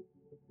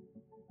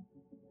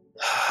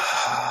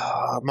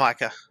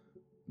 Micah.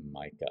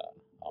 Micah.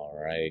 All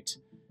right.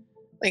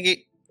 Thank you.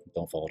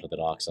 Don't fall to the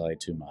dark side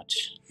too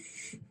much.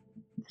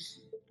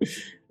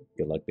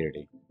 Good luck,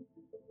 Beardy.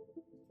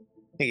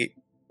 Thank you.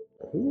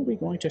 Who are we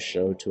going to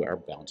show to our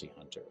bounty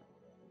hunter?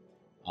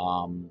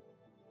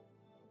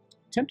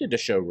 Tempted to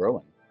show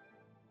Rowan.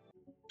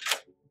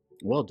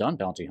 Well done,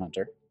 bounty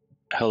hunter.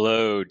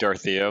 Hello,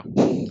 Dartheo.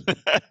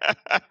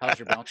 How's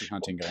your bounty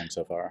hunting going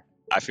so far?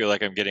 I feel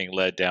like I'm getting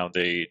led down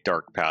the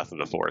dark path of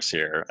the Force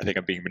here. I think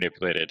I'm being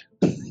manipulated.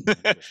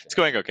 It's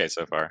going okay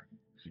so far.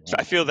 So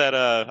I feel that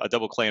a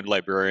double-claimed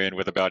librarian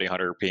with a bounty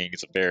hunter ping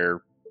is a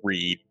fair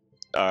read,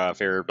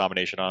 fair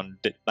nomination on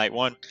night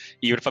one,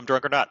 even if I'm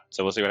drunk or not.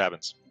 So we'll see what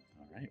happens.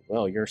 All right.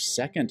 Well, your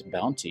second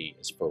bounty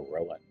is for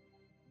Rowan.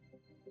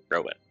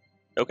 Rowan.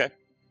 Okay.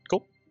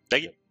 Cool.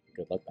 Thank you.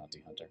 Good luck,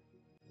 bounty hunter.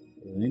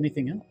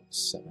 Anything else?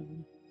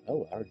 7.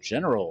 Oh, our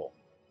general.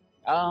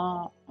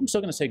 I'm still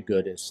going to say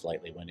good is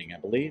slightly winning, I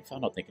believe. I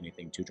don't think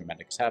anything too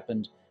dramatic has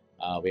happened.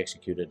 We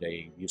executed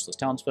a useless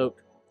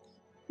townsfolk.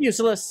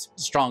 Useless,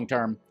 strong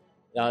term.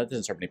 It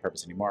doesn't serve any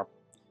purpose anymore.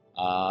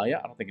 I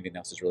don't think anything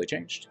else has really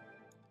changed.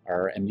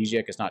 Our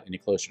amnesiac is not any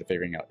closer to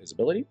figuring out his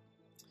ability.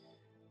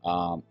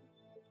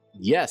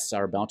 Yes,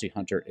 our bounty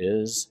hunter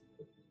is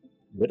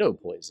widow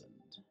poisoned.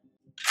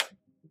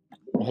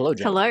 Well, hello,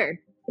 Jen. Hello.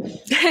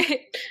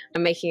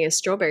 I'm making a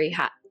strawberry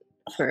hat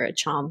for a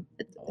charm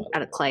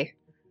out of clay.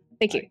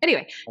 Thank you.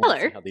 Anyway,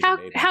 hello.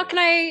 How can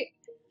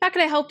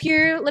I help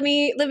you? Let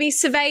me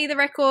survey the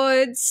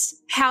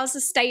records. How's the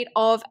state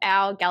of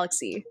our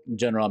galaxy?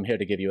 General, I'm here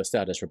to give you a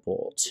status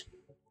report.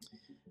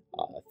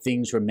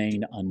 Things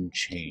remain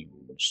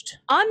unchanged.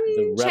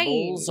 The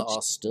rebels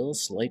are still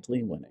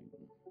slightly winning.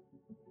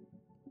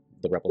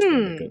 The rebels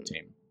being the good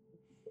team.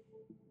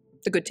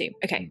 The good team.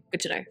 Okay,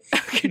 good to know.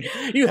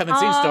 You haven't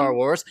seen Star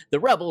Wars. The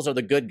rebels are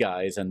the good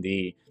guys, and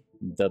the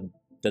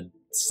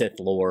Sith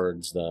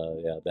Lords.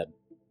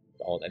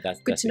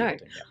 That's good to know. Thing,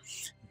 yeah.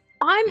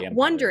 I'm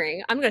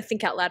wondering. I'm going to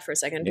think out loud for a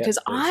second because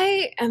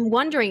I am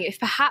wondering if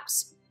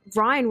perhaps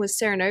Ryan was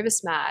Sarah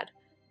Novus mad,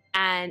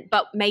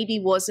 but maybe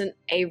wasn't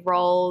a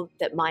role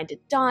that minded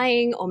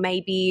dying, or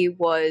maybe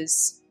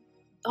was.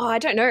 Oh, I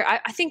don't know.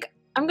 I think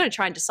I'm going to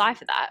try and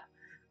decipher that.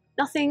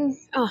 Nothing.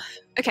 Oh,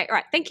 okay. All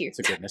right. Thank you. It's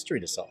a good mystery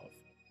to solve.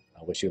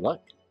 I wish you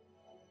luck.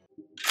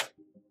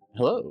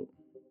 Hello.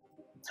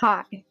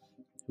 Hi.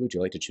 Who would you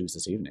like to choose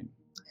this evening?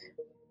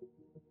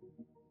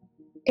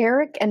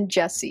 Eric and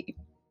Jesse.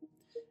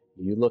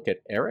 You look at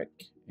Eric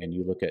and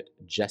you look at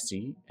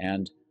Jesse,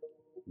 and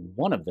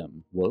one of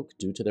them woke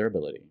due to their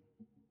ability.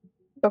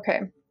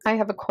 Okay. I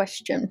have a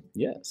question.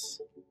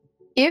 Yes.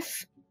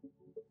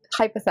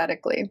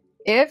 Hypothetically,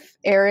 if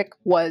Eric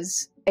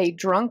was a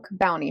drunk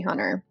bounty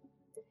hunter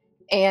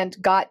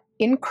and got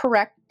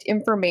incorrect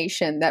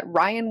information that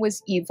Ryan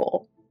was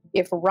evil,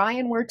 if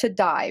Ryan were to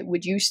die,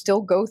 would you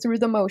still go through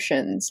the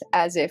motions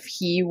as if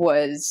he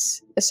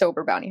was a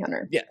sober bounty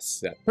hunter?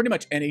 Yes. Yeah. Pretty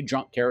much any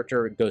drunk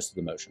character goes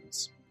through the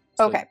motions.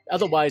 So Okay.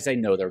 Otherwise, they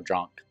know they're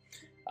drunk.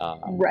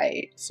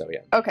 Right. So, yeah.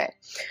 Okay.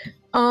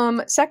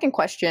 Second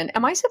question.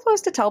 Am I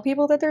supposed to tell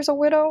people that there's a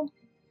widow?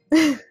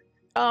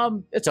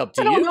 It's up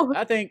to you.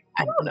 I think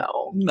I don't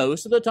know.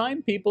 Most of the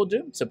time people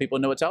do, so people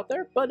know it's out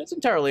there, but it's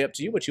entirely up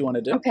to you what you want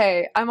to do.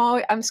 Okay.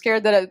 I'm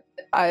scared that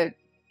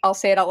I'll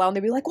say it out loud and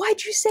they'll be like,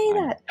 "Why'd you say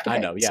that?" Okay. I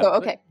know, yeah. So,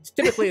 okay.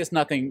 Typically, it's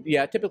nothing.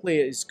 Yeah, typically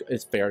it's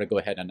fair to go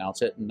ahead and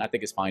announce it, and I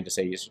think it's fine to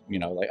say,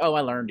 like, "Oh,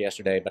 I learned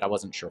yesterday, but I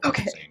wasn't sure if I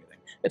could say anything."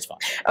 It's fine.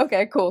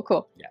 Okay,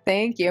 cool. Yeah.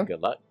 Thank you.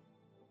 Good luck.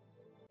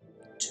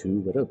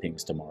 2 Widow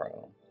Pings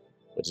tomorrow,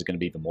 which is going to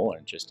be even more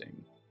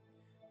interesting.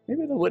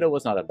 Maybe the Widow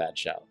was not a bad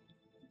shout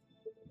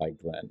by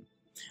Glenn.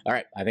 All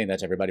right, I think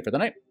that's everybody for the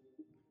night.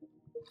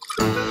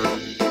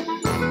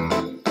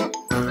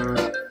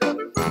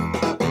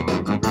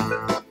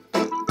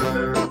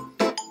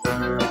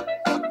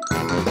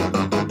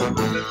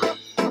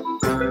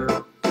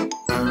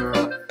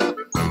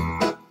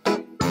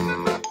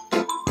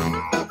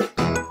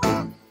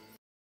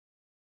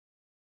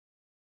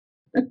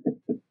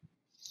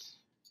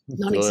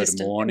 Good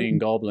morning,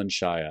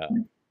 Goblinshire.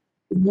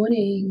 Good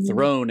morning.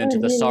 Thrown into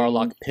the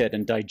Sarlacc pit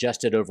and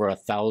digested over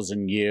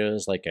 1,000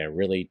 years like a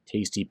really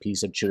tasty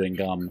piece of chewing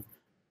gum.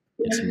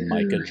 It's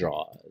Micah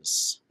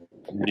Draws.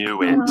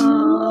 Knew it.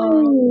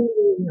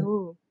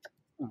 No.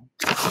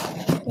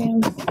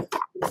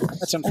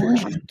 That's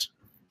unfortunate.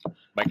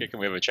 Micah, can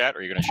we have a chat, or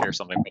are you going to share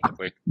something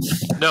publicly?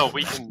 No,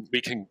 we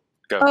can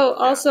go. Oh,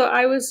 also,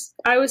 I was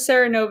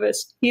Sarah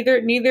Novus. Neither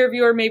of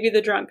you are maybe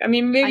the drunk. I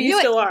mean, maybe you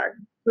still are.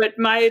 But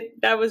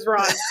that was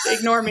wrong.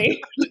 Ignore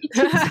me.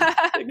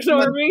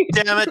 Ignore me.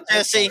 Damn it,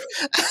 Jesse.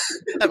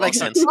 That makes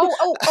sense.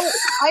 Oh!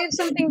 I have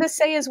something to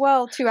say as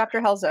well too after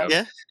Helza.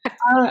 Yeah.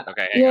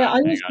 Okay. Hang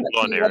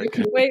on, Eric.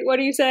 Wait, what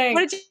are you saying?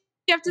 What did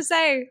you have to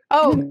say?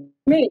 Oh,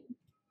 me.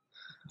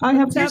 I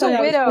have there's a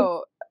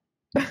widow.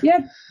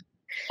 Yeah.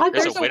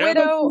 There's a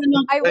widow.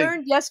 I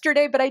learned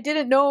yesterday, but I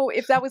didn't know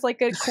if that was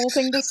like a cool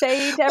thing to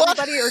say to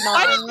everybody or not.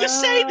 Why didn't you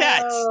say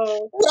that?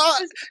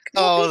 What?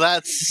 Oh,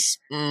 that's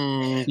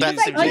I learned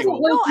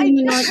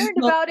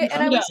about it,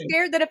 and I was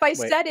scared that if I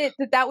said it,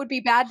 that would be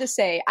bad to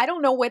say. I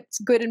don't know what's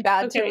good and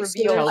bad to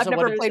reveal. Helza, I've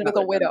never played with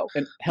a widow.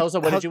 And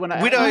Helza, what did you want to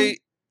add? Widow.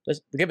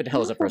 Let's give it to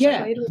Helza for a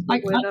Yeah, second.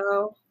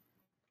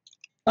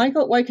 I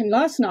got woken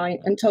last night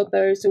and told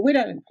there was a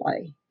widow in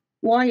play.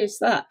 Why is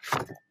that?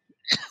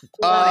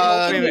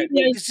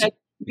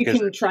 You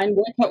can try and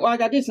work out why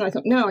that is, and I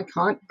thought, no, I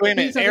can't. Wait a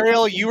minute,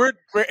 Ariel, you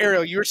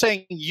were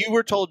saying you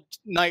were told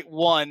night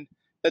 1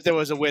 that there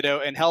was a widow,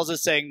 and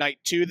Helza's saying night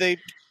 2 they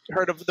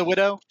heard of the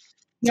widow.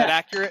 Is that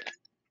accurate?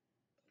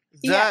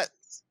 That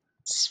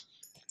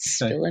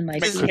still in my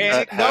in a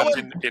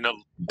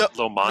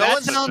little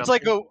that sounds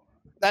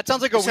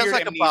like a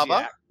weird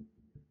barber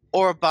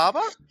or a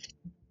barber.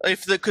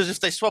 Because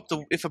if they swap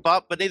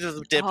but neither of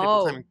them dead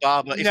people claiming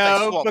barber. If they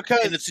swap,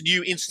 then it's a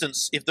new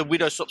instance. If the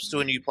widow swaps to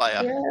a new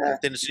player,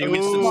 then it's a new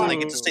instance, and they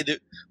get to see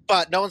the.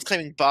 But no one's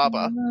claiming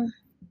barber,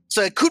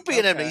 so it could be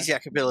an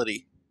amnesiac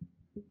ability.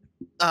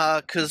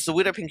 Because the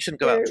widow ping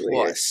shouldn't go out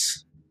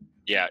twice.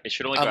 Yeah, it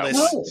should only go out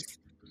once.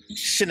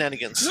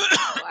 Shenanigans.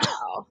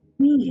 Wow.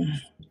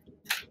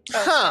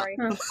 Sorry.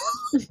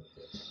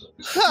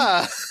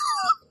 Huh.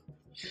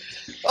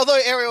 Although,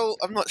 Ariel,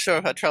 I'm not sure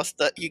if I trust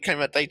that you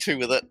came out day 2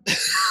 with it.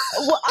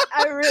 Well,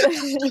 I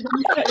really...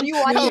 you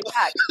watch it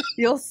back.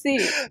 You'll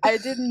see. I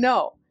didn't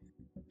know.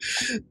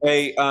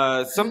 Hey,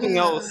 something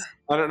else.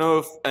 I don't know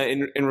if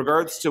in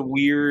regards to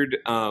weird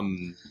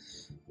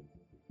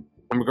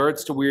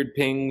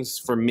pings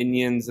for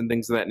minions and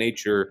things of that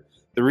nature,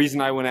 the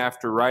reason I went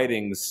after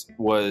writings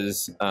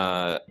was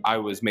I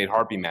was made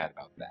harpy mad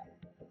about that.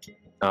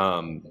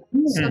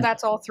 So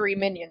that's all 3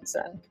 minions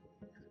then.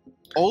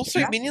 All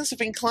 3 minions have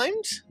been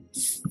claimed?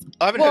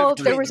 I haven't heard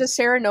of there was a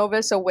Sarah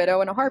Novus, a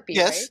widow, and a harpy,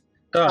 right?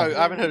 No, I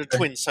haven't heard of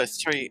twins, so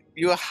 3.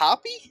 You a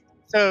harpy?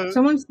 So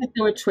someone said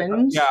they were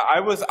twins. Yeah, I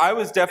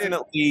was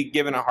definitely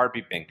given a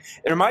harpy ping.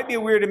 There might be a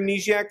weird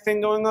amnesiac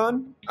thing going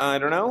on. I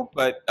don't know,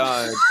 but yeah,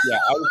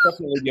 I was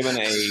definitely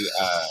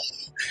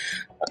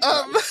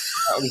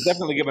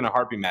given a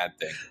harpy mad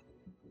thing.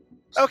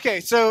 Okay,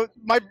 so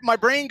my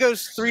brain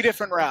goes 3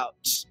 different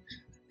routes.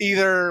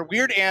 Either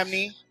weird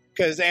amni,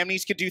 because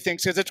amnis could do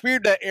things. Because it's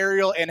weird that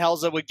Ariel and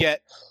Helza would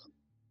get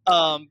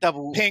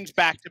double pings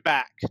back to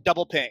back,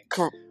 double ping.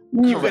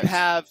 We could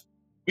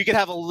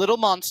have a little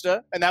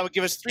monster, and that would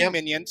give us 3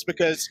 minions.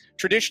 Because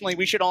traditionally,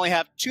 we should only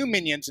have 2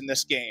 minions in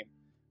this game.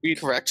 We'd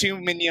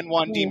 2 minion,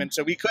 1 demon.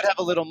 So we could have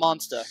a little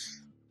monster,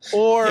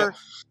 or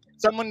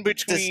someone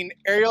between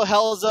Ariel,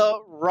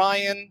 Helza,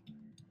 Ryan,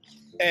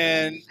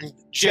 and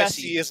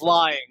Jesse is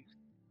lying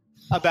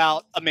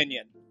about a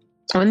minion.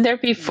 Wouldn't there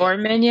be 4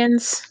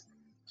 minions?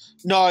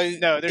 No.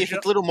 If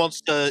it's a little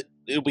monster,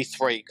 it'll be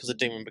 3 because the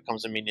demon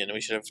becomes a minion, and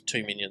we should have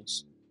 2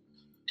 minions.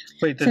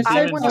 Wait, the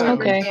demon.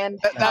 Okay.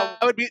 That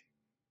would be.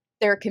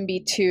 There can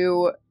be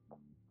 2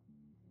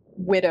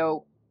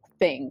 widow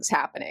things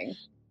happening.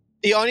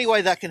 The only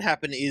way that can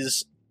happen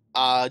is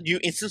a new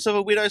instance of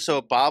a widow, so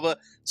a barber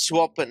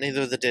swap, but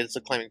neither of the dead are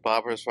claiming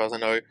barber, as far as I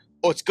know.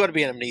 Or it's got to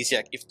be an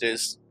amnesiac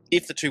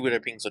if the two widow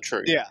pings are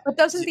true. Yeah. But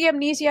doesn't the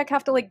amnesiac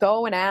have to like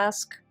go and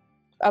ask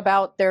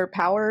about their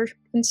power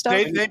and stuff?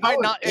 They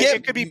might not.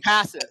 It could be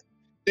passive.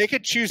 They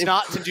could choose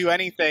not to do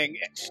anything.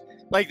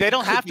 Like they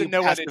don't have to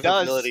know what it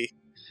does.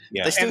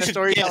 Yeah. And the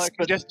storyteller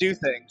can just do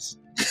things.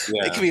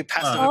 Yeah. It could be a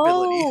passive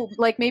ability. Oh,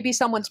 like maybe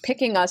someone's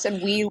picking us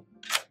and we.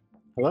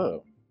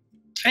 Hello.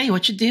 Hey,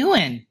 what you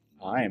doing?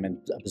 I am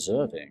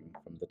observing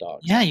from the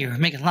dark. Yeah, you're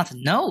making lots of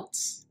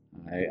notes.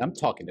 I'm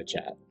talking to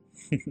chat.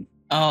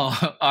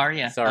 Oh, are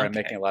you? Sorry, I'm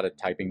making a lot of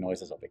typing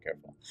noises. I'll be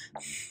careful.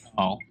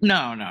 Oh,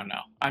 no.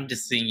 I'm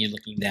just seeing you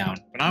looking down.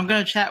 But I'm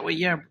going to chat with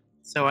you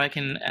so I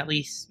can at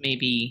least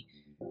maybe,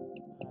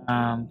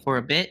 for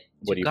a bit,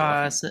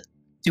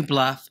 to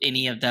bluff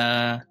any of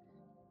the,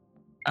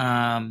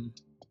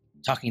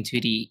 talking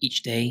to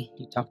each day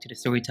you talk to the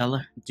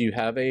storyteller. Do you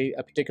have a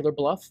particular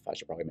bluff? I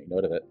should probably make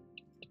note of it.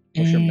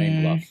 What's your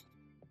main bluff?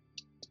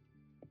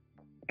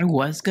 I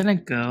was going to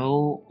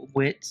go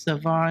with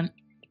Savant,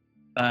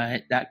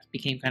 but that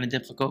became kind of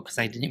difficult because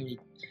I didn't really...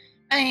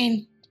 I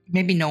mean,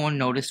 maybe no one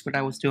noticed what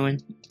I was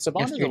doing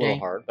Savant yesterday. is a little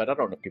hard, but I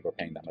don't know if people are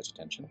paying that much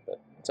attention, but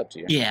it's up to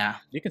you. Yeah.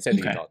 You can say that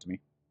you talk to me.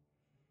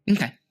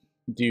 Okay.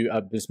 Do you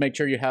just make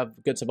sure you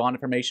have good Savant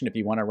information if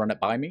you want to run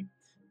it by me?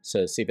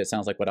 So see if it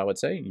sounds like what I would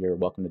say. You're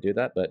welcome to do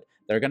that, but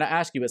they're going to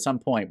ask you at some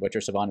point what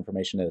your Savant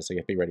information is, so you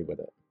have to be ready with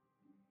it.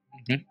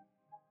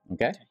 Mm-hmm.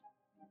 Okay?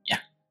 Yeah.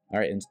 All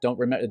right, and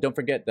don't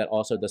forget that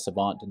also the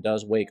Savant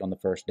does wake on the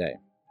first day,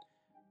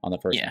 on the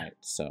first night.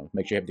 So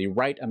make sure you have the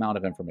right amount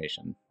of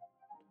information.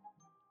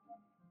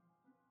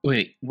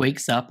 Wait,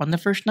 wakes up on the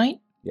first night?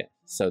 Yeah.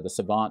 So the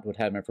Savant would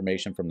have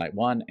information from night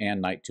 1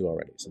 and night 2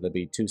 already. So there'd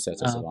be 2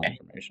 sets of Savant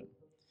information.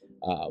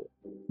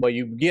 Well,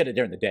 you get it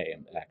during the day,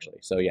 actually.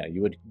 So yeah,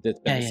 you would. It's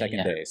been the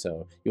second day,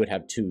 so you would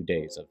have 2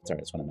 days of. Sorry,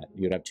 that's what I meant.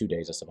 You would have 2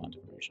 days of Savant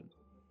information.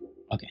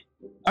 Okay.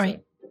 All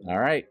right. All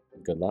right.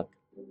 Good luck.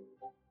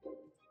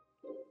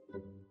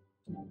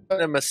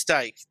 A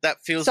mistake.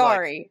 That feels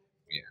like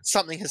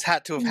something has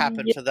had to have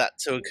happened for that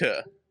to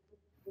occur.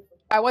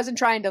 I wasn't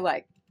trying to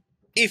like.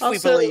 If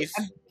Also, we believe.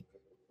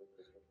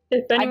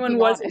 If anyone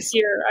wasn't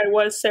here, I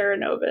was Sarah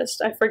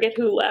Novist. I forget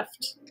who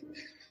left.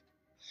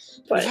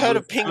 But I've heard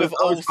a ping of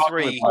all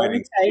 3.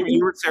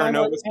 You were Sarah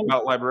Novist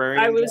about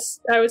librarian? I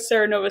was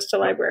Sarah Novist to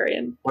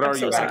librarian. What are I'm you?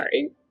 so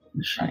sorry.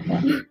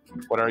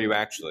 What are you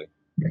actually?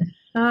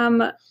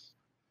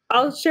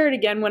 I'll share it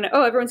again when.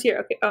 Everyone's here.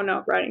 Okay. Oh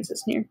no, Writings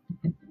isn't here.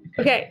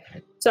 Okay.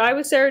 So I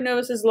was Sarah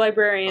Novist as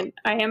librarian.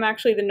 I am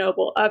actually the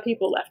noble.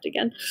 People left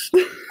again.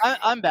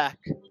 I'm back.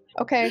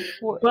 Okay.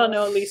 Well,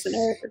 no, Elise and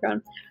Eric are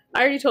gone.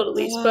 I already told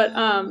Elise, but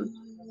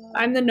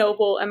I'm the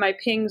noble, and my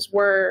pings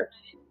were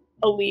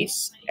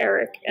Elise,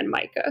 Eric, and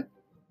Micah.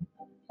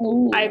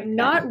 I'm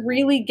not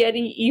really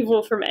getting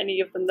evil from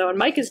any of them, though, and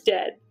Micah's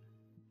dead.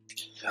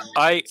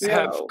 I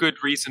have good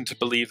reason to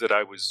believe that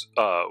I was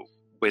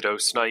Widow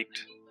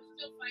sniped.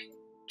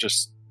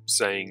 Just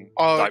saying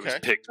I was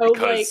picked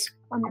because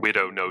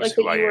Widow knows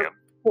who I am.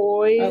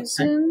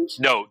 Poisoned?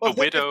 No, the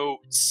Widow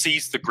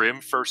sees the Grim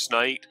first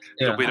night.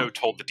 The Widow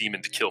told the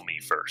demon to kill me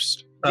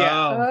first.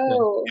 Yeah.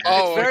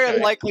 It's very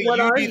unlikely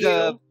you'd be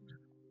the.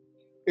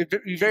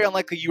 It'd be very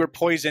unlikely you were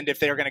poisoned if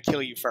they were going to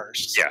kill you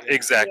first. Yeah,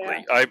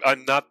 exactly. Yeah.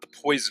 I'm not the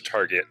poison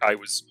target. I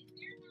was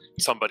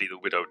somebody the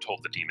Widow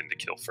told the demon to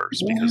kill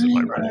first because of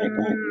my rank.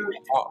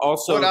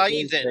 Also, what are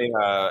you then?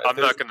 I'm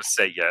not going to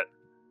say yet.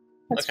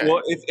 Okay.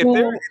 Well, if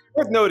there's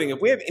worth noting,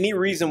 if we have any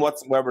reason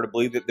whatsoever to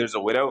believe that there's a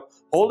Widow,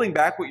 holding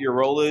back what your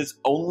role is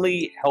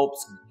only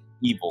helps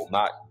evil,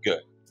 not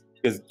good.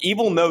 Because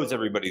evil knows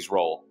everybody's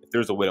role if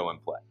there's a Widow in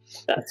play.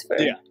 That's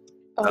fair. Yeah.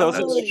 All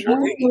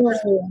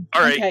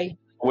right. Okay.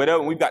 Widow,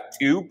 and we've got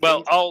 2.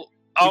 Well,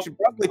 we should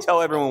probably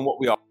tell everyone what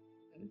we are.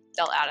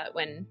 They'll add it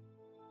when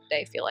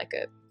they feel like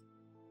it.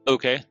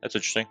 Okay, that's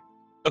interesting.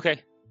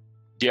 Okay.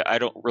 Yeah, I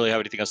don't really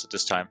have anything else at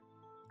this time.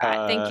 All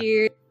right, thank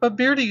you. But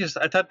Beardy is,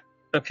 I thought,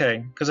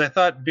 okay, because I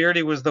thought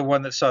Beardy was the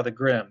one that saw the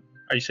Grim.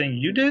 Are you saying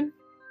you did?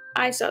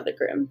 I saw the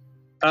Grim.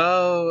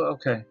 Oh,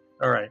 okay.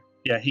 All right.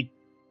 Yeah, he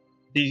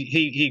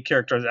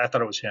characterized it. I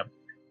thought it was him.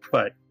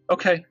 But,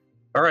 okay.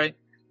 All right.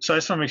 So I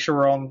just want to make sure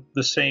we're all on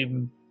the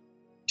same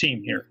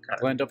team here.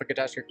 Glenn, don't forget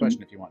to ask your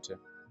question if you want to.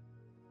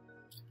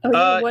 Oh,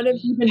 yeah, what have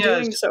you been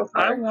doing so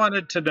far? I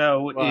wanted to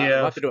know if... We'll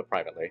have to do it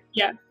privately.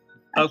 Yeah.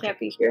 I can't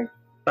be here.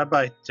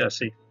 Bye-bye,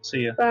 Jesse. See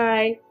you.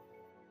 Bye.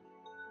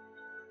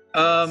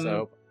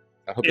 So,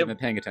 I hope you've been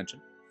paying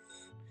attention.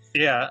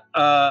 Yeah,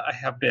 I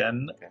have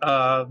been.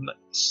 Okay.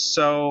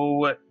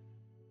 So,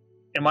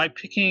 am I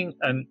picking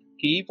an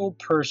evil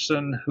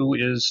person who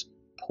is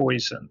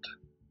poisoned,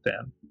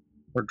 then?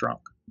 Or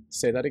drunk?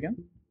 Say that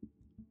again?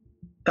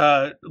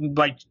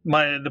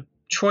 The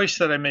choice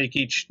that I make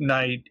each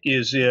night,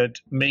 is it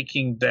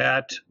making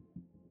that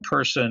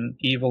person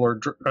evil or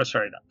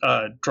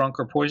drunk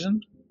or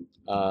poisoned?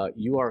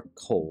 You are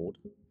cold.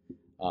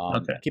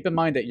 Okay. Keep in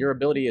mind that your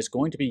ability is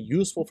going to be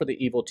useful for the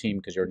evil team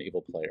because you're an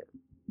evil player.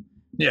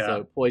 Yeah.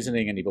 So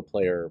poisoning an evil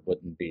player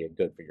wouldn't be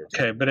good for your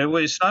team. Okay, but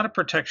it's not a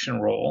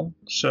protection roll,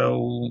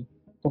 so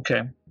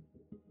okay.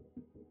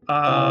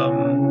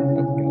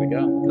 Gotta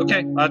go.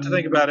 Okay, I have to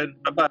think about it.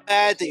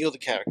 Bad that you're the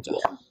character.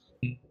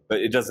 But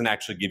it doesn't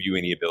actually give you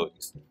any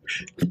abilities.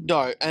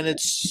 No, and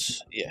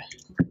it's Yeah,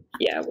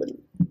 I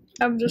wouldn't.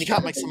 I'm just. You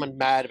can't make someone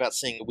mad about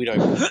seeing a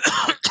widow.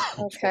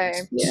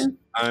 Okay. Yeah.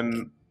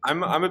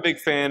 I'm a big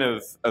fan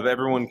of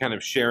everyone kind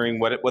of sharing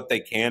what they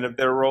can of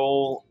their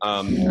role.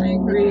 I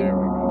agree.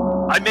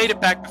 I made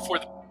it back before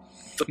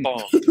the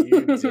bomb. You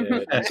did.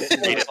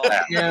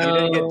 You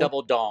didn't get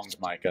double donged,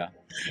 Micah.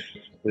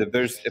 If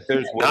there's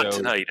Not widow,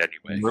 tonight,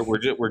 anyway.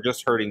 we're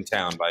just hurting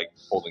town by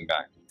holding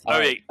back.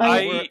 Okay,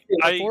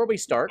 before we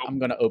start, I'm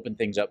going to open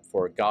things up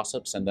for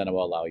gossips, and then I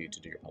will allow you to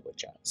do your public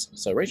chats.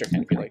 So raise your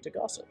hand if you'd like to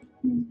gossip.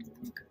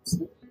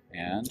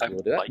 And we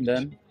will do that, and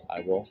then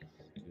I will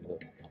do the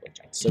public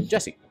chats. So,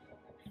 Jesse.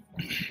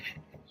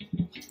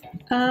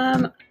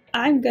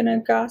 I'm going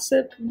to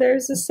gossip.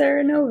 There's a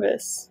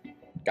Serenovus.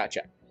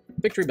 Gotcha.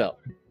 Victory bell.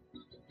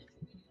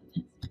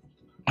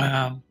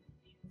 I'm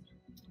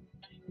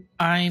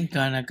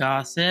gonna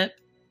gossip.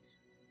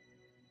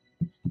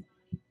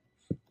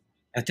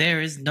 But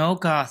there is no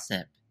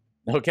gossip.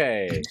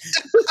 Okay.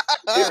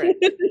 Aaron.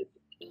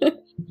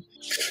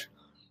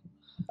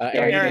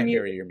 Aaron,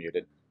 you're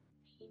muted.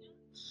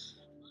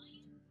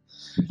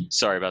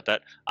 Sorry about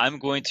that. I'm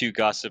going to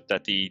gossip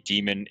that the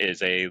demon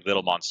is a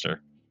little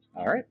monster.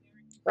 All right.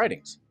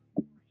 Writings.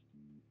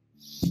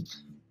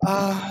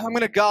 I'm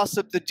going to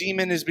gossip the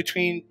demon is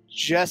between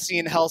Jesse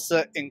and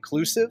Helsa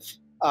inclusive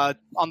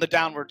on the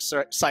downward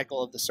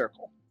cycle of the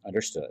circle.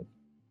 Understood.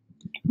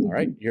 All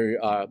right. You're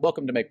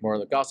welcome to make more of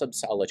the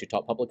gossips. I'll let you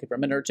talk publicly for a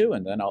minute or two,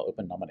 and then I'll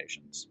open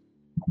nominations.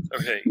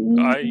 Okay.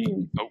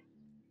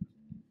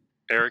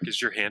 Eric,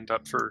 is your hand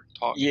up for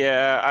talk?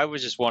 Yeah, I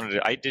was just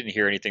I didn't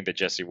hear anything that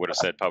Jesse would have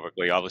said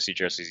publicly. Obviously,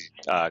 Jesse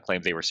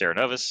claimed they were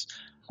Serenovus.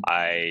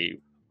 I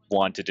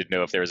wanted to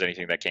know if there was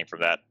anything that came from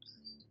that.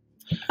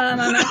 I'm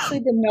actually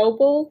the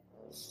noble,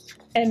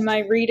 and my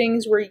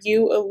readings were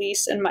you,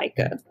 Elise, and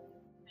Micah.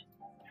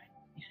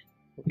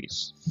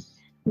 Elise.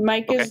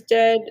 Micah's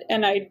dead,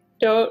 and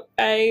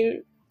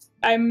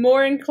I'm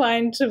more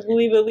inclined to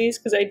believe Elise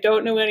because I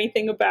don't know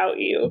anything about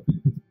you.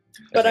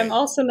 But I'm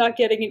also not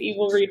getting an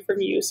evil read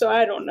from you, so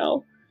I don't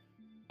know.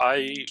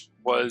 I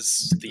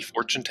was the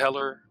fortune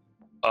teller.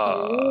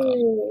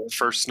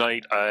 First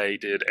night I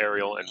did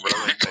Ariel and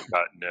Rowan and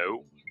got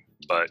no.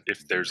 But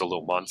if there's a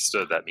little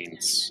monster, that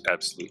means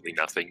absolutely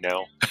nothing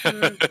now.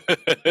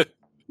 If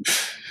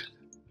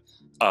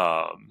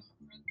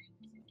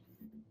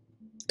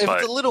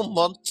it's a little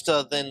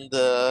monster, then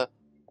the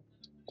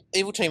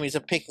evil team is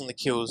picking the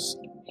kills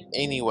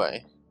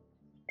anyway.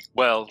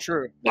 Well,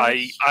 true.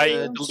 I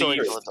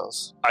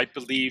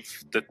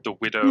believe that the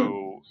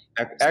widow.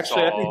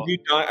 Actually,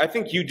 I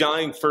think you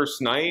dying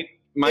first night,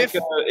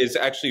 Micah, is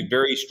actually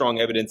very strong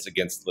evidence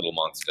against little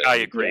monster. I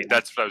agree.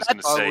 That's what I was going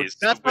to say.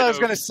 That's what I was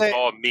going to say.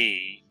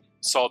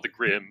 Saw the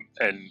Grim,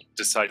 and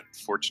decided the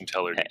fortune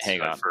teller to hang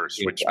on first.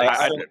 Which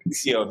I don't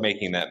see Theo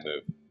making that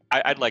move.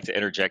 I'd like to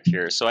interject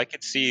here. So I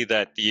could see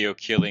that Theo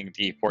killing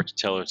the fortune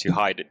teller to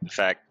hide the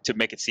fact, to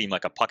make it seem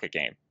like a pucket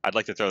game. I'd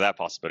like to throw that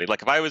possibility.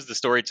 Like if I was the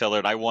storyteller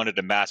and I wanted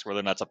to mask whether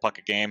or not it's a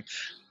pucket game,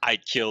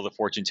 I'd kill the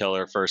fortune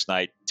teller first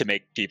night to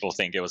make people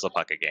think it was a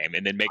pucket game,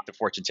 and then make the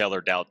fortune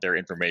teller doubt their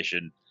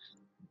information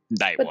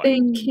night one. But they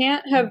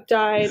can't have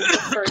died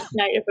the first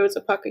night if it was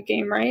a pucket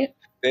game, right?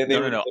 They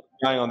were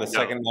dying on the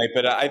second night,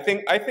 but I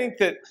think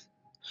that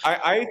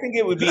I think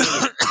it would be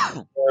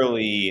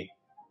early.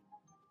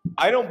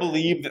 I don't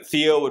believe that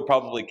Theo would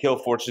probably kill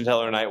Fortune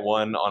Teller Night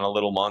 1 on a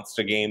little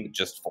monster game,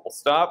 just full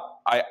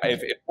stop.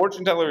 If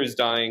Fortune Teller is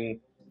dying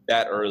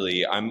that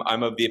early, I'm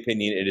of the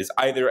opinion it is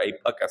either a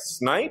Pucka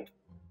snipe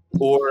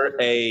or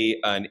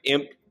an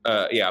imp.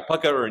 A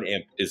Pucka or an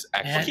imp is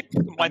actually. Keep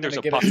in mind there's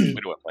a Pucka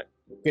widow at play.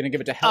 We're going to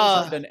give it to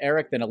Helza, then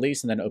Eric, then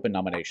Elise, and then open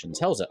nominations.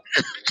 Helza.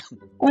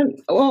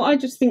 Well, I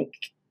just think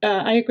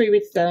I agree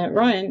with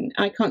Ryan.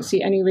 I can't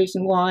see any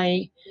reason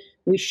why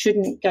we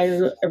shouldn't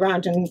go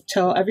around and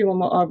tell everyone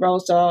what our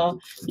roles are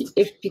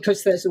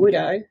because there's a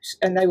widow,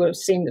 and they will have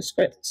seen the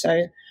script.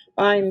 So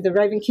I'm the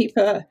Raven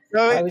Keeper.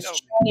 I was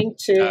trying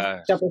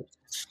to double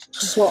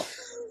swap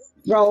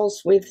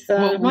roles with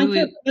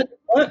Micah.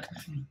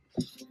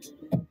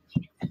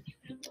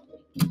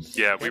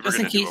 Yeah, we were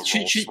going to do a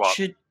role swap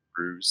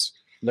ruse.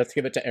 Let's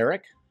give it to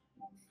Eric.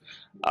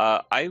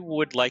 I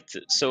would like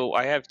to. So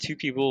I have two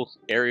people,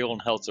 Ariel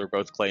and Heltz, are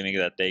both claiming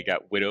that they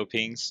got widow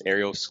pings.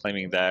 Ariel's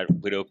claiming that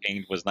widow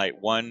pinged was night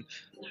 1.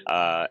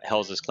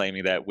 Heltz is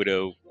claiming that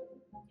widow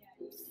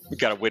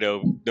got a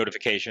widow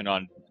notification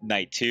on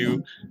night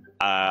 2.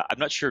 I'm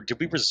not sure. Did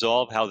we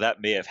resolve how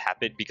that may have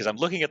happened? Because I'm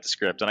looking at the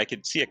script and I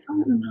can see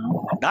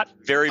not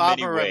very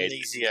many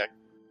ways. Amnesia.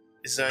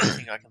 Is there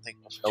anything I can think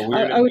of?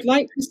 I would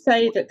like to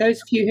say that those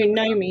of you who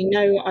know me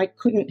know I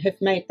couldn't have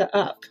made that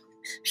up.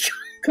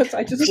 Because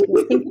I just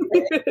wouldn't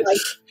think of it.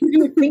 Who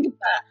would think of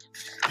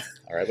that?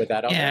 All right, with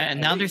that,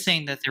 and now they're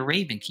saying that they're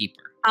Raven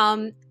Keeper.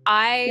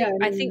 I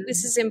think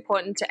this is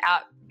important to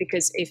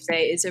because if there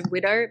is a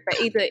widow, but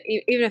even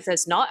if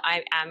there's not,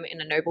 I am in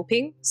a noble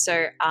ping.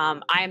 So I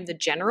am the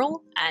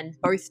general, and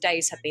both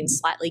days have been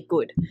slightly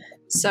good.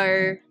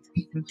 So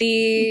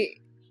the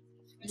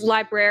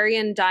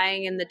librarian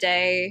dying in the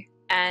day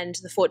and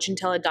the fortune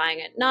teller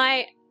dying at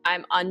night,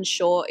 I'm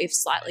unsure if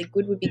slightly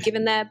good would be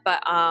given there,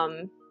 but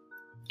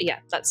yeah,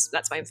 that's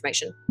my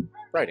information.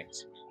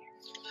 Writings.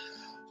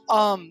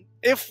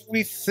 If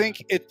we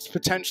think it's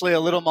potentially a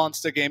little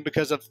monster game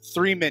because of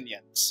 3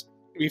 minions,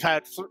 we've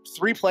had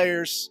 3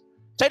 players,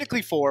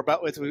 technically 4,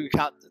 but if we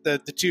count the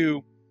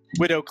 2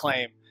 widow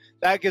claim,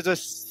 that gives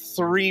us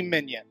 3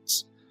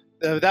 minions.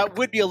 That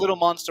would be a little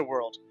monster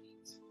world.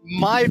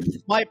 My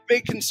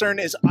big concern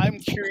is I'm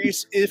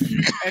curious if,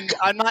 and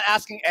I'm not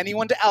asking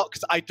anyone to out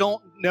because I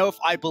don't know if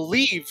I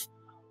believe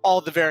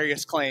all the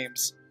various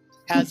claims.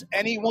 Has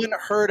anyone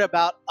heard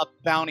about a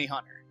bounty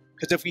hunter?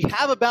 Because if we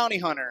have a bounty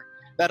hunter,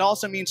 that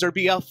also means there'd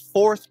be a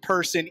 4th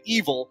person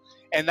evil,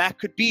 and that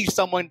could be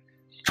someone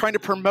trying to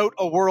promote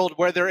a world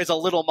where there is a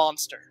little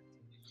monster.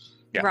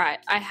 Yeah. Right.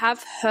 I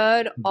have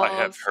heard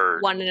of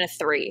 1 and a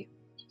 3.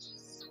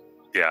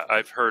 Yeah,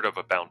 I've heard of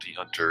a bounty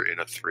hunter in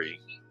a 3.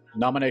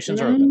 Nominations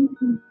are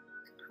open.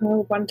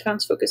 Oh, one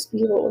townsfolk is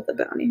evil with a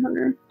bounty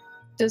hunter.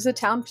 Does the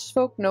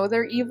townsfolk know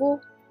they're evil?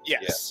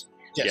 Yes.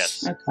 Okay.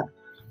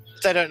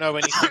 They don't know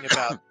anything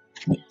about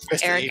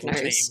Eric evil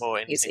knows team or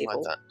anything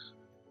like that.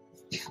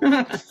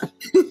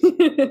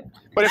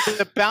 But if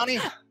the bounty...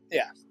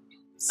 Yeah.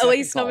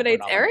 Elise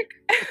nominates Eric?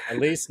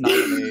 Elise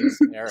nominates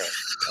Eric.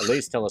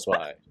 Elise, tell us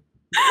why.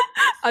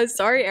 I'm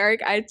sorry,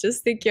 Eric. I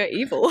just think you're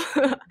evil.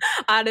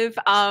 Out of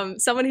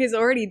someone who's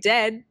already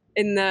dead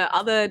in the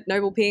other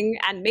noble ping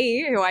and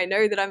me, who I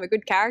know that I'm a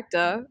good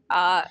character,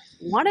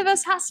 one of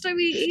us has to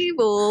be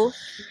evil.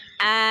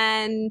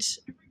 And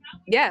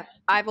yeah,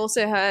 I've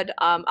also heard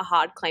a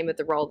hard claim of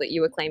the role that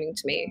you were claiming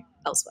to me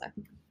elsewhere.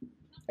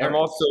 I'm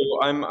also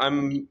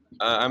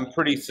I'm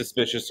pretty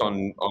suspicious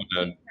on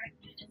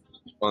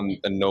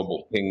a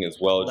noble ping as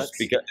well, just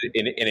because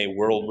in a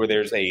world where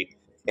there's a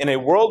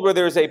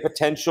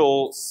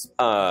potential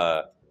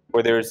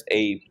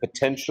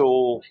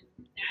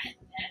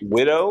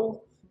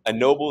widow, a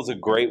noble is a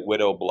great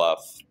widow bluff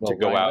to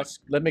go out.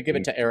 Let me give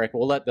it to Eric.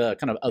 We'll let the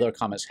kind of other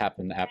comments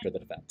happen after the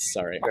defense.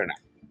 Sorry. Fair enough.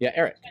 Yeah,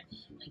 Eric.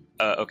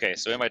 Okay,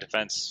 so in my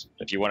defense,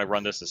 if you want to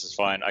run this is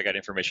fine. I got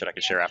information I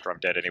can share after I'm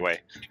dead anyway.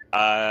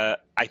 I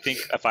think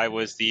if I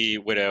was the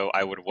widow,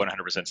 I would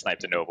 100% snipe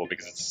the noble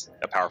because it's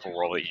a powerful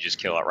role that you just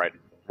kill outright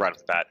right off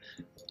the bat.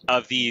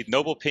 Of the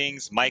noble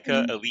pings,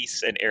 Micah,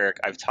 Elise, and Eric,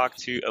 I've talked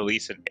to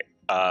Elise and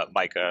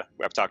Micah.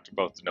 I've talked to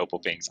both the noble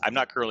pings. I'm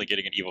not currently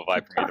getting an evil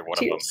vibe from either one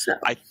of them.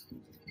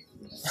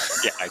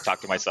 Yeah, I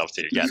talked to myself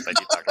too. Yes, I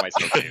do talk to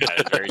myself too. That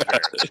is very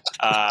fair.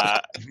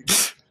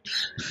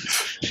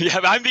 Yeah,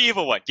 I'm the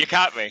evil one. You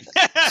caught me.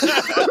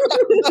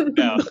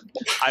 No,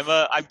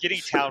 I'm getting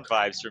town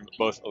vibes from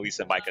both Elise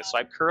and Micah. So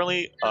I'm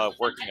currently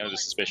working under the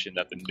suspicion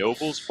that the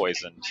noble's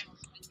poisoned.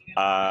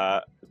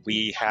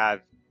 We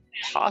have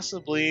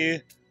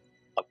possibly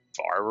a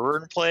barber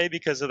in play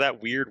because of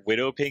that weird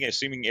widow ping.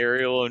 Assuming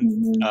Ariel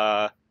and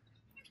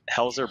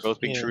Hells are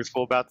both being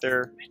truthful about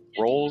their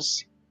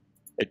roles.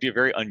 It'd be a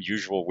very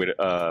unusual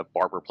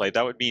barber play.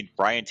 That would mean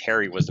Brian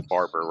Terry was the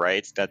barber,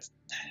 right?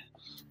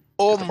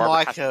 Or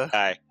Micah.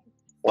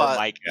 Or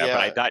Micah,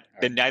 yeah. But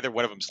then neither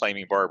one of them's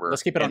claiming barber.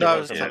 Let's keep it on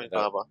the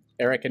barber.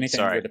 Eric, anything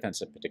in your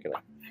defense in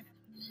particular?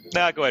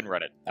 No, go ahead and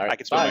run it. Right. I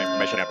can spend my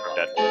information after I'm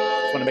dead.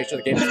 Just want to make sure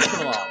the game is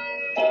moving along.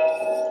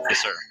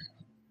 Yes, sir.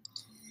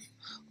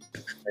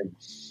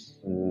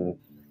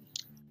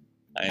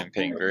 I am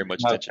paying very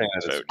much attention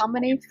to this vote. How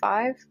many?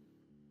 5?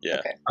 Yeah.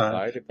 Okay.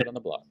 5 to put on the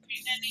block.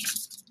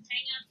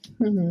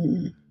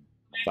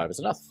 5 is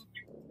enough.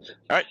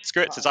 All right,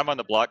 screw it. Since I'm on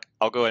the block,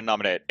 I'll go ahead and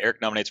nominate.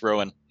 Eric nominates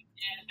Rowan.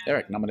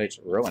 Eric nominates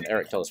Rowan.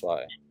 Eric, tell us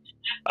why.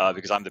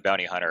 Because I'm the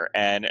bounty hunter,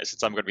 and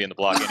since I'm going to be in the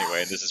block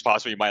anyway, and this is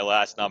possibly my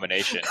last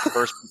nomination. The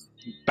first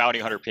bounty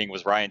hunter ping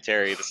was Ryan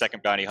Terry. The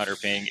second bounty hunter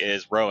ping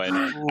is Rowan.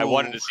 I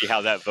wanted to see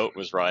how that vote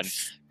was run,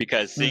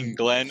 because seeing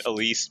Glenn,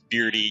 Elise,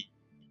 Beardy,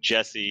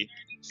 Jesse,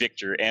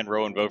 Victor, and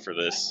Rowan vote for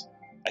this,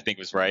 I think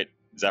was right.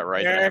 Is that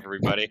right? Did I have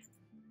everybody?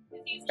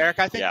 Eric,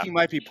 I think you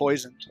might be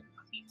poisoned.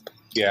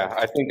 Yeah,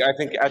 I think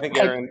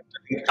Aaron.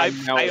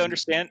 I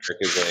understand.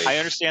 I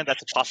understand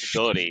that's a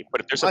possibility,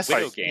 but if there's a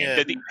widow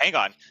game, hang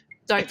on.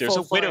 If there's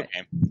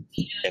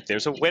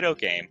a widow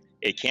game,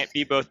 it can't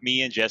be both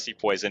me and Jesse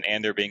poisoned,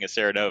 and there being a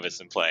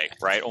Serenovus in play,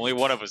 right? Only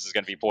one of us is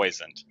going to be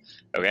poisoned.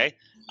 Okay.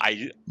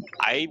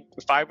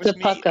 If I was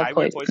me, I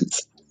would poison.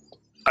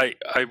 I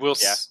will.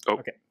 Yeah.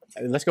 Okay.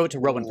 Let's go to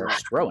Rowan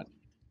first. Rowan.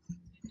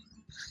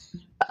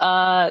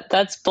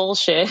 That's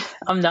bullshit.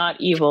 I'm not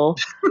evil.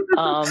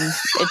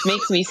 It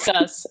makes me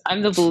sus.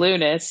 I'm the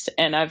balloonist,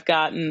 and I've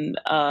gotten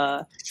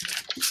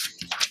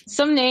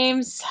some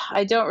names.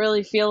 I don't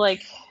really feel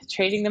like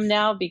trading them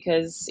now,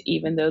 because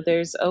even though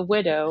there's a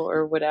widow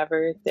or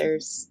whatever,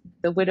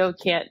 the widow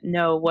can't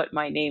know what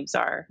my names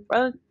are.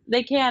 Well,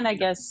 they can, I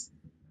guess.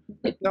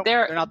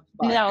 They're not.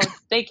 No,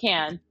 they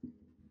can.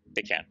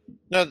 They can.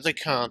 No, they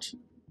can't.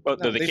 Well,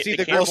 no, they see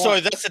the Grimoire. Sorry,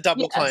 that's a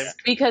double claim.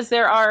 Because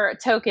there are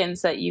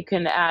tokens that you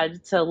can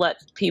add to let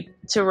people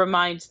to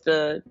remind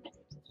the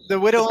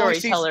widow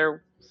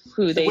storyteller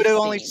who they see.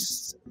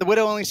 The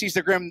widow only sees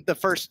the Grim the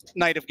first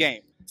night of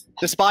game.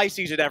 The spy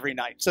sees it every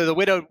night, so the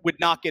widow would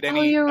not get any.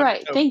 Oh, you're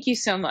right. Thank you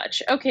so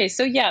much. Okay,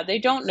 so yeah, they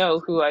don't know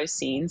who I've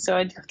seen, so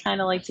I'd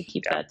kind of like to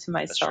keep that to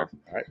myself.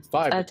 All right,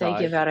 5.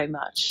 Thank you very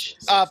much.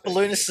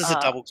 Balloonist is a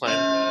double claim.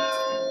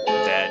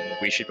 Then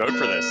we should vote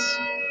for this.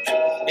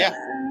 Yeah.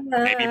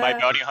 Maybe my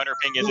bounty hunter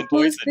ping isn't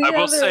poisoned. I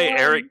will say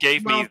Eric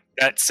gave me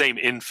that same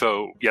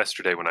info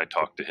yesterday when I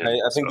talked to him.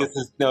 I think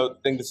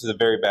this is a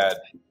very bad,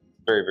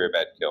 very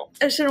bad kill.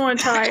 I shouldn't want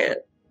to tie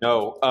it.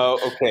 No.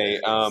 Okay.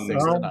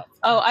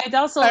 I'd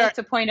also like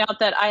to point out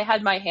that I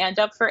had my hand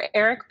up for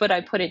Eric, but I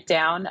put it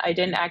down. I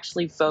didn't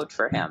actually vote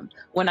for him.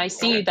 When I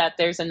see that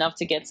there's enough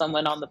to get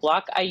someone on the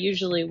block, I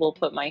usually will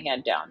put my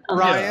hand down.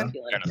 Ryan,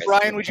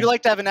 would you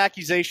like to have an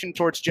accusation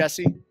towards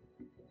Jesse?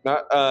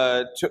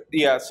 So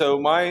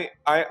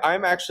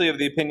I'm actually of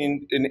the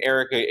opinion in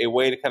Eric a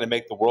way to kind of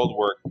make the world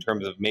work in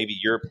terms of maybe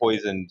you're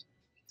poisoned,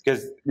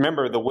 because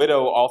remember the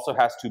widow also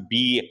has to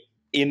be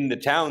in the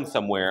town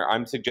somewhere.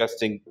 I'm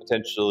suggesting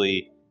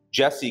potentially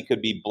Jesse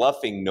could be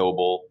bluffing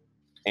Noble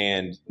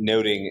and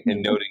noting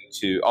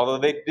to, although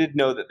they did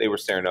know that they were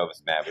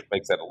Serenovus mad, which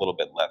makes that a little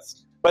bit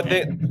less. But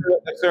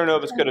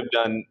Serenovus could have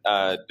done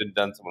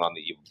someone on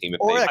the evil team.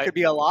 That could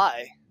be a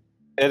lie.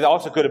 It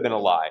also could have been a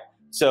lie.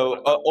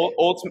 So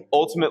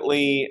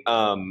ultimately,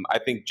 I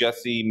think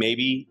Jesse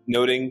maybe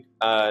noting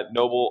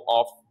Noble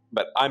off,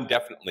 but I'm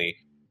definitely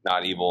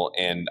not evil,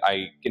 and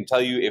I can tell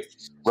you if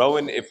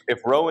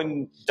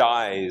Rowan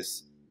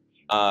dies,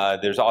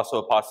 there's also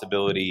a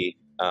possibility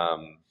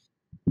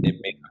it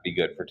may not be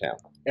good for town.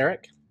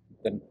 Eric,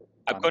 then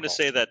I'm going to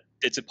say that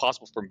it's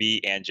impossible for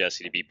me and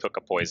Jesse to be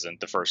Puka poisoned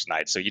the first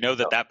night. So you know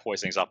that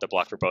poisoning is off the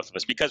block for both of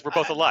us because we're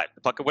both alive.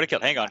 The Puka would have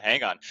killed. Hang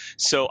on.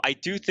 So I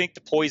do think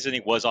the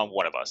poisoning was on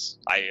one of us.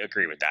 I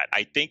agree with that.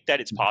 I think that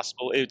it's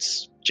possible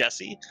it's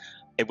Jesse,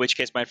 in which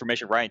case my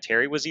information Ryan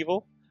Terry was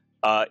evil.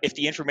 If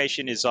the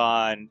information is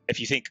on, if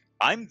you think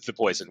I'm the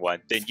poisoned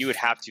one, then you would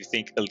have to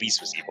think Elise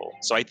was evil.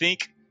 So I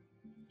think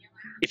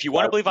if you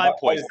want to believe I'm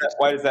poisoned.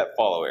 Why does that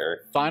follow,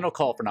 Eric? Final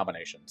call for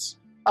nominations.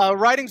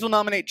 Writings will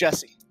nominate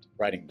Jesse.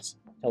 Writings.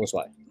 Tell us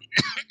why.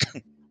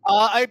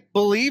 I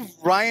believe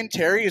Ryan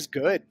Terry is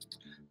good,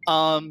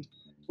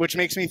 which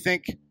makes me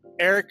think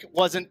Eric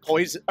wasn't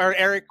poisoned, or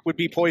Eric would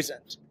be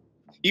poisoned.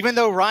 Even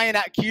though Ryan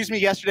accused me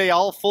yesterday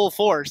all full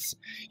force,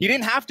 you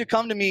didn't have to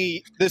come to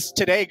me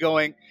today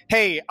going,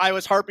 hey, I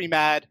was harpy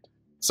mad.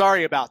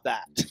 Sorry about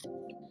that.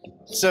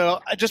 So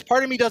just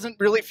part of me doesn't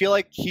really feel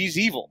like he's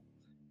evil.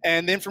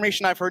 And the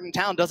information I've heard in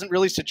town doesn't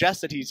really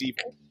suggest that he's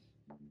evil.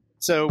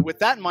 So with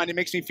that in mind, it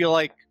makes me feel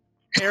like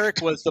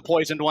Eric was the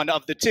poisoned one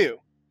of the two.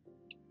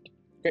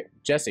 Okay,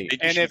 Jesse.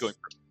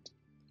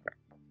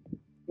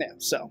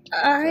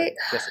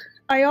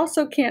 I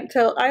also can't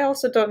tell. I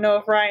also don't know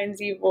if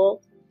Ryan's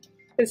evil.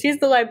 Because he's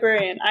the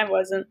librarian. I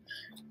wasn't.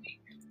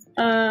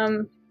 I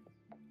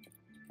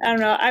don't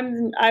know.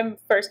 I'm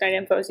first night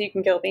info, so you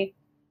can kill me.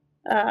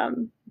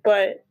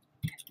 But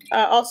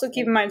also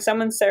keep in mind,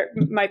 someone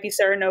might be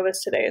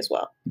Serenovus today as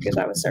well, because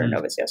I was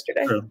Serenovus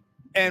yesterday. True.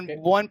 And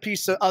one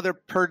piece of other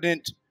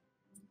pertinent,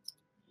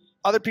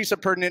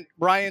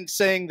 Ryan's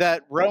saying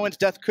that Rowan's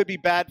death could be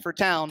bad for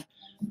town,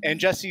 and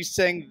Jesse's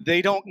saying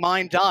they don't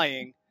mind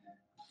dying,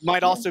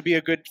 might also be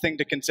a good thing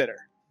to consider.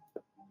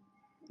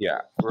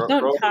 Yeah.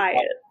 Don't tie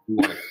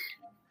it.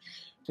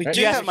 We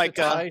do have like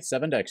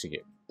 7 to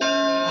execute.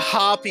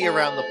 Harpy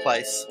around the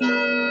place.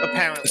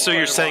 Apparently. So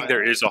you're saying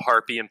there is a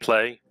harpy in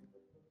play?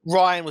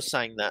 Ryan was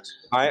saying that.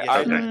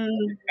 I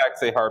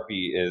say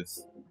harpy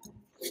is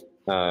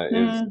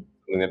something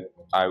that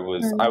I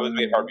was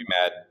made harpy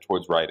mad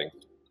towards writing.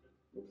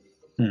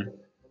 All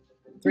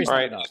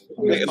right.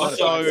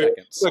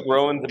 Looks like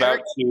Rowan's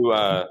about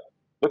to.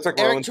 Looks like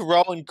Eric to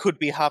Rowan could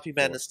be Harpy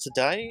Madness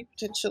today,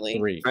 potentially.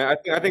 3. I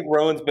think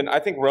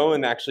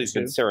Rowan actually has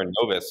been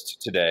Serenovus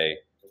today.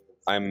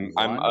 I'm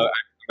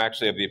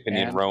actually of the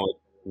opinion and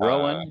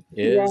Rowan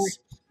is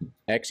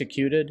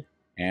executed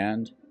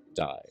and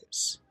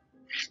dies.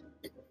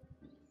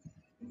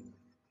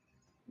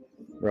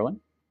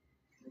 Rowan?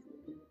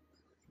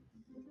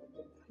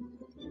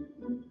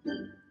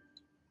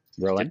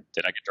 Rowan?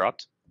 Did I get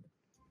dropped?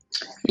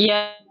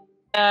 Yeah.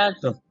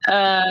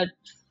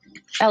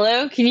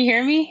 Hello, can you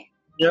hear me?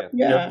 Yep.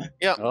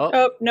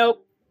 Oh,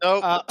 nope.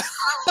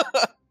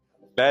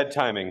 Bad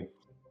timing.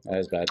 That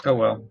is bad. Oh,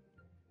 well.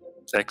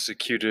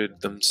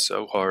 Executed them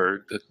so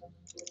hard that...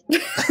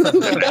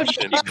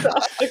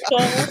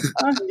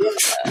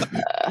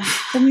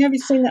 Have you ever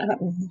seen that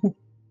happen?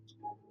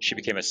 She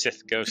became a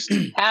Sith ghost.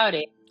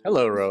 Howdy.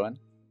 Hello, Rowan.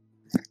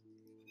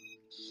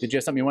 Did you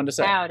have something you wanted to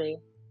say? Howdy.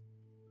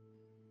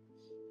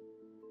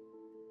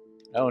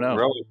 Oh, no.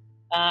 Rowan.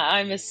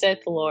 I'm a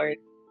Sith Lord.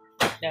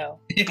 No.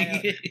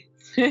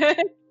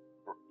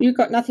 You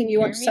got nothing you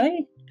want to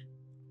say?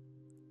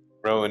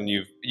 Rowan,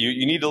 you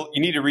need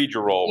to read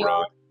your role,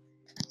 Rowan.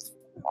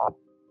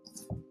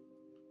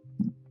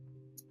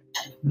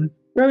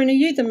 Rowan, are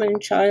you the moon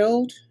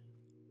child?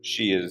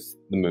 She is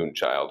the moon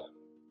child.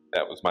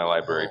 That was my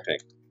library pick.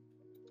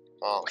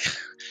 Oh.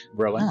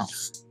 Rowan.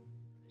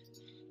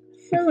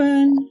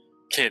 Rowan.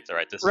 Kids, all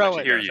right. This Rowan.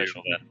 is actually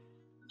beneficial then.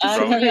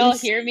 Can you all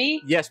hear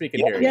me? Yes, we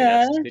can hear you.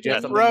 Yeah. Yes. Did you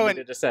have something you Rowan.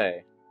 needed to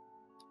say?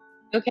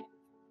 Okay.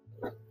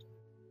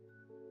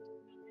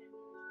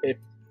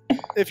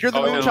 If you're the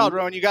moon child,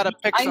 Rowan, you got to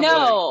pick I somebody.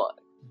 know.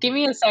 Give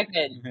me a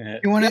second.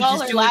 You want to Y'all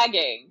are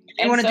lagging.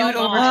 You want to do it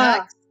over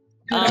text?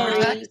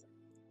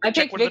 I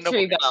picked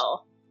Victory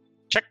Bell.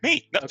 Check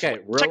me. No, Okay,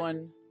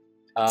 Rowan,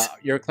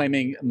 you're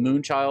claiming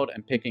Moonchild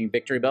and picking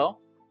Victory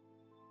Bell?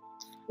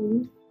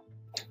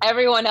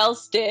 Everyone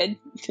else did.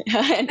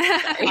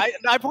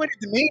 I pointed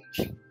to me.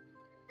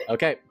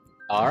 Okay,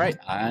 all right,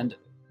 and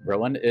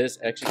Rowan is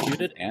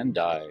executed and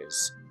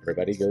dies.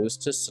 Everybody goes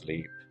to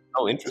sleep.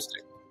 Oh,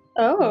 interesting.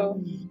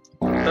 Oh.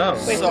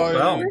 Oh, Wait, so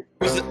well.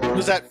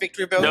 was that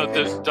Victory Bell? No,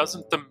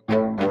 doesn't the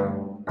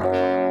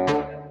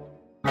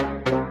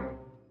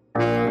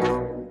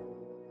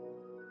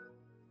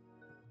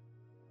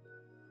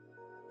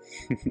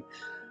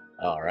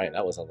All right,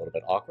 that was a little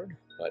bit awkward,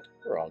 but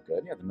we're all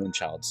good. Yeah, the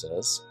Moonchild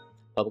says,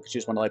 public can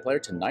choose one live player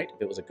tonight.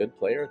 If it was a good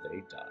player,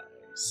 they die.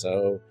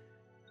 So,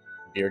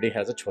 Beardy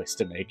has a choice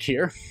to make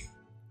here.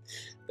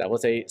 That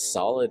was a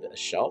solid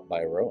shout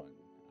by Rowan.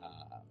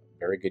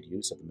 Very good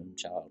use of the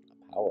Moonchild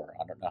power.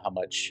 I don't know how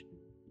much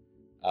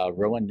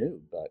Rowan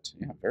knew, but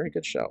yeah, very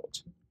good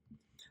shout.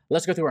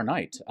 Let's go through our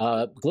night.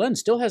 Glenn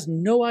still has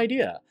no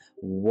idea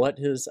what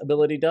his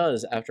ability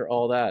does after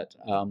all that.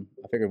 I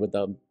figured with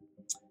the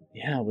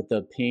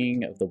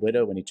ping of the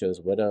Widow when he chose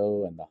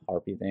Widow and the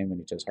Harpy thing when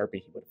he chose Harpy,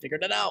 he would have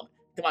figured it out.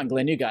 Come on,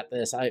 Glenn, you got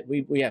this.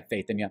 We have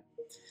faith in you.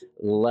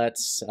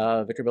 Let's,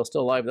 Victory Bell's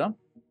still alive though.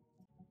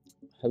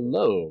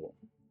 Hello.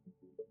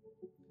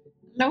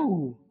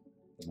 Hello.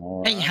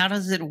 All Hey, right. how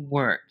does it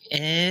work?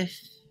 If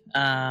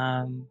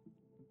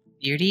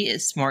Beardy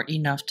is smart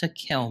enough to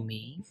kill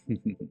me,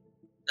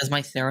 does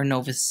my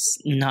Theranovus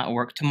not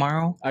work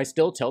tomorrow? I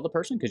still tell the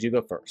person because you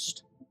go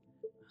first.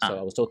 So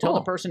I will still tell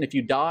the person if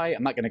you die.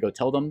 I'm not going to go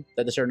tell them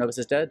that the Theranovus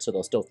is dead, so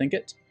they'll still think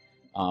it.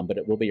 But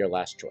it will be your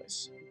last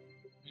choice.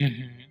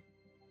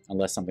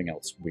 Unless something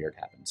else weird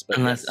happens. But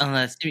unless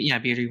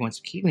Beardy wants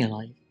to keep me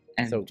alive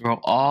and throw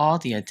all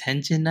the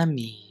attention on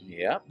me.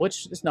 Yeah,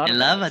 which is not. I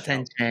love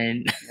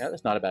attention. Yeah,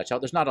 that's not a bad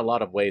shout. There's not a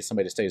lot of ways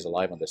somebody stays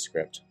alive on this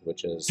script,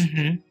 which is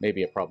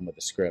maybe a problem with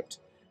the script.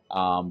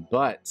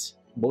 But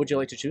what would you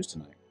like to choose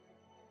tonight?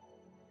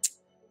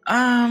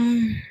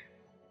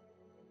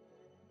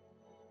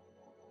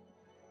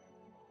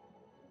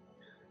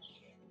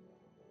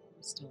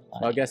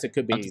 Well, I guess it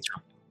could be,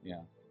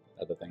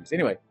 other things.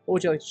 Anyway, what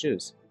would you like to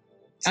choose?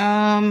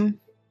 I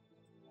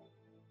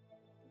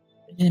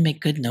didn't make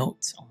good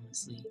notes,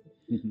 honestly.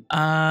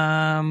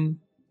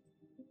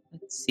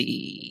 Let's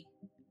see.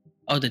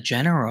 Oh, the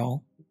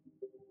general.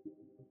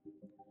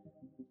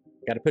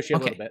 Got to push you a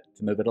little bit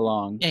to move it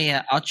along.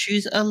 Yeah. I'll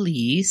choose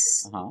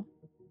Elise.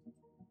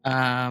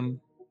 Can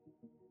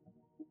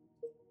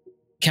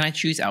I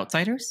choose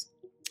outsiders?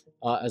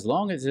 As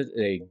long as it's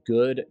a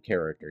good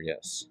character,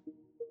 yes.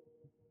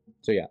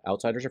 So yeah,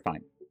 outsiders are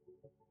fine.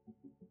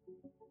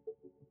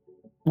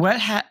 What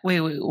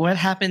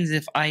happens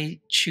if I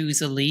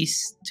choose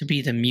Elise to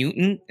be the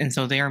mutant, and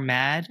so they are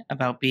mad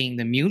about being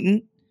the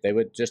mutant? They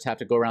would just have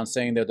to go around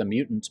saying they're the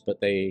mutant, but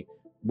they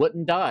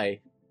wouldn't die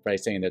by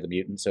saying they're the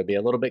mutant. So it'd be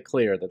a little bit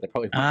clear that they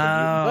probably weren't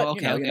the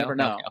mutant. But you never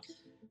know.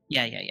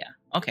 Okay.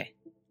 Yeah. Okay.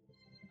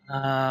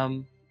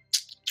 So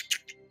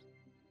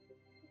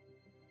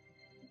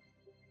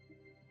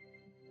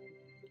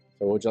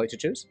what would you like to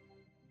choose?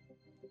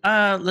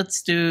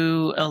 Let's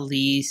do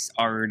Elise,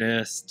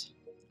 artist.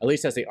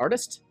 Elise as the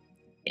artist?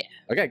 Yeah.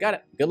 Okay, got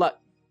it. Good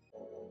luck.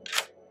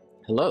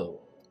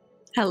 Hello.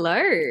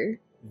 Hello.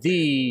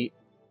 The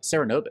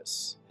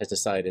Cerenovus has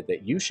decided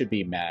that you should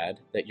be mad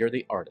that you're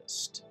the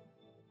artist.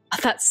 Oh,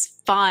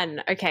 that's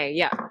fun. Okay,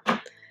 yeah.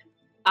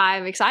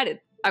 I'm excited.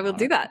 I will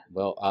do that.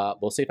 Well,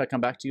 we'll see if I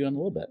come back to you in a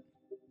little bit.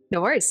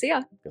 No worries. See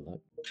ya. Good luck.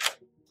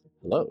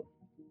 Hello.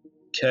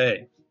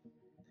 Okay.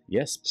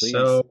 Yes, please.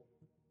 So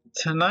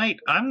tonight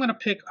I'm going to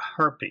pick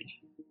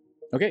Harpy.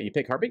 Okay, you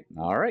pick Harpy?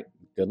 All right.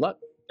 Good luck.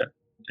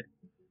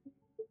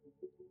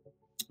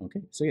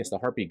 Okay, so yes, the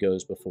Harpy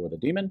goes before the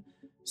demon.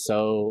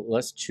 So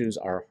let's choose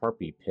our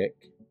Harpy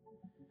pick.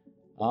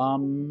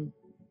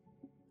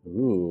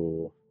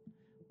 Ooh.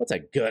 What's a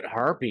good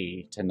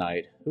Harpy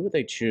tonight? Who would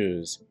they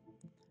choose?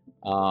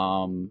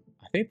 I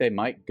think they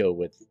might go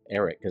with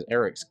Eric, because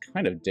Eric's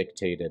kind of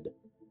dictated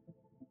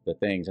the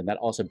things, and that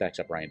also backs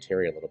up Ryan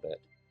Terry a little bit.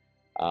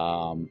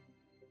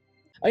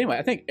 Anyway,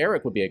 I think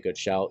Eric would be a good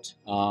shout.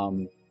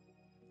 Who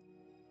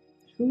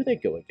would they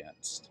go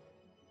against?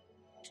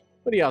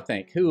 What do y'all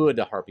think? Who would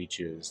the Harpy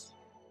choose?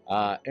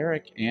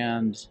 Eric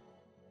and...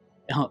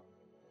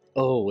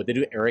 Oh, would they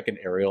do Eric and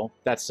Ariel?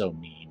 That's so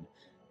mean.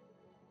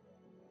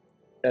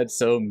 That's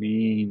so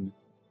mean.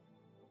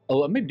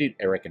 Oh, maybe do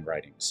Eric and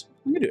Writings.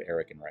 I'm going to do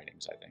Eric and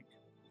Writings, I think.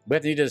 We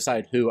have to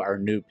decide who our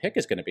new pick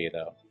is going to be,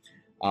 though.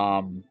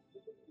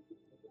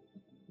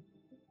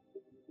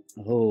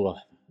 Oh,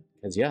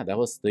 because yeah, that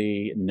was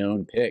the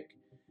known pick.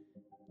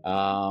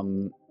 I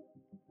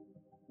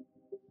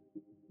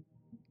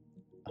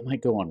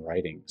might go on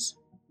writings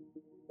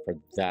for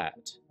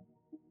that.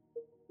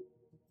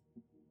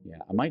 Yeah,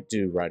 I might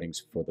do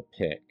writings for the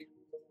pick.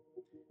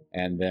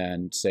 And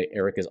then say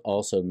Eric is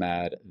also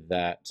mad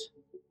that...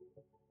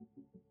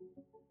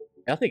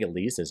 I think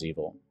Elise is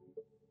evil.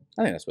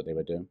 I think that's what they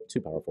would do.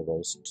 2 powerful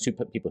roles. 2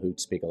 people who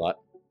speak a lot.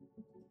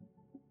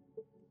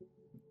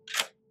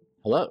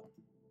 Hello.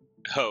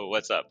 Oh,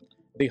 what's up?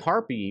 The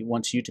Harpy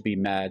wants you to be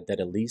mad that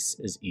Elise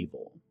is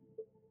evil.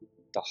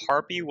 The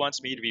Harpy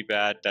wants me to be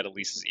bad that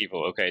Elise is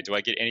evil. Okay, do I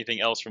get anything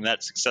else from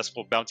that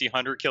successful bounty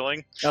hunter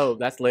killing? Oh,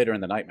 that's later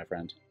in the night, my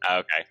friend.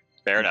 Okay,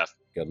 fair enough.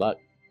 Good luck.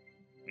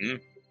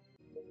 Mm.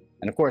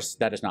 And of course,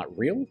 that is not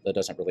real. That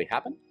doesn't really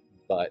happen.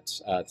 But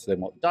so they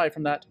won't die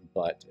from that,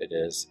 but it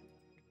is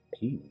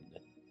pain.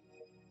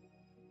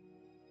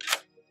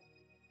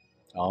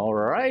 All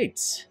right.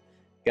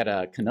 Got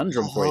a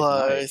conundrum for you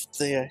tonight.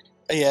 Theo.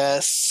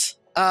 Yes.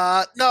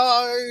 No.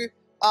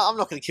 I'm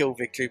not going to kill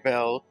Victory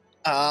Bell.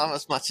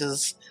 As much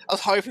as I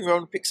was hoping we were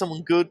going to pick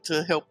someone good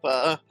to help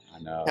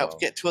help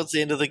get towards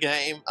the end of the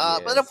game.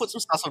 Yes. But I put some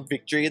stuff on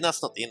Victory, and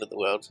that's not the end of the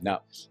world. No,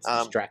 it's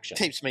distraction.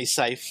 Keeps me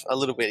safe a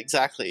little bit,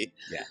 exactly.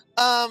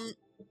 Yeah.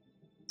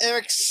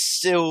 Eric's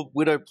still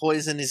Widow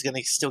Poison. He's going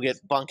to still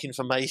get bunk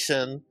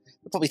information.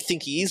 I probably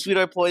think he is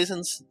Widow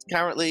Poisons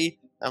currently.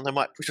 They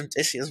might push on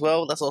Tessie as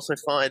well. That's also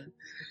fine.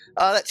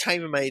 That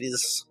Chambermaid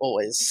is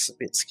always a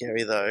bit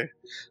scary, though.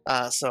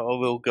 So I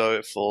will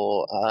go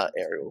for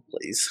Ariel,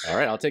 please. All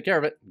right, I'll take care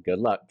of it. Good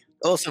luck.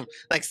 Awesome.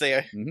 Thanks,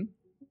 Theo. Mm-hmm.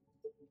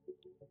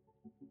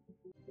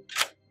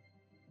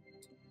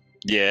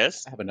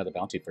 Yes? I have another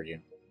bounty for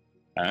you.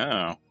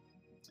 Oh.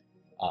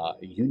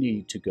 You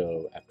need to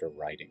go after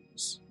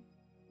writings.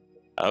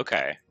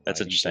 Okay,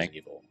 that's interesting.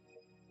 Evil.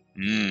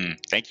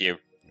 Thank you.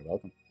 You're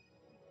welcome.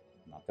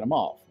 Knocking them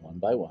off one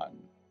by one.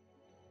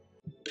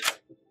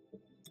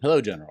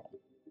 Hello, General.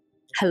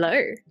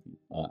 Hello.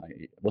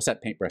 What's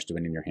that paintbrush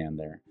doing in your hand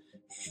there?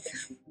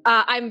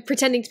 I'm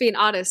pretending to be an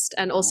artist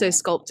and also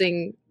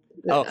sculpting.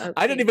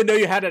 I didn't even know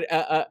you had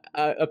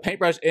a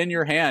paintbrush in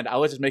your hand. I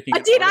was just making. I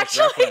did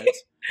actually.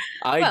 Reference.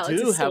 I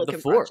do have the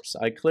Force.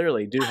 I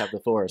clearly do have the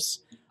Force.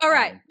 All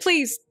right,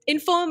 please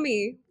inform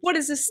me. What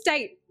is the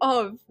state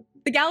of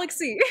the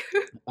galaxy?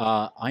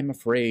 I'm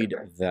afraid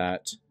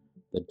that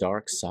the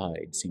dark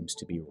side seems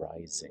to be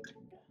rising.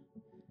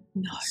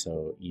 No.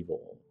 So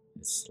evil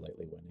is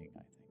slightly winning,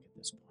 I think, at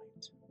this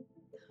point.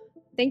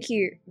 Thank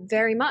you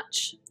very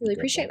much. Really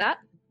appreciate that.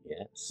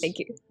 Yes. Thank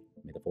you.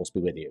 May the Force be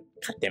with you.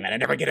 God damn it, I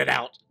never get it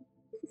out.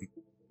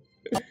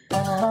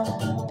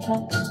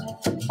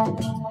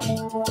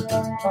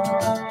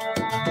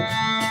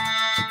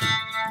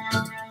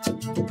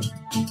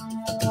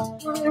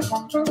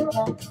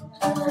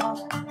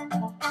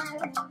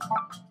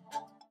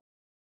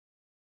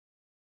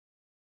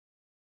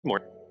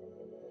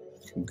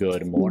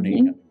 Good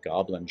morning,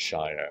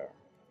 Goblinshire.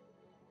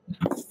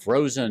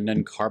 Frozen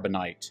in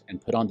carbonite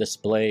and put on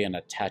display in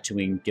a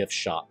Tatooine gift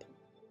shop.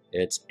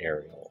 It's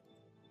Ariel.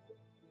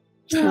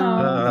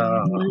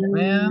 Oh,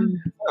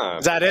 man.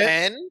 Is that it?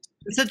 And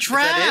it's a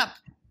trap.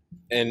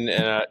 And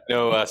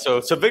no,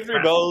 so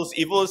Victory Bell's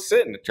evil as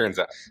sin, it turns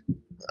out.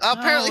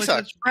 Apparently so.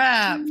 It's a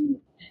trap.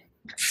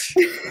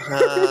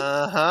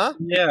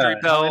 Yeah. Victory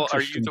Bell,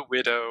 are you the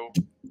widow?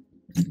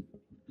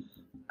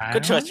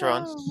 Good choice,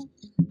 Ron.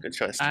 Good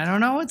choice. I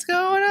don't know what's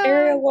going on.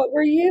 Ariel, what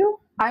were you?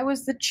 I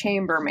was the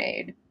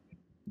chambermaid.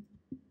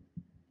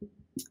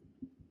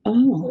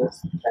 Oh,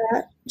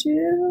 that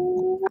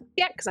too?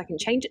 Yeah, because I can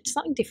change it to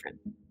something different.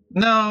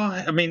 No,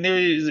 I mean, there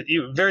is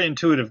a very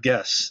intuitive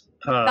guess.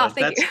 Thank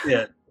that's you.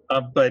 it.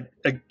 But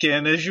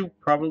again, as you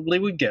probably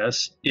would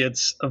guess,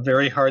 it's a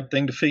very hard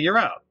thing to figure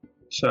out.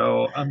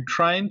 So I'm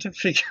trying to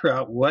figure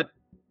out what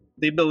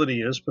the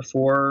ability is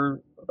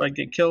before I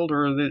get killed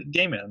or the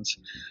game ends.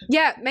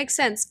 Yeah, makes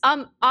sense.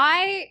 I'm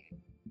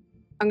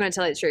going to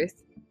tell you the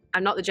truth.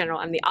 I'm not the general,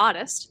 I'm the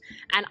artist,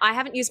 and I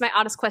haven't used my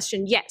artist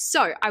question yet.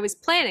 So I was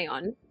planning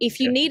on,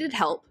 if you needed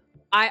help,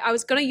 I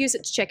was going to use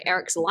it to check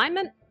Eric's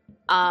alignment,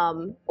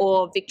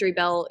 or Victory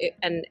Bell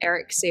and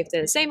Eric, see if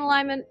they're the same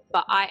alignment.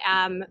 But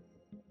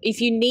if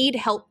you need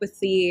help with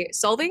the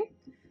solving,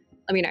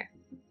 let me know.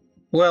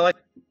 Well, it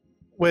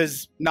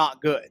was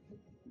not good.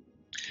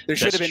 There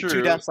should have been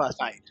 2 deaths last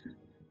night.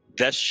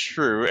 That's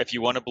true. If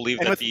you want to believe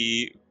that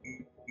the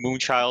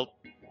Moonchild,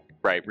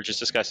 right? We're just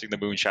discussing the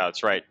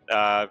Moonchilds, right?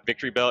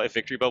 Victory Bell. If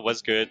Victory Bell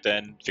was good,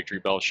 then Victory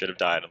Bell should have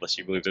died, unless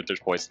you believe that there's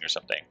poison or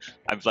something.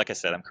 Like I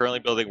said, I'm currently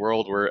building a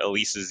world where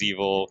Elise is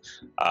evil.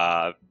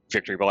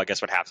 Victory Bell, I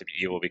guess, would have to be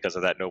evil because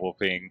of that noble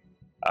ping.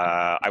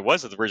 I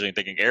was originally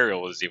thinking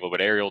Ariel was evil,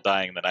 but Ariel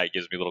dying in the night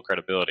gives me a little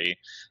credibility.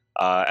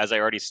 As I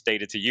already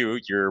stated to you,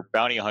 your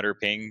bounty hunter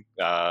ping.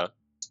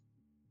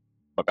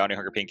 My bounty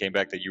hunter ping came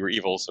back that you were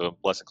evil, so I'm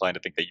less inclined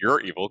to think that you're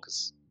evil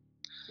because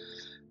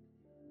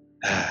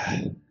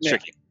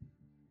tricky.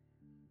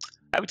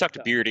 I haven't talked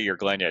to Beardy or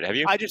Glenn yet, have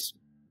you? I just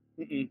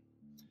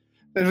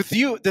with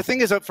you, the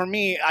thing is that for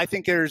me, I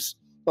think there's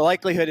the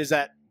likelihood is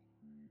that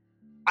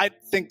I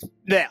think,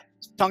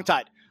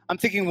 tongue-tied. I'm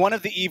thinking one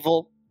of the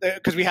evil,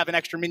 because we have an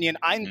extra minion,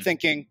 I'm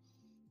thinking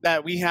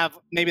that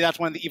maybe that's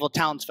one of the evil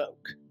townsfolk.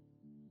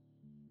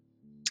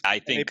 I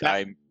think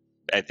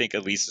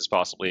Elise is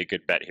possibly a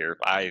good bet here.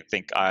 I'm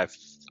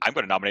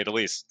going to nominate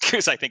Elise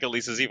because I think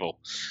Elise is evil.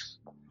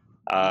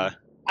 I'm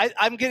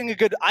getting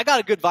I got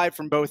a good vibe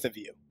from both of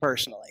you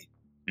personally.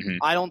 Mm-hmm.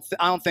 I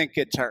don't think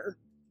it's her.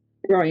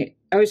 Right.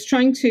 I was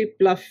trying to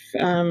bluff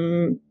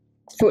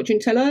fortune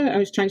teller. I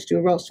was trying to do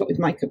a roll swap with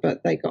Micah,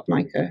 but they got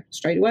Micah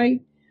straight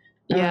away.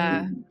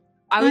 Yeah.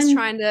 I was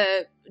trying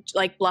to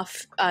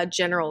bluff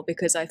general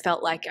because I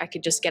felt like I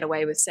could just get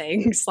away with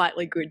saying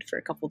slightly good for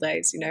a couple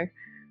days,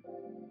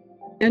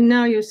 And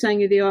now you're saying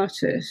you're the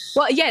artist.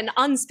 Well, yeah, an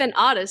unspent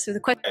artist. So the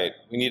question. Right.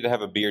 We need to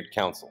have a beard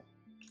council.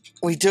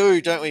 We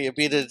do, don't we? A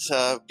bearded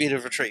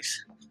retreat.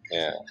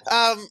 Yeah.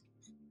 I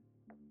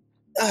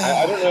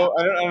don't know.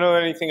 I don't know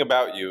anything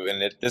about you,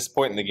 and at this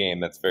point in the game,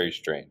 that's very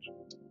strange.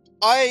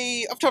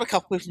 I've done a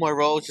couple with my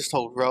rolls. Just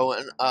told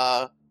Rowan.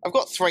 I've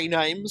got 3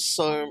 names,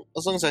 so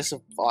as long as I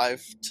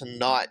survive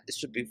tonight, it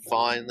should be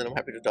fine. Then I'm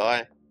happy to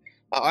die.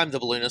 I'm the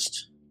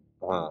balloonist.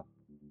 Okay.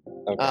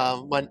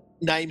 My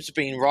names have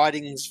been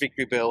Ridings,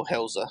 Victory Bell,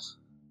 Helzer,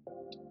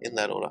 in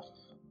that order.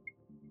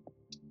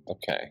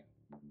 Okay.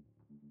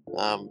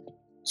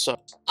 So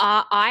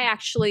I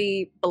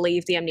actually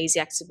believe the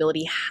amnesiac's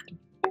ability.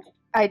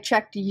 I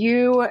checked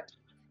you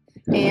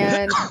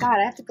and God,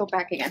 I have to go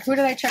back again. Who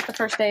did I check the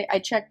first day? I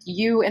checked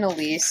you and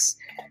Elise.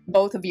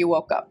 Both of you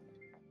woke up.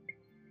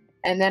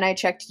 And then I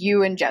checked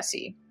you and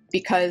Jesse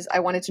because I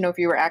wanted to know if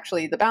you were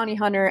actually the bounty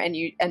hunter, and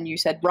you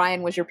said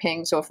Ryan was your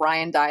ping, so if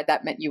Ryan died,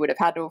 that meant you would have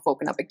had to have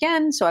woken up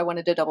again, so I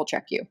wanted to double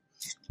check you.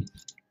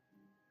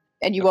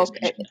 And you woke.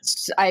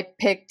 I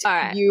picked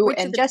you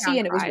and Jesse,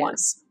 and it was 1.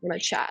 I'm gonna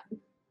chat.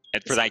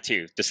 And for night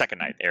 2, the second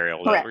night, Ariel,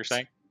 is that what you're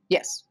saying?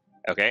 Yes.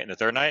 Okay, and the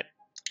third night?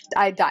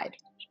 I died.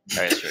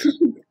 All right, sure.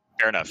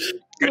 Fair enough.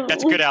 Good,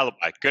 that's a good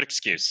alibi. Good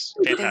excuse.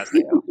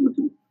 Fantastic.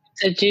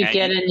 So did you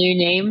get a new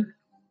name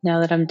now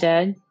that I'm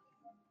dead?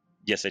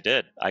 Yes, I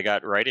did. I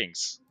got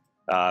Writings.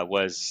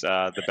 Was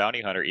the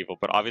bounty hunter evil?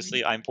 But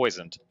obviously I'm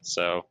poisoned.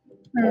 So,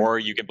 or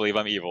you can believe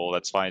I'm evil.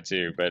 That's fine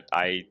too. But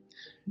I.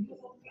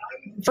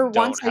 For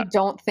once, I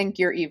don't think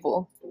you're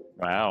evil.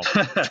 Wow.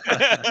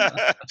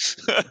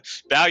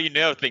 Now you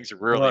know things are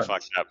really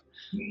fucked up.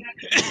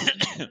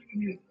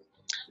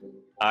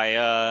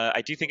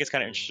 I do think it's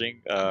kind of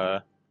interesting.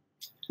 I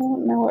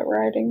don't know what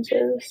Writings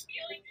is.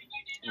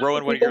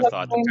 Rowan, what are your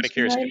thoughts? I'm kind of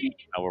curious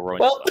how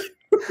Rowan's thoughts.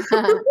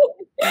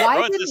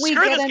 Why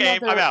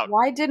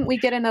didn't we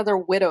get another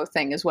widow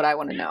thing is what I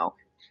want to know.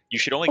 You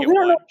should only get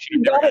 1. You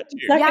should never get 2.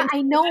 Yeah,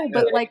 I know,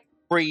 but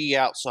 3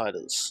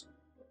 outsiders.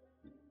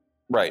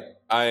 Right.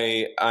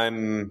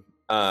 I'm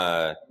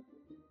a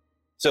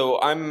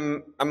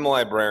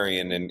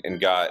librarian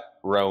and got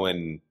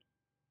Rowan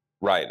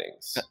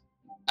Writings.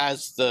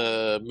 As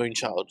the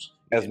Moonchild.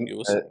 As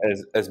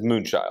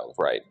Moonchild,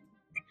 right.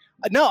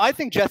 No, I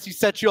think Jesse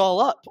set you all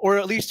up, or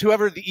at least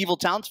whoever the evil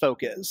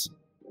townsfolk is.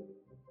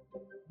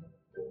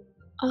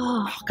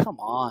 Oh, come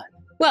on.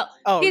 Well,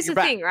 here's the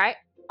thing, right?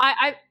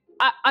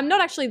 I'm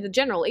not actually the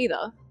general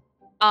either.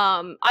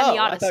 I'm the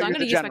artist, so I'm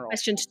going to use my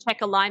question to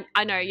check a line.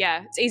 I know,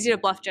 yeah. It's easy to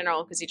bluff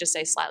general because you just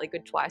say slightly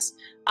good twice.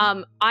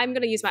 I'm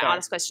going to use my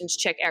artist question to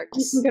check Eric.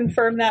 You can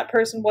confirm that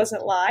person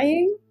wasn't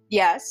lying?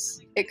 Yes.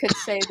 It could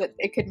say that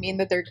it could mean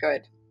that they're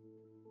good.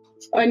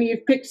 And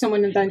you've picked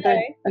someone and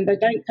they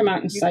don't come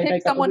out and say they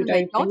got someone a widow.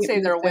 They don't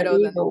say they're a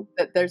widow, then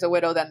that there's a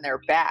widow, then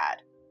they're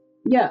bad.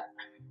 Yeah.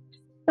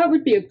 That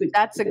would be a good.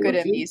 That's a good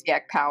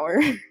amnesiac power.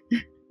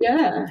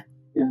 Yeah.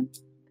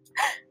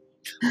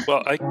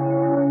 Well,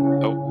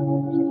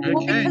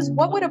 Well, because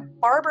what would a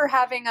barber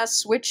having us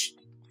switch?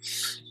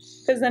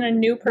 Because then a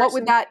new person. What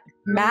would that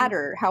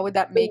matter? How would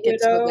that make it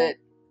so that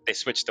they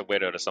switch the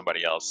widow to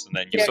somebody else, and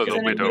then so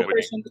the widow would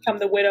become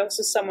the widow,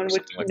 so someone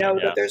would know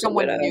that there's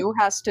someone a widow. New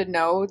has to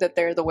know that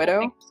they're the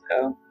widow.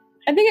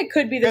 I think it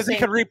could be the same.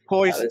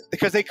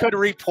 Because they could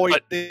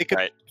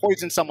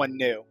poison someone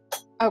new.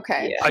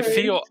 Okay. Yeah. I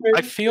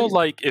feel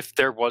like if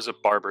there was a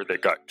barber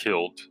that got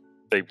killed,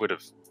 they would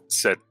have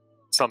said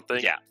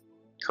something. Yeah.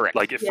 Correct.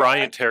 Like if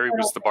Ryan Terry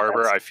was the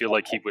barber, I feel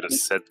like he would have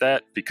said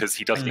that because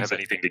he doesn't have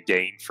anything to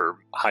gain for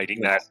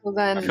hiding that. Well,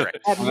 then,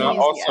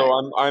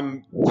 also,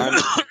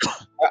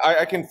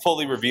 I can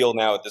fully reveal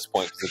now at this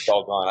point because it's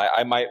all gone.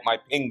 My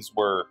pings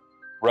were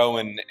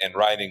Rowan and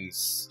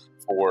Writings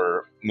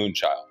for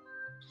Moonchild,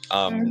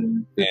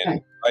 and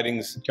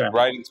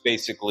Writings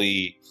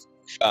basically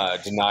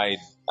denied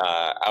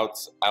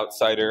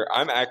outsider.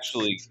 I'm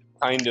actually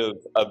kind of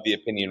the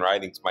opinion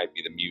Writings might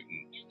be the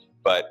mutant,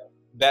 but.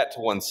 That to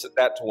one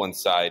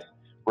side.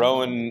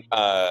 Rowan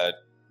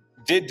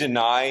did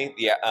deny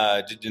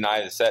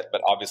the set,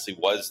 but obviously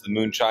was the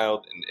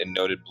Moonchild and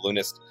noted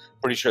balloonist.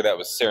 Pretty sure that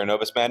was Sarah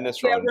Novus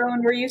Madness. Yeah,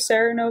 Rowan, were you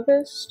Sarah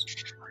Novus?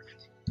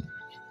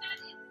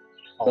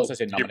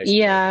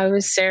 Yeah, I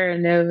was Sarah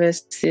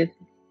Novus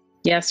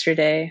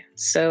yesterday.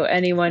 So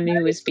anyone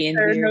who was being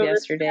weird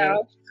yesterday.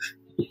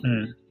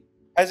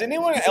 Has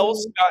anyone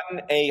else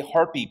gotten a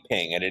harpy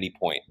ping at any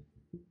point?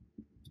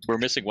 We're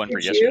missing one for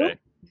yesterday.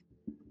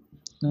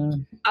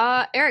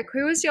 Eric,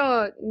 who was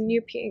your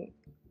new ping?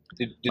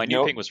 My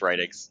new ping was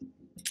writings.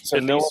 So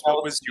at no least one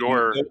what was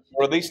your?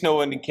 Or at least no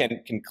one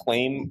can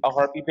claim a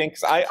harpy ping.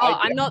 Cause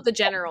I'm not the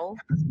general.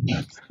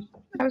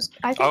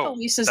 I think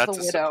Elise is the widow.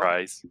 That's a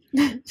surprise.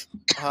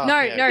 No.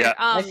 Yeah.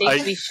 I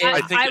think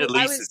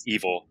Elise is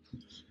evil.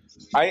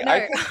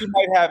 I think we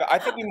might have. I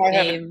think we might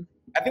have.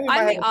 I think we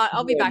might have.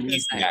 I'll be back in a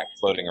second.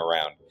 Floating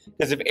around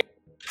because if.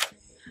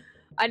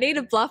 I need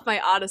to bluff my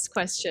artist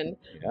question.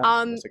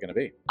 Yeah, what's it going to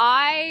be?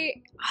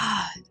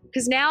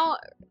 Because now,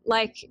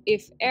 like,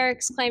 if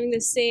Eric's claiming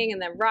this thing and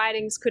then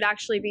Writings could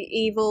actually be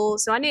evil,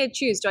 so I need to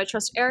choose. Do I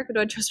trust Eric or do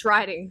I trust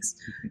Writings?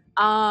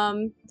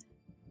 And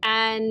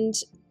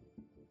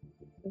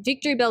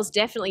Victory Bell's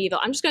definitely evil.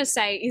 I'm just going to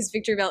say, is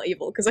Victory Bell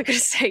evil? Because I'm going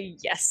to say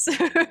yes. All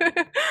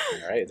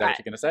right, is that what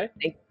you're going to say?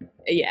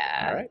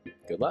 Yeah. All right,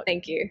 good luck.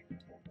 Thank you.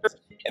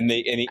 And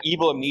the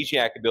evil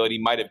amnesiac ability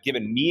might have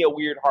given me a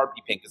weird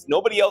harpy ping because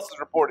nobody else has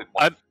reported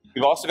one.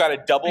 We've also got a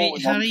double.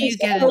 Wait, how do you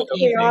get an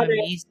evil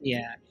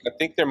amnesiac? I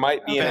think there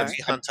might be Bounty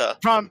Hunter.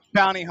 From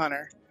Bounty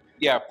Hunter.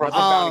 Yeah, from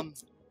Bounty.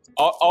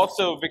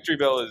 Also, Victory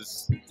Bell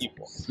is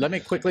evil. Let me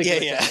quickly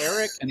give it to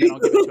Eric, and then I'll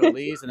give it to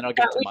Elise, and then I'll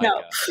give it to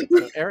Micah.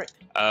 So, Eric.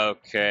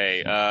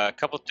 Okay, a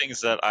couple of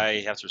things that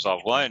I have to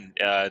resolve. One,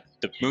 the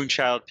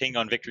Moonchild ping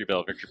on Victory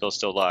Bell. Victory Bell's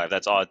still alive.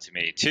 That's odd to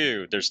me.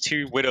 Two, there's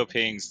 2 Widow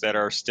pings that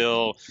are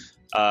still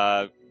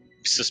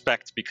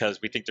suspect because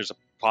we think there's a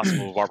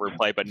possible Barber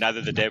play, but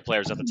neither the dead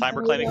players at the time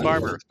were claiming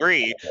Barber.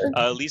 3,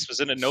 Elise was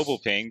in a Noble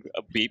ping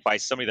beat by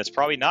somebody that's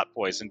probably not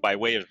poisoned by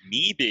way of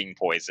me being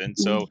poisoned.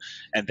 So,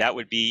 and that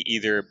would be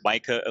either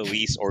Micah,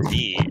 Elise, or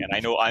me. And I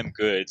know I'm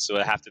good, so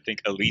I have to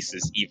think Elise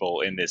is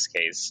evil in this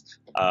case.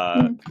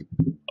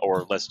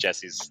 Or unless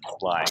Jesse's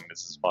lying,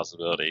 this is a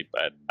possibility.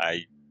 But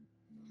I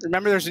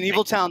remember there's an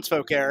evil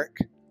townsfolk, Eric.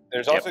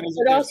 There's also an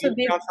evil townsfolk,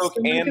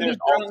 and there's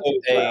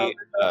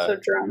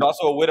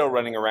also a widow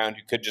running around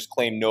who could just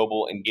claim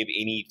Noble and give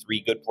any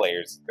 3 good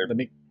players. Let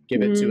me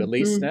give it to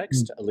Elise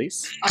next.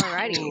 Elise.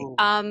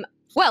 Alrighty.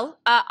 Well,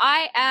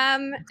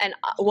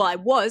 I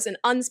was an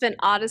unspent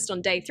artist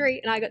on day 3,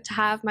 and I got to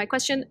have my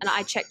question, and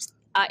I checked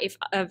if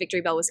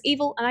Victory Bell was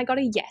evil, and I got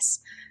a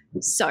yes.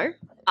 So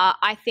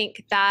I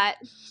think that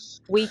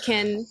we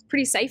can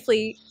pretty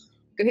safely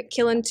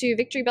kill into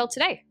Victory Bell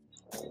today.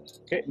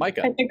 Okay,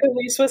 Micah. I think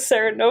Elise was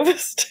Sarah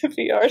Novus to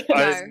be artist.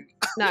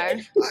 No.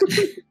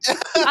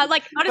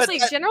 Honestly,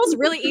 General's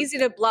really easy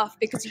to bluff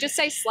because you just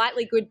say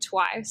slightly good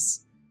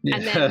twice.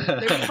 And then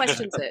nobody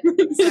questions it.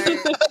 So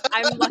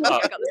I'm lucky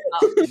I got this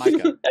up.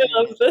 Micah. I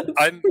love this.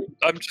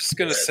 I'm just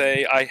gonna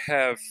say I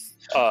have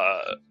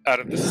out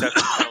of the 7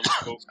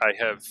 townsfolk, I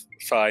have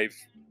 5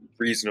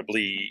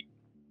 reasonably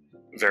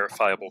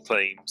verifiable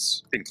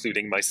claims,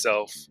 including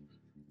myself.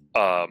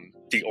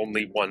 The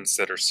only ones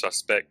that are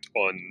suspect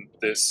on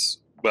this,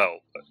 the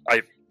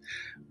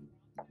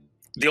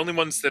only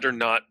ones that are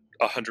not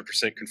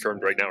 100%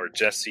 confirmed right now are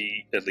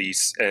Jesse,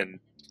 Elise,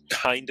 and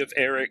kind of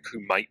Eric, who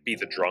might be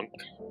the drunk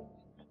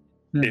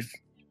if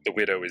the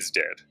widow is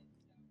dead.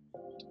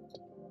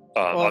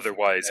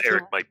 Otherwise,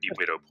 Eric might be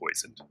widow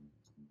poisoned.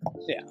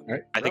 Yeah,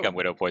 right. I think I'm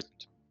widow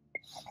poisoned.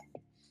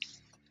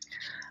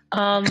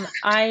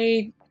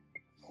 I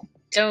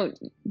don't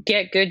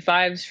get good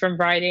vibes from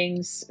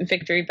Writings.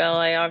 Victory Bell,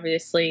 I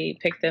obviously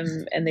picked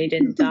them and they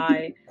didn't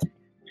die.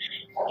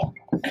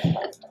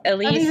 At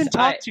least I didn't even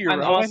talk to you,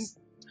 Rowan.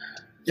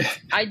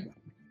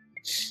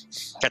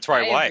 That's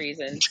right. Why?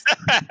 Reasons.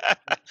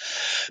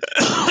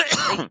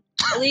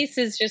 Elise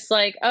is just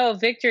like, oh,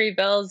 Victory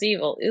Bell's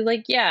evil.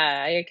 Like,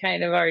 yeah, I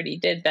kind of already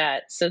did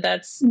that. So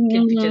that's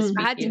could just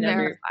be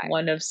another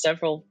one of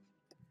several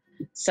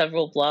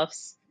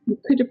bluffs. You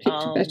could have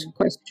picked a better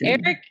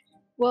question.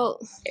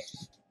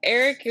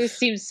 Eric, who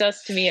seems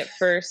sus to me at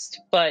first,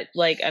 but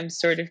like I'm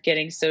sort of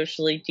getting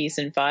socially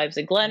decent vibes.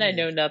 And Glenn, I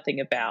know nothing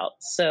about,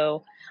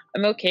 so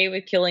I'm okay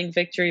with killing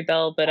Victory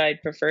Bell, but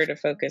I'd prefer to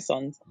focus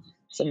on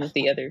some of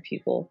the other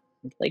people,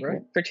 like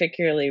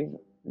particularly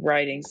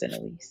Writings and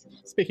Elise.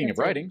 Speaking of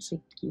Writings, I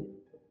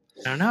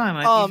don't know. I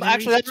might be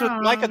actually, that's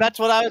what, Micah. That's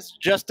what I was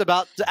just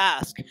about to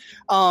ask.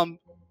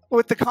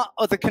 With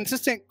the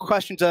consistent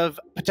questions of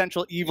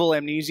potential evil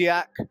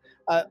amnesiac,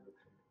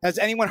 has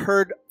anyone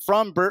heard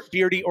from Bert,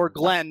 Beardy, or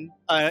Glenn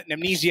an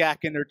amnesiac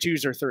in their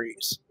 2s or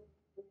 3s?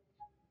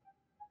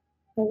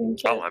 I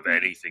don't have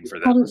anything for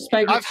that.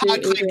 I've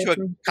hard claimed to a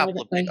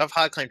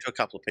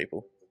couple of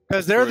people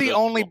because they're the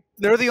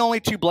only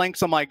 2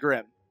 blanks on my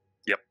Grim.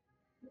 Yep.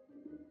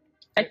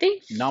 I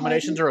think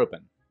nominations are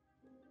open.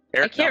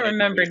 I can't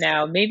remember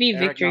now. Maybe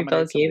Victory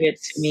Bell gave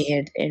it to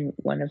me in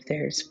one of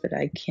theirs, but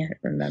I can't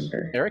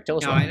remember. Eric, tell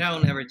us. No, I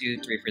don't ever do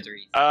 3 for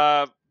 3.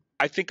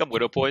 I think I'm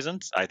widow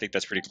poisoned. I think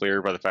that's pretty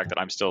clear by the fact that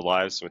I'm still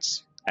alive,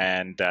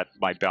 and that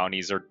my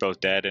bounties are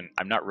both dead, and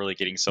I'm not really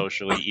getting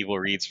socially evil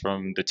reads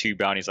from the 2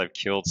 bounties I've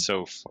killed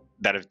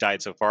that have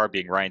died so far,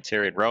 being Ryan,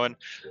 Terry, and Rowan.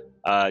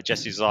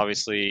 Jesse's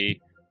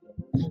obviously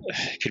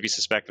could be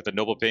suspect with a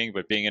noble ping,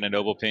 but being in a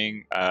noble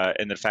ping,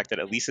 and the fact that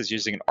Elise is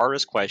using an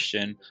artist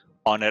question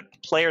on a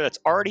player that's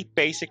already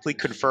basically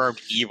confirmed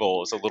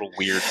evil is a little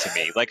weird to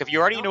me. Like, if you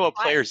already know a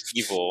player's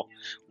evil,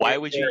 why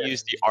would you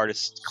use the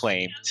artist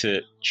claim to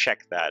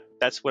check that?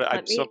 That's what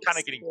I'm kind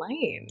of getting.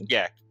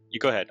 Yeah, you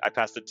go ahead. I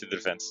passed it to the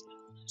defense.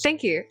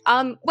 Thank you.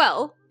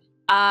 Well,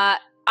 I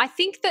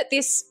think that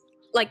this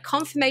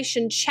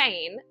confirmation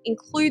chain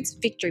includes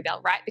Victory Bell,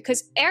 right?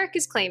 Because Eric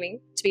is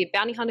claiming to be a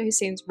bounty hunter who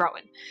sees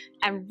Rowan,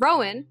 and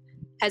Rowan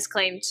has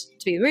claimed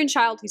to be the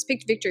Moonchild who's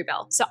picked Victory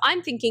Bell. So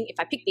I'm thinking if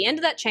I pick the end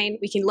of that chain,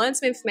 we can learn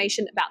some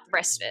information about the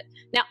rest of it.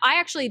 Now, I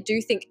actually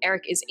do think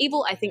Eric is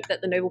evil. I think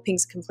that the Noble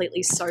Ping's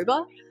completely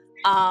sober.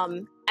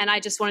 And I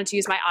just wanted to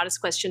use my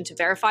artist question to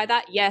verify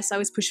that. Yes, I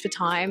was pushed for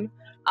time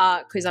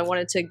because I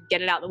wanted to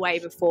get it out of the way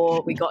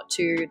before we got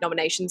to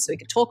nominations so we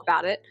could talk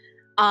about it.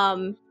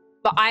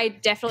 But I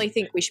definitely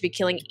think we should be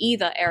killing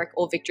either Eric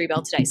or Victory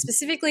Bell today,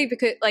 specifically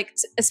because,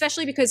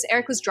 especially because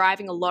Eric was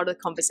driving a lot of the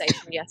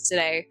conversation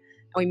yesterday,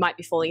 and we might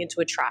be falling into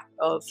a trap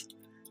of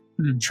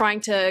trying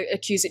to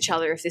accuse each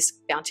other if this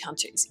bounty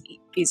hunter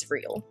is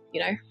real, you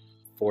know?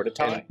 4 to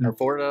tie, or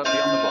 4 to be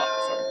on the block.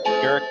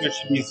 Sorry. Eric, there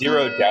should be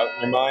zero doubt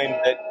in your mind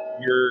that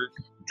you're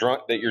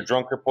drunk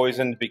or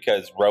poisoned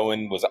because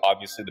Rowan was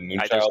obviously the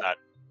Moonchild.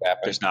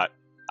 There's not.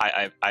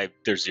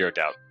 There's zero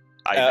doubt.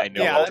 I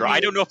know. Yeah, I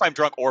don't know if I'm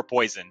drunk or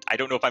poisoned. But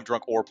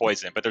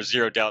there's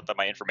zero doubt that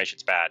my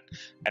information's bad.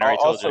 And I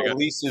already told you.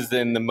 Elise is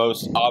in the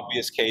most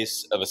obvious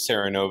case of a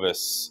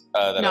Cerenovus.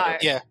 No.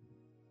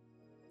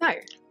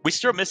 We're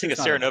still missing a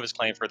Cerenovus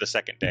claim for the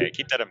second day.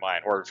 Keep that in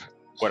mind, or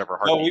whatever.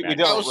 No, we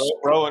don't.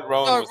 Rowan.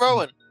 Rowan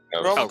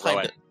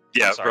claimed it.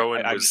 Yeah,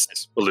 Rowan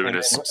was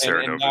Balloonist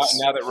Cerenovus.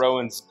 Now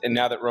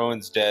that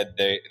Rowan's dead,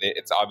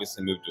 it's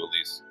obviously moved to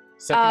Elise.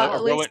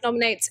 Elise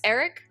nominates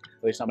Eric.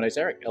 Elise nominates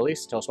Eric.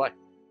 Elise, tell us why.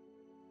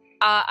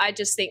 I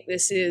just think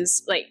this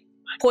is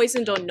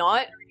poisoned or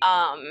not.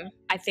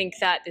 I think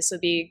that this would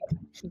be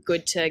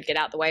good to get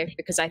out the way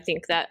because I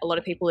think that a lot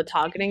of people are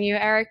targeting you,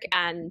 Eric,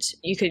 and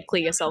you could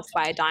clear yourself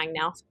by dying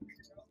now.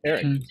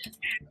 Eric,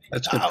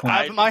 that's a good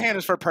point. My hand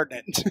is for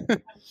pertinent.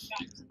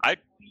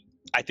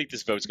 I think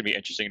this vote's going to be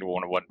interesting to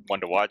one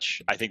to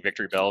watch. I think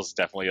Victory Bell is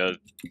definitely a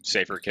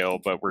safer kill,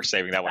 but we're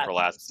saving that one for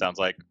last, it sounds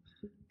like.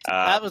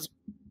 That was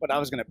what I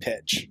was going to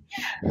pitch.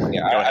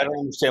 Yeah, I don't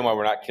understand why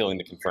we're not killing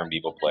the confirmed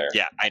evil player.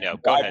 Yeah, I know.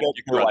 Go ahead.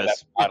 You can run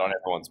this. Out on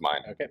everyone's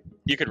mind. Okay.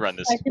 You could run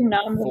this. I can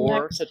nominate.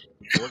 4 to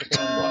put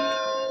on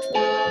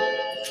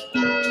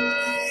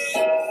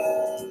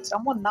block.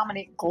 Someone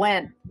nominate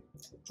Glenn.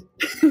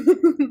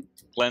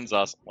 Glenn's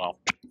awesome. Well,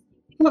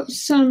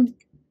 what's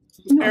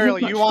Ariel,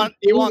 you want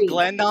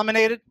Glenn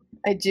nominated?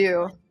 I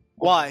do.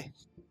 Why?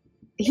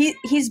 Because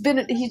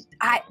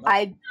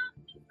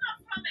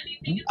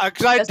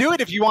I'd do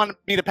it if you want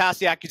me to pass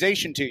the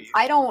accusation to you.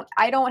 I don't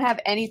have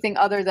anything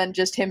other than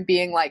just him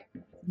being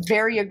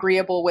very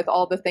agreeable with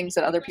all the things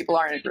that other people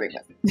aren't agreeing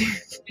with.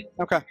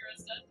 Okay.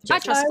 I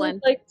trust Glenn. I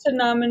would like to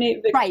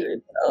nominate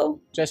Victory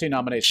Bell. Jesse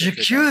nominates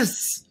Victory.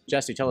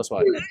 Jesse, tell us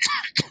why.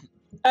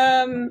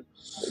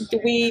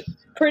 We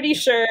pretty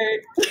sure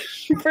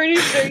you're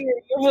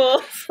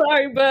evil.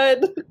 Sorry,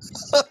 bud.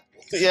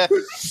 Yeah.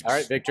 All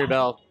right, Victory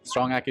Bell.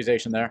 Strong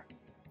accusation there.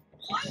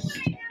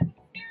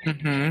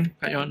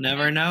 But you'll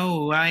never know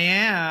who I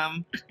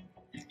am.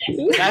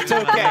 That's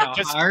okay.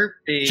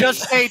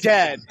 Just stay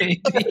dead.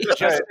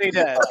 Just stay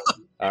dead.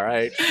 All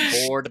right,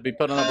 4 to be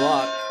put on the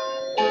block.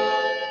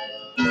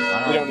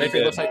 I don't know. It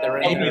looks like they're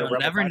in. You'll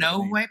never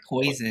know who I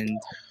poisoned.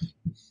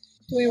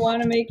 Do we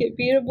want to make it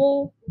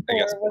beatable,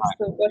 or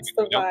what's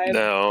the vibe?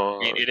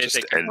 No, it is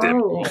just end it.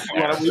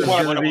 We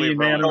want to be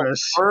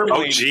unanimous.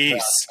 Oh,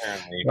 jeez!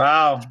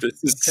 Wow,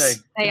 this is okay.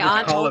 They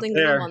aren't holding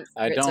the month.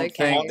 I don't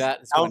think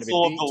that is going to be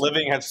Council of the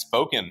Living has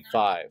spoken.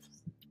 5.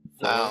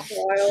 Wow. 3,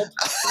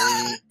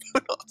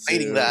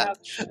 Beating that.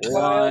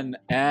 1,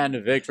 and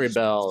Victory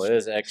Bell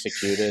is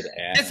executed.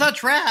 And It's a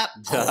trap.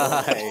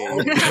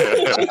 died.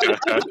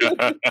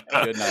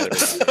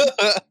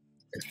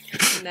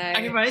 Good night,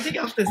 everybody. No. I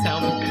take off this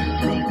helmet.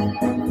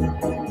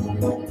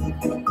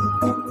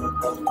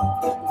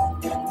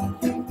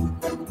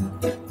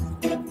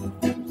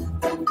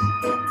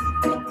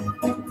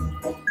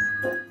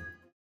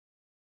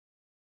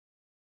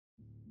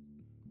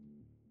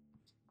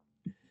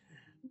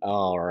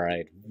 All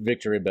right.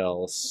 Victory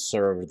Bell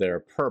served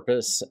their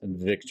purpose.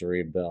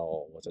 Victory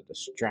Bell was a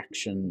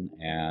distraction,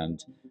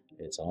 and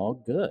it's all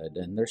good.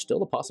 And there's still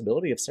the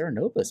possibility of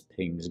Cerenovus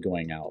pings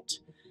going out.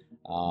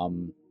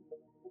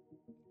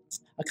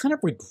 I kind of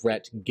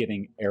regret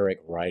giving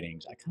Eric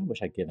writings. I kind of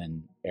wish I'd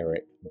given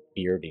Eric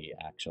Beardy,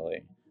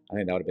 actually. I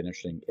think that would have been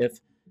interesting.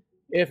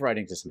 If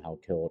writings is somehow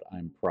killed,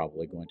 I'm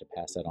probably going to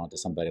pass that on to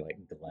somebody like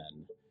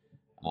Glenn,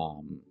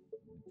 an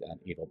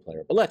evil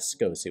player. But let's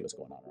go see what's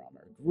going on around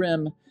there.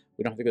 Grim,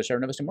 we don't have to go to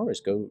Cerenovus anymore. Let's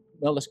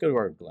go to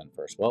our Glenn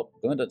first. Well,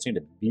 Glenn doesn't seem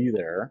to be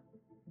there.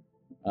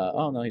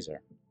 Oh, no, he's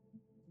there.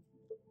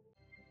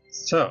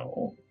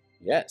 So,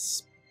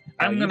 yes.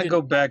 I'm going to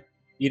go back.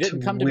 You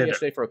didn't come to me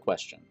yesterday for a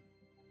question.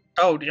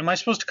 Oh, am I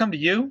supposed to come to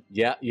you?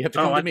 Yeah, you have to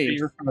come to me.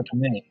 You're coming to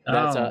me.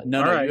 That's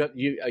no. Right.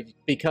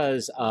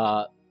 Because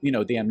the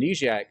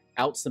amnesiac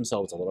outs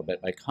themselves a little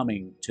bit by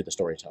coming to the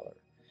storyteller,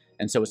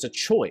 and so it's a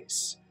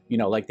choice.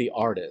 Like the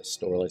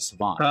artist or the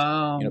savant.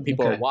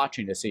 People are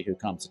watching to see who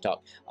comes to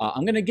talk.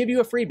 I'm going to give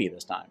you a freebie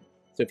this time.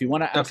 So if you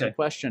want to ask a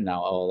question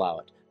now, I'll allow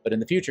it. But in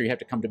the future, you have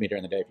to come to me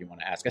during the day if you want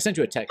to ask. I sent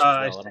you a text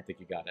as well. I don't think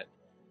you got it.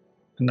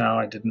 No,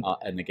 I didn't.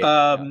 In the game.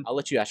 I'll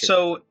let you ask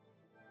your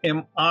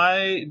question.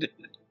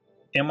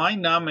 Am I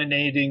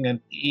nominating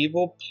an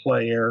evil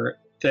player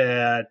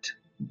that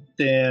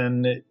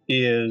then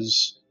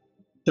is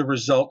the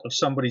result of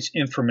somebody's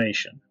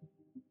information?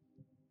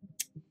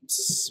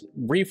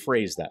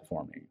 Rephrase that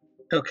for me.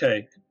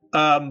 Okay.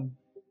 Am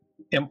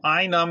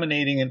I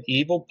nominating an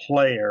evil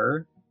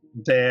player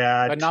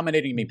that... By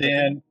nominating me,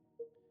 then,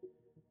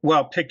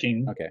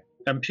 picking. Okay.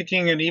 I'm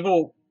picking an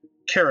evil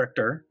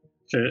character.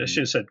 I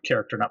should have said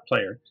character, not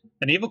player.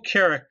 An evil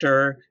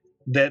character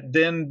that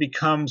then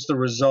becomes the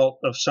result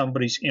of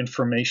somebody's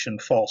information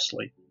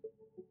falsely.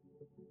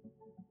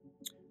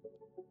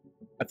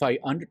 If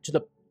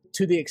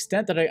to the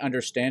extent that I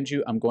understand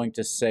you, I'm going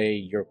to say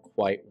you're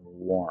quite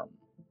warm.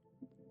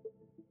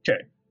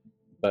 Okay.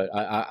 But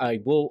I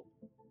will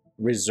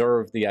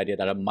reserve the idea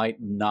that I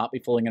might not be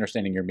fully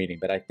understanding your meaning,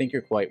 but I think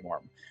you're quite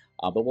warm.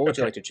 But what would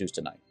you like to choose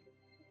tonight?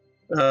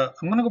 I'm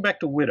going to go back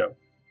to Widow.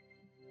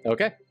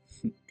 Okay.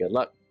 Good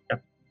luck.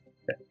 Okay.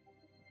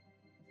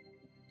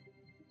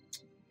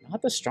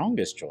 Not the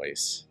strongest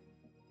choice.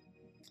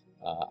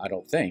 I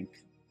don't think.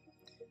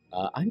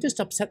 I'm just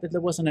upset that there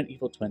wasn't an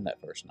evil twin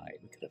that first night.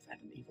 We could have had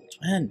an evil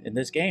twin in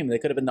this game. They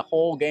could have been the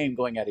whole game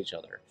going at each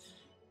other.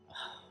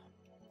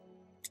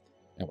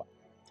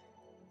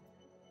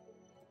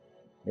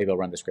 Maybe I'll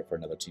run the script for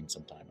another team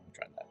sometime. I'm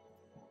trying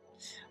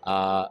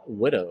that.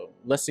 Widow.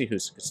 Let's see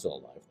who's still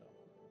alive,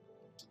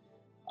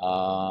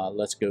 though.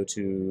 Let's go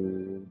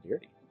to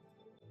Beardy.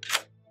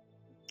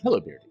 Hello,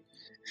 Beardy.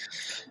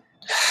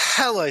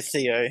 Hello,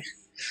 Theo.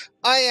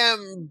 I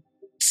am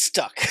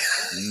stuck.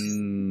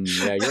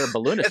 Yeah, you're a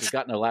balloonist who's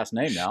got no last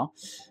name now.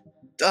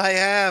 I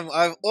am.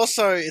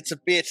 It's a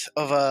bit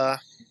of a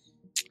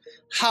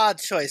hard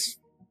choice.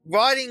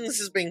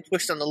 Writings is being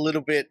pushed on a little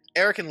bit.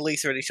 Eric and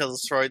Lisa are at each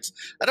other's throats.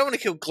 I don't want to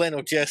kill Glenn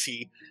or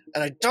Jesse,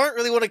 and I don't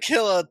really want to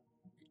kill a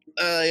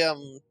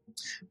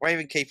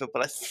Ravenkeeper,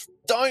 but I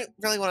don't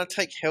really want to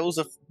take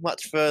Helza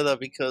much further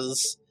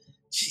because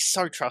she's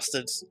so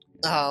trusted.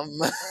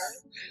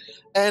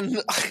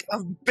 And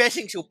I'm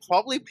betting she'll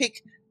probably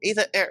pick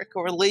either Eric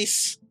or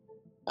Elise.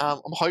 I'm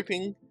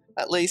hoping,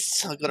 at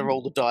least. I've got to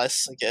roll the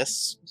dice, I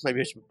guess. Maybe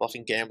I should be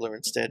buffing Gambler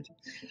instead.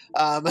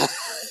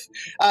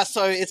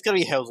 So it's going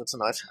to be Helza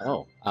tonight.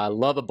 Oh, I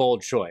love a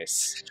bold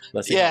choice.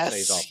 Let's see how it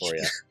plays off for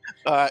you.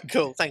 All right,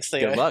 cool. Thanks,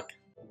 Theo. Good luck.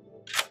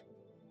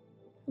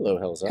 Hello,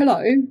 Helza.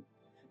 Hello.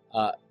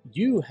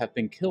 You have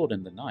been killed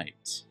in the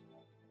night.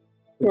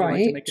 Would you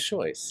like to make a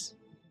choice?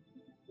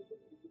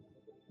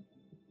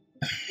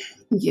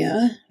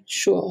 Yeah,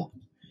 sure.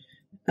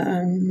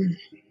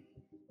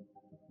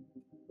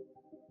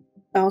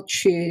 I'll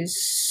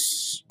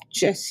choose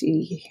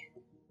Jesse.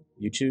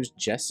 You choose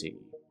Jesse,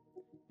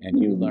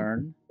 and you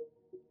learn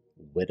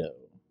Widow.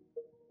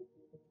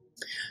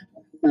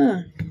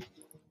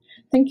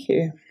 Thank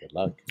you. Good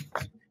luck.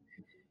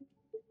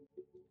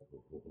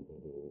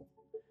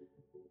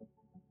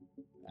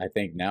 I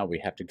think now we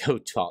have to go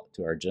talk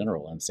to our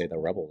general and say the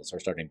rebels are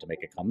starting to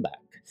make a comeback.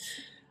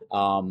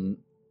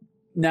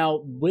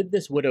 Now, with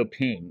this Widow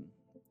ping,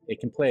 it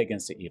can play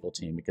against the evil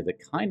team because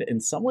it in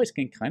some ways,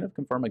 can kind of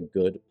confirm a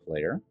good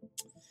player.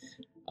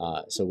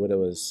 So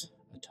Widow is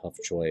a tough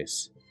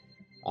choice.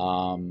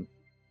 I'm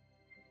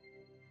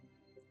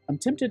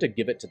tempted to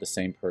give it to the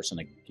same person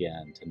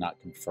again to not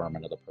confirm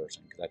another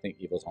person because I think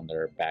evil's on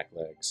their back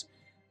legs.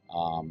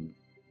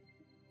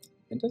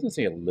 It doesn't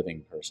say a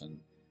living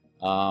person.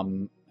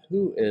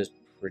 Who is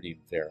pretty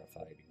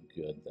verified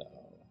good,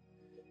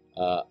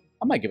 though?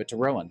 I might give it to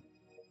Rowan.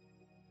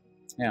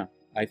 Yeah,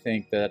 I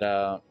think that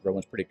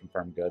Rowan's pretty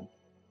confirmed good,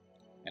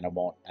 and I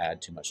won't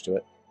add too much to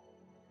it.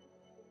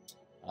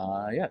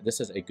 Yeah, this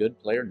is a good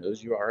player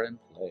knows you are in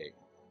play.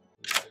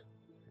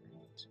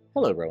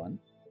 Hello, Rowan.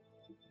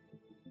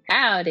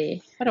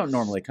 Howdy. I don't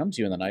normally come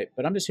to you in the night,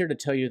 but I'm just here to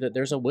tell you that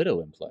there's a Widow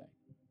in play.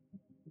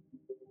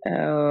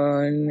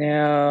 Oh,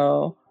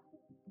 no.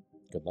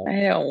 Good luck.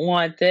 I don't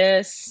want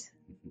this.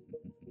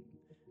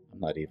 I'm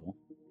not evil.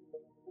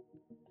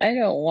 I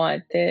don't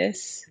want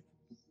this.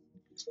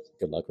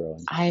 Good luck,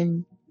 Rowan.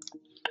 I'm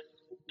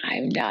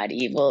not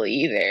evil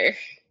either.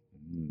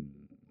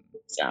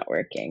 It's not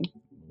working.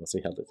 We'll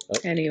see how this... Oh.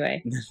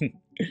 Anyway.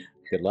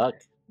 Good luck.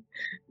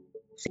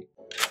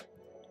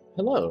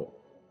 Hello.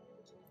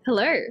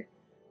 Hello.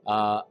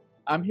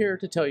 I'm here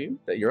to tell you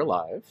that you're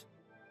alive.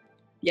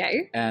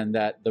 Yay. And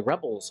that the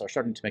rebels are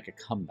starting to make a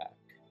comeback.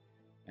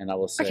 And I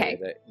will say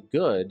that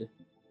good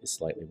is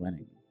slightly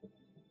winning.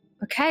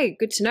 Okay,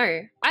 good to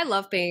know. I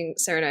love being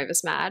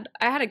Serenovus mad.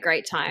 I had a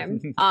great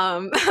time.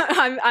 I'm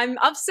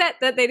upset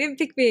that they didn't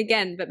pick me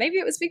again, but maybe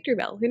it was Victory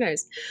Bell. Who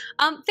knows?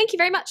 Thank you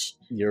very much.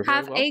 You're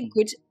Have very welcome. a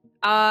good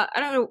I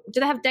don't know. Do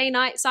they have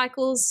day-night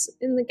cycles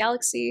in the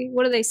galaxy?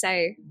 What do they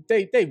say?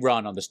 They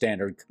run on the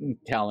standard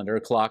calendar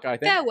clock, I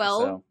think. Farewell.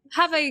 So.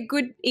 Have a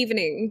good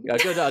evening. A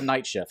good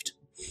night shift.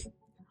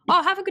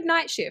 Oh, have a good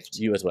night shift.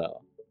 You as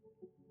well.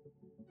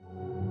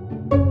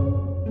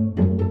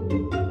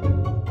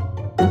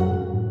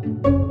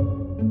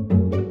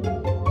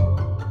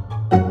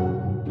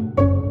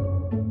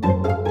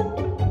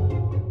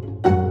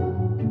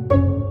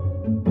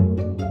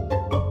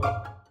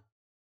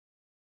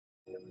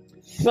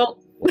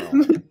 Well,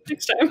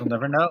 next time. You'll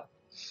never know.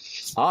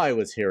 I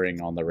was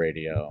hearing on the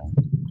radio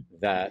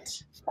that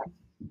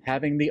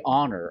having the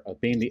honor of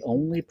being the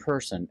only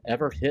person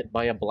ever hit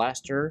by a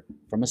blaster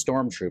from a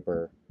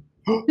stormtrooper,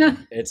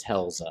 it's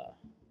Helza.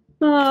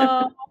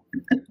 Oh,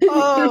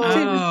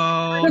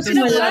 those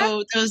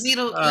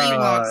little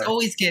Ewoks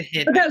always get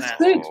hit. But that's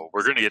good. Oh,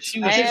 we're gonna get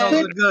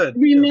good.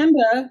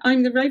 Remember,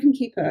 I'm the Raven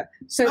Keeper,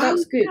 so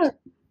that's good.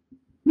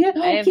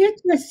 Yeah,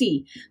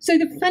 Jesse. So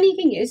the funny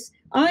thing is,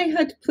 I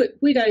had put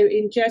Widow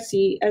in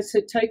Jesse as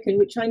her token,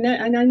 which I know,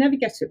 and I never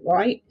get it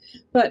right.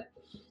 But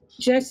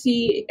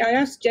Jesse, I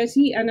asked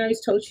Jesse, and I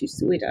was told she's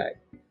the Widow.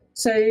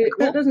 So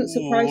that doesn't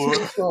surprise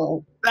me at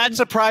all.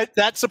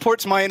 That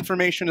supports my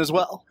information as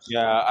well.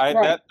 Yeah,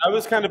 I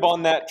was kind of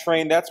on that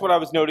train. That's what I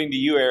was noting to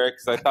you, Eric,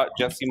 because I thought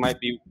Jesse might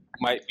be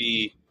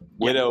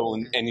Widow,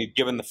 and you'd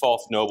given the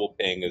false noble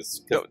ping.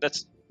 No,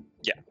 that's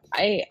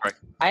I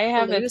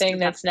have a thing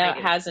that's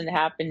hasn't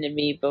happened to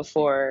me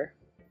before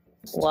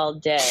while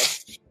dead.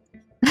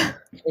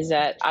 Is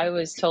that I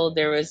was told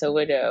there was a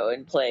widow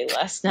in play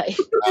last night.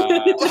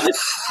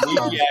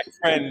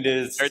 Friend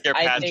is they're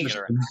passing it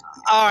around.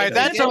 All right,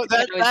 that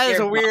is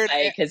a weird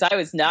because I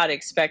was not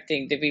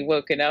expecting to be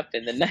woken up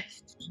in the night.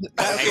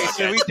 Okay,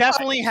 so we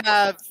definitely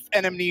have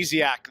an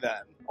amnesiac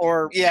then,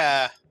 or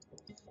yeah.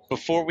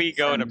 Before we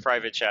go into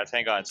private chats,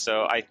 hang on.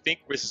 So I think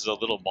this is a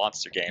little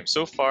monster game.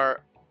 So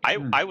far,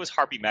 I was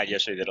Harpy mad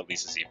yesterday that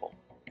Elise is evil.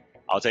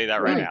 I'll tell you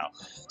that right now.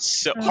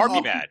 So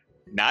Harpy mad,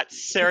 not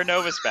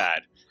Serenovus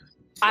mad.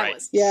 I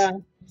was. Yeah.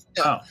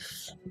 Oh.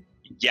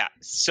 Yeah.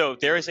 So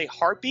there is a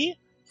Harpy,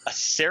 a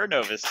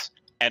Serenovus,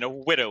 and a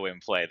Widow in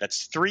play.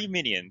 That's 3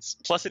 minions,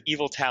 plus an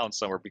evil town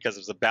somewhere because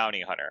it was a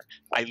bounty hunter.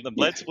 I'm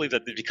led to believe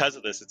that because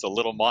of this, it's a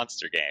little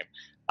monster game.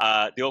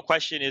 The old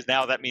question is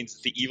now that means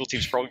the evil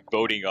team's probably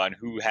voting on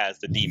who has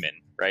the demon,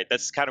 right?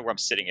 That's kind of where I'm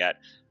sitting at.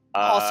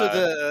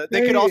 Also,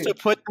 they could also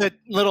put the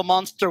little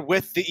monster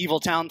with the evil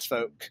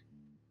townsfolk.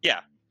 Yeah,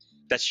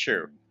 that's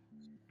true.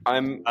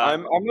 I'm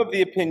of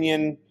the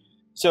opinion.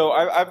 So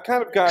I've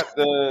kind of got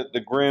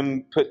the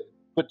Grim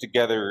put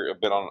together a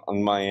bit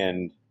on my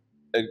end.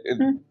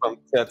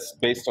 That's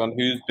based on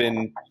who's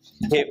been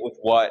hit with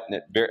what and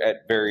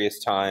at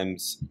various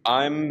times.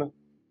 I'm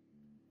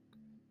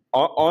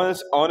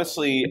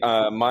honestly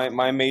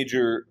my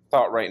major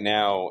thought right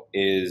now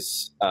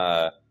is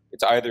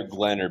it's either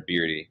Glenn or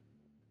Beardy.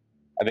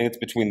 I think it's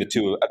between the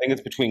two. I think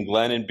it's between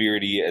Glenn and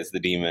Beardy as the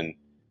demon.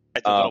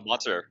 It's a little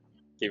monster.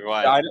 Keep in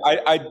mind.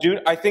 I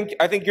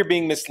think you're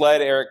being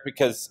misled, Eric,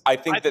 because I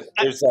think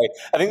there's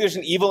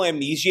an evil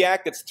amnesiac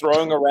that's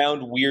throwing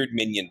around weird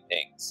minion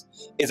things.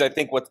 I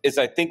think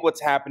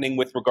what's happening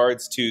with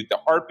regards to the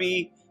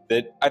Harpy.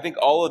 That I think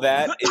all of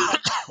that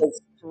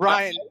is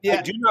Ryan.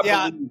 I do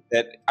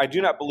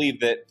not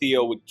believe that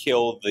Theo would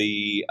kill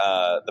the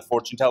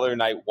fortune teller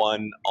night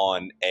one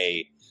on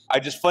a. I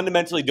just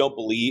fundamentally don't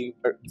believe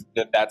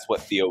that that's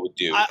what Theo would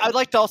do. I'd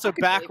like to also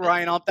back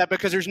Ryan on that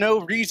because there's no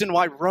reason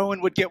why Rowan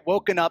would get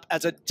woken up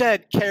as a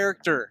dead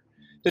character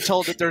to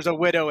told that there's a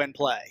widow in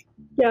play.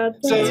 Yeah.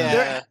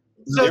 There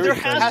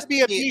has to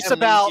be a piece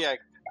about.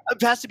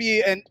 It has to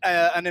be an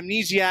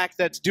amnesiac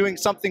that's doing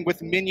something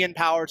with minion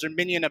powers or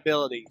minion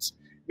abilities.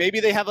 Maybe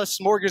they have a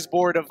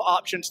smorgasbord of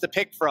options to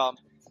pick from.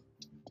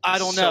 I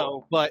don't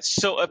know, but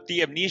so if the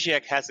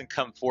amnesiac hasn't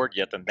come forward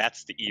yet, then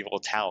that's the evil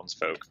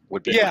townsfolk.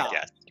 Would be my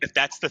guess. If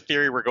that's the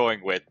theory we're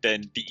going with,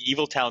 then the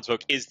evil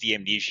townsfolk is the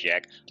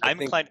amnesiac. I'm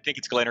inclined to think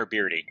it's Glenn or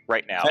Beardy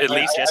right now. At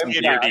least Jesse and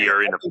Beardy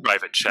are in a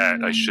private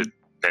chat. I should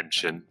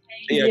mention.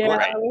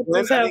 I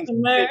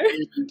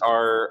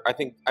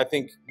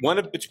think one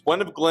of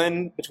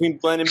Glenn between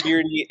Glenn and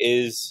Beardy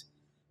is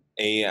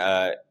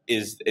an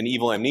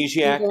evil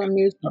amnesiac.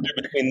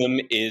 Between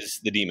them is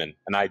the demon.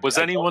 And was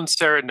anyone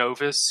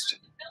Serenovus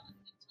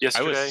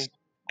yesterday?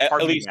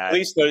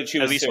 Elise noted she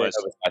was Serenovus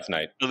last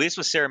night. Elise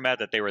was Sarah mad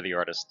that they were the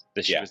artist.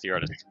 That she was the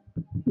artist.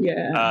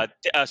 Yeah.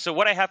 So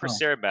what I have for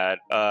Sarah Mad,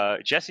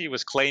 Jesse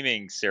was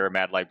claiming Sarah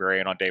Mad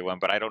Librarian on day 1,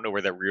 but I don't know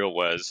where the real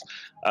was.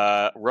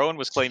 Rowan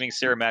was claiming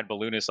Sarah Mad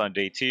Balloonist on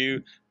day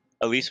 2.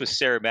 Elise was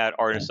Sarah Mad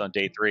Artist on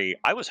day 3.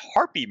 I was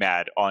Harpy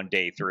Mad on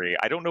day 3.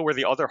 I don't know where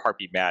the other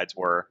Harpy Mads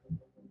were.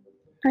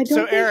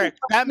 So Eric,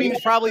 that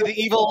means probably the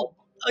evil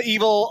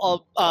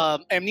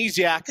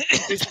amnesiac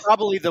is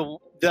probably the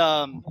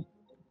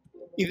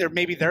either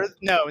maybe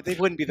they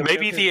wouldn't be the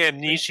maybe the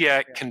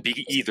amnesiac can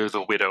be either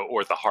the widow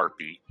or the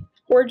Harpy.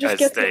 Or just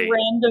get the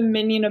random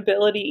minion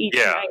ability each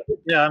night.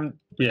 Yeah, I'm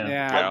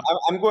Yeah.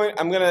 I'm going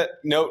to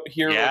note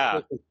here real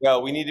quick as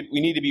well. We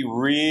need to be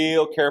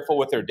real careful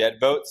with our dead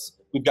votes.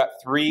 We've got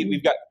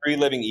three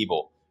living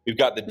evil. We've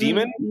got the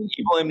demon,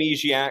 evil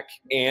amnesiac,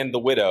 and the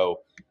widow.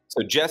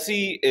 So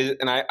Jesse is,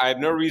 and I have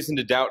no reason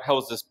to doubt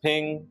Helza's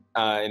ping,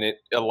 and it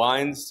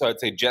aligns. So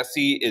I'd say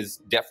Jesse is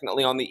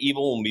definitely on the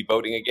evil and will be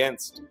voting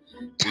against.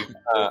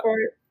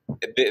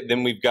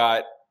 Then we've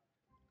got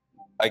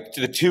like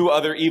the two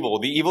other evil,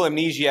 the evil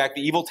amnesiac,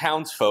 the evil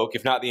townsfolk,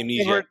 if not the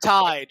amnesiac. We're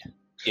tied.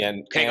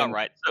 Hang on,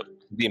 right? So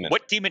demon.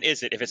 What demon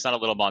is it if it's not a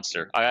little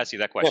monster? I asked you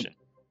that question.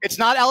 It's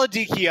not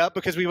Aladikia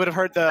because we would have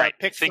heard the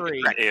pick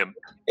 3.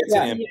 It's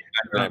an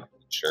imp.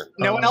 Sure.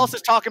 No one else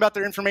is talking about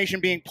their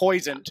information being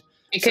poisoned.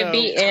 It could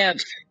be imp,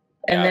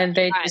 and then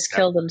they just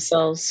killed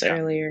themselves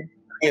earlier.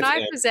 Can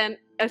I present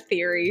a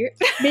theory?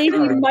 Maybe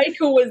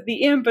Michael was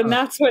the imp, and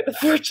that's why the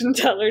fortune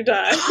teller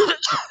died.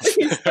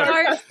 You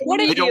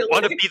don't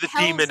want to be the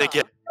demon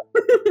again.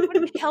 What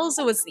if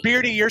Helza was the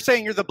Beardy, you're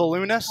saying you're the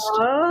balloonist?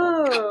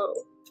 Oh.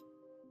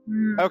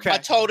 Okay. I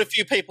told a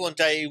few people on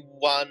day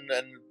 1,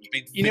 and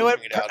you know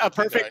what a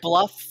perfect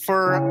bluff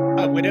for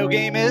a widow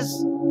game is?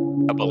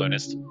 A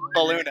balloonist.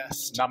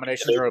 Balloonist.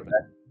 Nominations are open.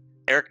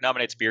 Eric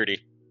nominates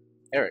Beardy.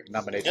 Eric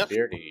nominates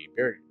Beardy.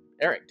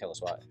 Eric, tell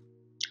us why.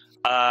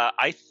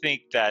 I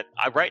think that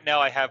right now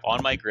I have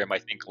on my Grim, I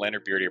think Glenn or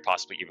Beardy are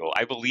possibly evil.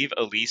 I believe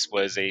Elise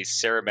was a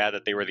Sarah Mad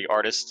that they were the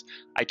artist.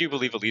 I do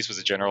believe Elise was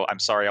a general. I'm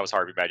sorry I was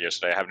Harvey Mad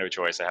yesterday. I have no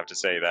choice. I have to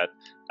say that.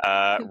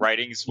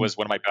 Writings was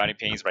one of my bounty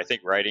pings, but I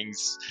think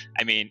Writings,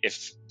 I mean,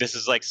 if this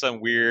is like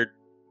some weird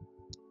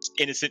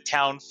innocent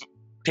town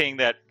ping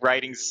that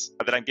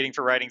I'm getting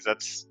for Writings,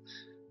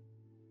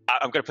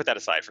 I'm going to put that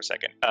aside for a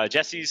second.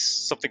 Jesse's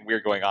something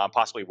weird going on,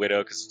 possibly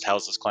Widow because it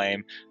tells his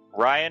claim.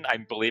 Ryan,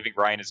 I'm believing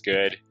Ryan is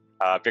good.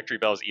 Victory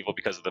Bell is evil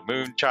because of the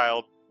Moon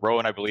Child.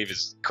 Rowan, I believe,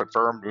 is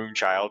confirmed Moon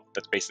Child.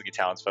 That's basically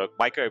townsfolk.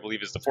 Micah, I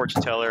believe, is the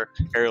Fortune Teller.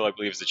 Ariel, I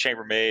believe, is the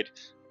Chambermaid.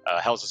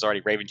 Helz is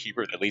already Raven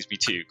Keeper. That leaves me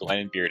to Glenn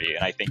and Beardy,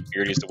 and I think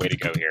Beardy is the way to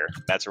go here.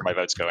 That's where my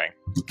vote's going.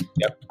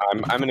 Yep,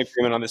 I'm in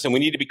agreement on this, and we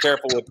need to be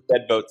careful with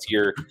dead votes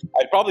here.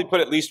 I'd probably put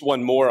at least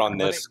one more on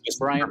this.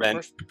 Brian,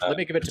 let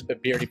me give it to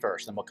Beardy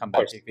first, and we'll come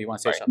back. If you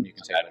want to say something, you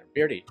can say it later.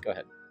 Beardy, go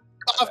ahead.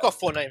 I've got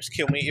 4 names.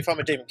 Kill me. If I'm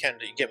a demon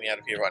candidate, you get me out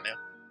of here right now.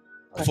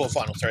 Before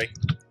final 3.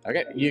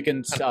 Okay, you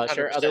can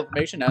share other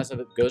information as it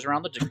goes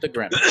around the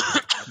Grim.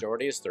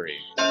 Majority is 3.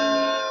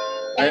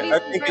 I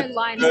think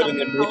it's good, and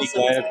then really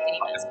glad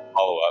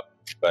follow up.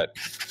 But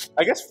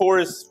I guess 4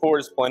 is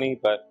plenty.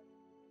 But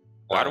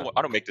I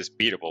don't make this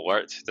beatable.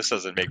 This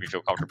doesn't make me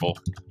feel comfortable.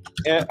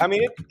 Yeah, I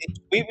mean,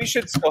 we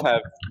should still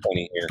have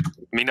plenty here.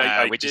 I mean,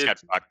 we just got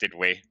fucked, didn't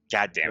we?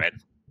 God damn it!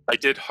 I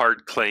did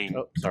hard claim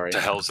to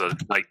Helza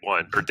night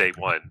 1 or day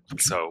 1.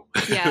 So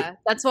yeah,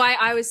 that's why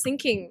I was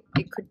thinking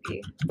it could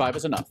be 5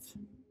 is enough.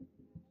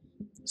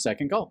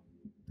 Second call.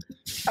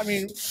 I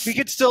mean, we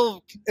could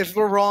still, if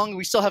we're wrong,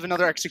 we still have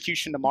another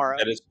execution tomorrow.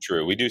 That is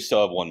true. We do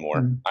still have one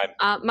more.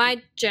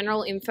 My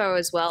general info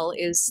as well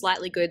is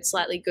slightly good,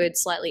 slightly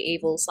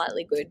evil,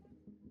 slightly good.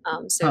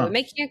 So we're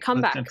making a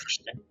comeback.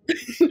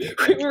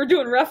 We were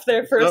doing rough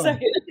there for a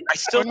second. I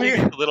still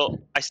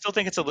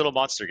think it's a little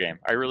monster game.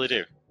 I really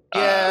do.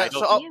 Yeah,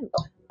 so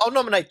I'll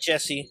nominate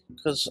Jesse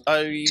because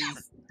I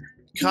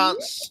can't.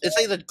 It's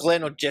either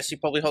Glenn or Jesse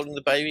probably holding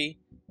the baby.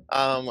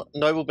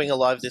 Noble being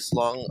alive this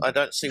long, I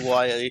don't see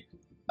why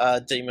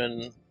a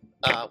demon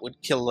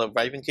would kill a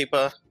Raven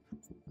Keeper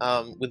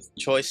with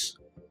choice.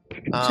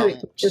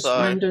 Just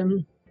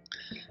random.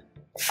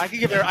 I can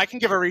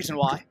give her a reason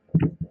why.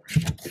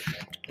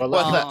 Well,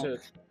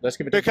 let's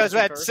give it to because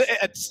Jesse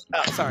it's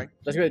sorry.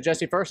 Let's give it to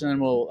Jesse first, and then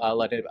we'll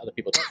let other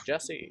people talk.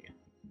 Jesse.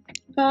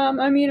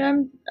 I mean,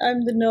 I'm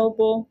the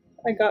noble.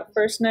 I got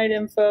first night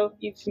info.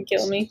 You can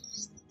kill me.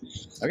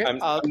 Okay.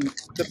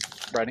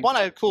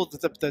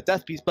 The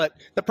death piece, but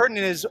the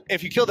pertinent is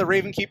if you kill the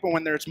Raven Keeper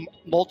when there's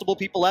multiple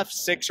people left,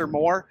 6 or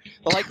more,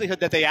 the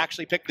likelihood that they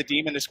actually pick the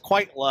demon is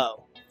quite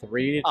low.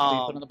 3 to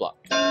put on the block.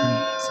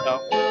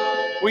 So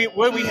we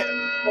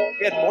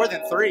had more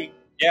than 3.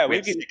 Yeah,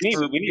 we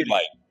need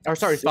like. Or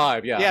sorry,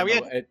 5. Yeah. Yeah, we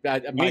had.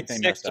 My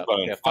thing messed up.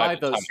 Yeah, 5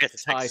 to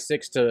tie,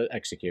 6 to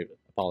execute.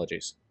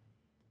 Apologies.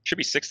 Should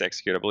be 6 to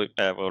execute, I believe.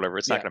 Whatever.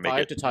 It's not going to make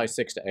it. 5 to tie,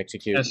 6 to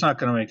execute. It's not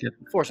going to make it.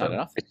 4's not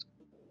enough.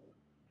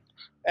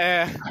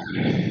 That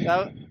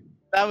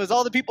was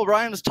all the people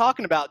Ryan was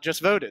talking about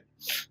just voted.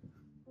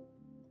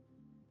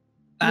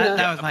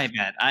 That was my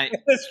bad.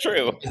 That's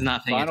true.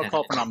 Final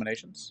call for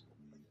nominations.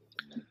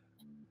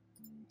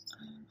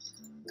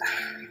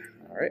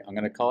 All right, I'm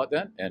going to call it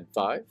then. And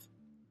 5,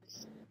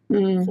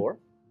 4,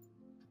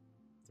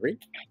 3,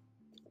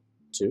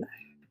 2,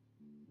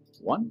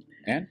 1,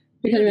 and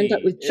we're going to end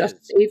up with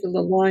just evil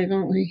alive,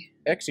 aren't we?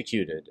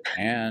 Executed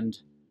and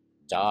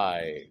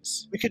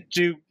dies. We could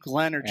do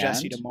Glenn or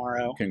Jesse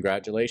tomorrow.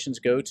 Congratulations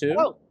go to...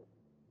 Oh,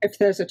 if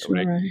there's a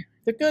tomorrow.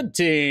 The good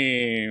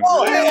team.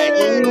 Oh,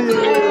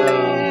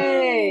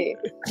 hey!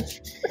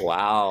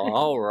 Wow.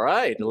 All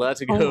right. Let's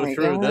go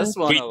through this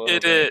one a little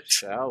did bit, it.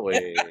 shall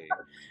we?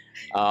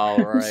 All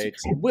right.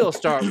 We'll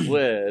start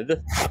with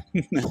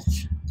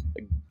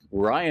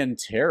Ryan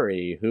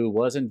Terry, who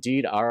was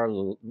indeed our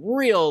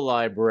real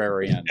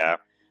librarian,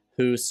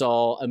 who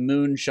saw a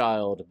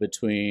moonchild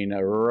between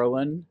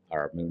Rowan,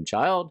 our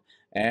moonchild,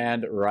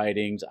 and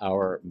Writings,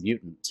 our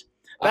mutant.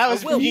 That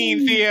was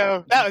mean,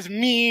 Theo. That was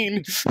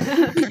mean.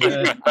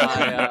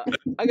 I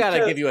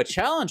gotta give you a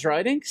challenge,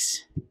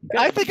 Writings.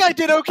 I think I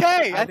did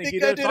okay. I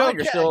think I did fine. okay.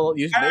 You're still,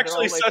 I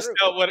actually sussed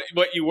out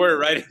what you were,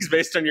 Writings,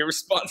 based on your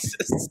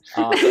responses.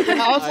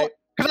 I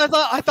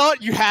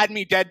thought you had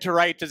me dead to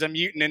rights as a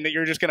mutant and that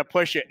you're just going to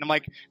push it. And I'm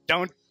like,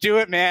 don't do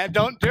it, man.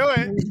 Don't do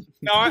it.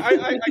 No, I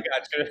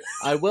got you.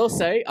 I will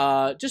say,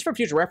 just for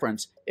future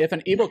reference, if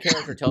an evil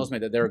character tells me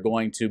that they're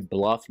going to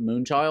bluff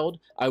Moonchild,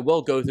 I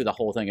will go through the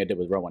whole thing I did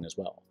with Rowan as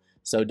well.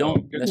 So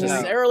don't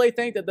necessarily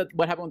think that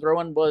what happened with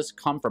Rowan was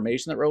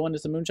confirmation that Rowan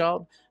is the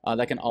Moonchild.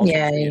 That can also be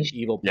an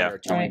evil player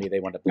telling me they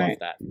want to bluff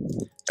that.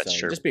 That's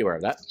true. Just be aware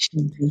of that.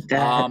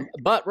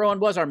 But Rowan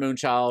was our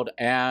Moonchild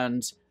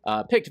and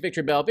picked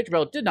Victory Bell. Victory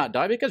Bell did not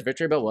die because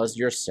Victory Bell was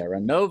your Sarah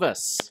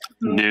Novus.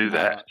 Knew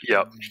that.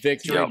 Yep.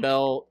 Victory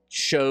Bell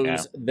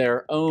chose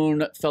their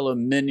own fellow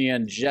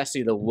minion,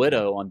 Jessie the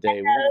Widow,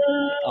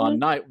 on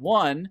night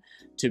one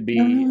to be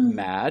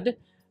mad.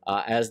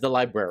 As the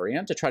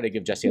librarian to try to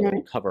give Jessie a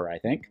little cover, I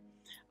think.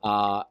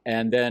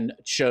 And then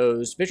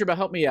chose... Victor Bell,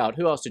 help me out.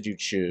 Who else did you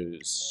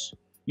choose?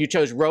 You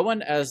chose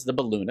Rowan as the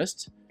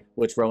balloonist,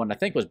 which Rowan, I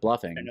think, was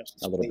bluffing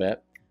a little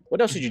bit.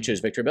 What else did you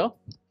choose, Victor Bell?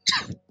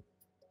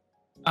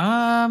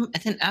 And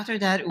then after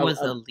that, it was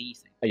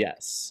Elise.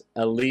 Yes,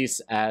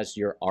 Elise as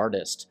your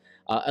artist.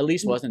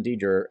 Elise was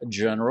indeed your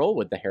general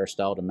with the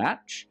hairstyle to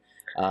match.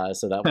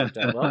 So that worked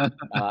out well.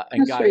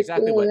 And got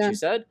exactly what she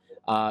said.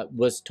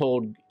 Was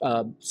told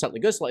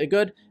slightly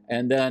good,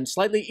 and then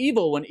slightly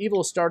evil when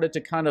evil started to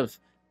kind of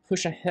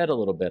push ahead a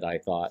little bit, I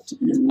thought.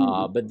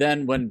 But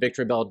then when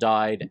Victory Bell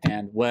died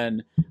and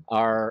when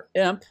our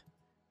imp,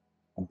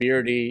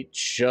 Beardy,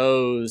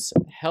 chose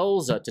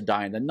Helza to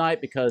die in the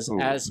night because,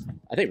 as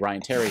I think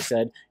Ryan Terry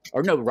said,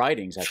 or no,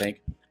 Writings, I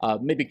think,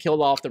 maybe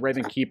kill off the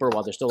Raven Keeper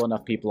while there's still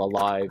enough people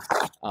alive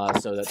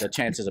so that the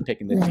chances of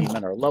picking the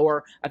demon are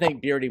lower. I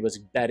think Beardy was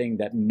betting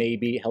that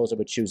maybe Helza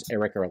would choose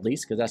Eric or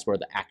Elise because that's where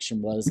the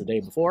action was the day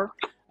before.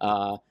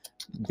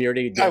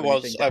 Beardy, do you have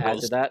anything to add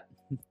to that?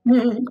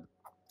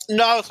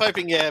 No, I was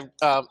hoping,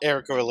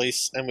 Eric or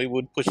Elise, and we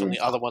would push on the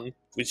other one,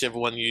 whichever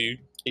one you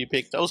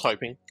picked. I was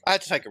hoping. I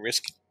had to take a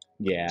risk.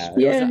 Yeah,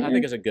 I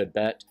think it's a good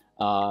bet.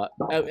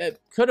 It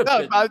could have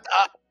been...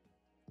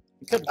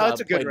 Could have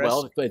played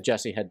well if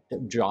Jesse had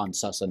John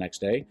Suss the next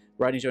day.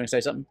 Writings, you want to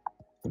say something?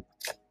 Or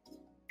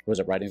was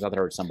it Writings? I thought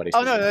I heard somebody.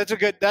 Oh no, that's a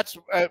good. That's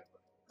I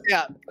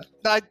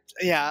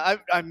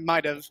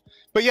might have,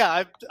 but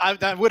yeah,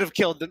 I would have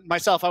killed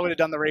myself. I would have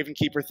done the Raven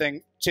Keeper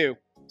thing too.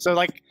 So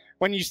like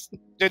when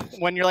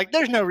you're like,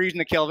 there's no reason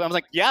to kill him. I was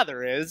like, yeah,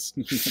 there is.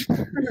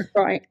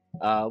 Right.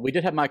 We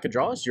did have Micah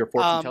Draws, your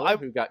fortune teller,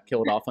 who got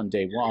killed off on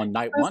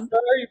night one.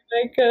 Sorry,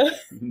 Micah.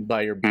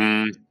 By your.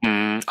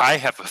 I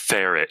have a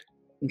ferret.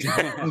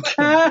 Don't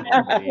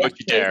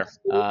you dare.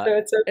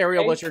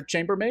 Ariel was your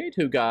chambermaid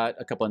who got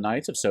a couple of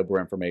nights of sober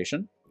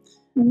information.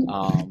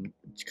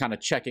 Kind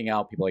of checking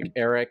out people like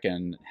Eric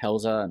and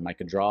Helza and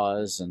Micah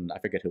Draws and I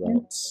forget who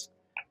else.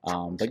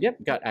 But yep,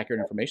 got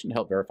accurate information to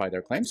help verify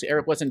their claims.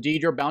 Eric was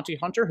indeed your bounty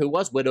hunter who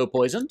was widow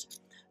poisoned,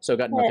 so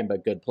got nothing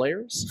but good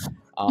players.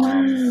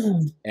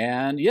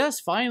 And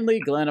yes, finally,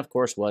 Glenn, of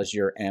course, was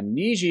your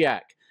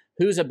amnesiac,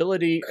 whose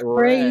ability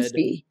read...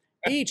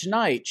 Each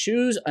night,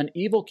 choose an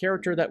evil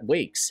character that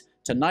wakes.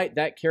 Tonight,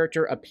 that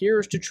character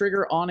appears to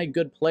trigger on a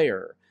good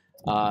player.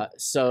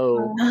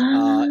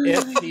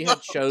 If he had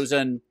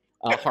chosen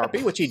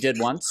Harpy, which he did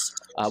once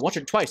or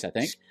twice, I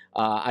think,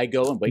 I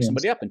go and wake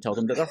somebody up and tell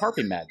them that they're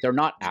Harpy mad. They're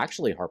not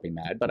actually Harpy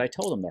mad, but I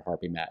tell them they're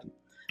Harpy mad.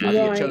 If he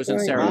had chosen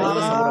Sarah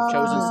Novus, I would have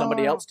chosen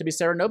somebody else to be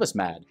Sarah Novus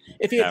mad.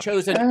 If he had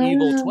chosen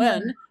Evil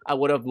Twin, I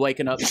would have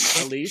waken up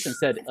Elise and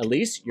said,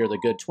 Elise, you're the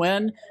good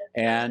twin,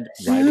 and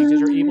Writings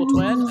is your evil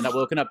twin. And I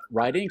woken up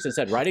Writings and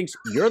said, Writings,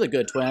 you're the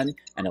good twin,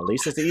 and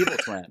Elise is the evil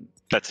twin.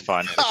 That's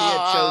fun. If he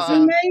had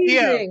chosen,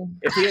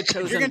 if he had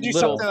chosen you're gonna do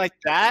something like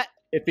that.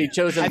 If he'd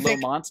chosen Lil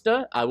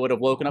Monster, I would have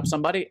woken up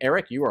somebody.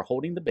 Eric, you are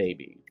holding the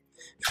baby.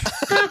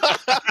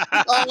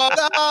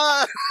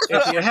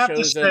 If he had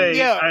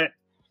chosen,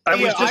 I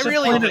was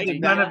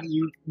disappointed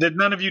that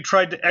none of you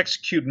tried to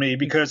execute me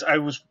because I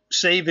was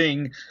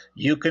saving.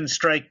 You can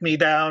strike me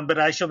down, but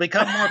I shall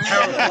become more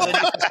powerful.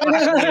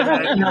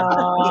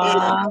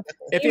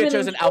 If he had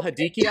chosen Al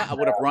Hadikia, I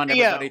would have run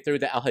everybody through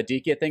the Al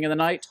Hadikia thing in the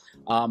night.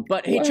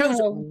 But he chose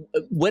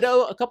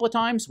Widow a couple of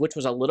times, which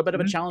was a little bit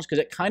of a challenge because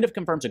it kind of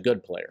confirms a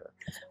good player.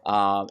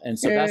 And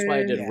so that's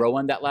why I did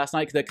Rowan that last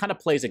night because it kind of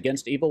plays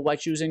against evil by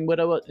choosing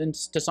Widow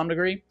to some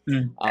degree.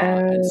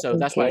 And so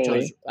that's why I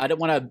chose. I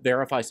didn't want to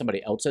verify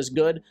somebody else as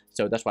good,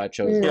 so that's why I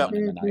chose Rowan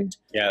in the night.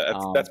 Yeah,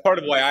 that's part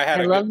of why I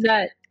had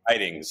that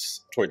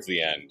Writings towards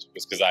the end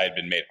was because I had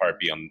been made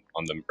Harpy on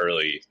them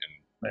early.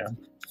 And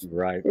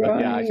Right.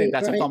 Yeah, I think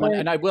that's a fun one.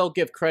 And I will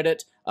give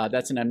credit.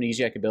 That's an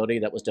amnesiac ability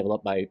that was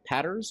developed by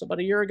Patters about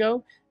a year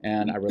ago,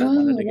 and I really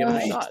wanted to give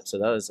it a shot. So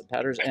that was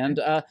Patters. And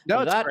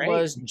that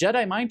was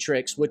Jedi Mind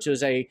Tricks, which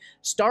is a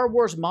Star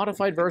Wars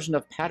modified version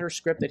of Patter's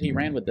script that he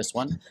ran with this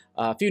one.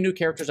 A few new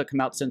characters have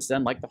come out since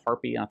then, like the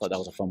Harpy. I thought that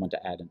was a fun one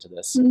to add into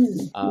this.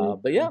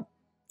 But yeah.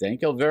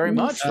 Thank you very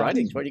much.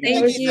 Writing. Thank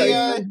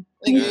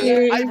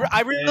you.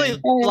 I really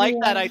like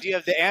that idea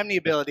of the Amni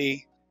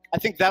ability. I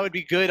think that would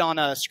be good on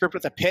a script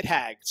with a pit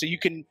hag, so you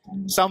can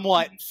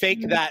somewhat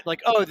fake that,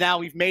 like, oh, now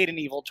we've made an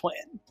evil twin.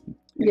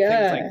 Things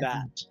like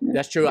that.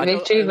 That's true. I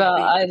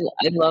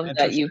love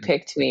that you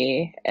picked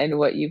me and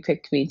what you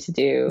picked me to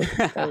do.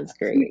 That was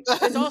great.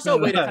 It's also a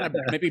way to kind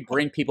of maybe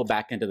bring people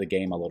back into the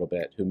game a little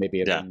bit who maybe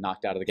have been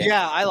knocked out of the game.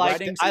 Yeah, I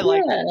like it. I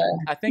like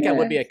it. I think I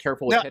would be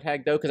careful with pit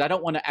hag though, because I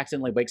don't want to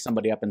accidentally wake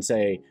somebody up and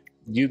say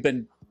you've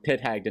been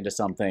pit hagged into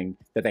something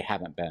that they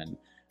haven't been.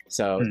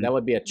 So that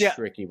would be a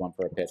tricky one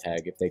for a pit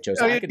hag if they chose.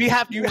 So it'd be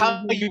how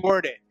you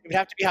word it. It would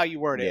have to be how you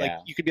word it. Like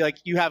you could be like,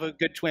 you have a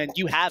good twin.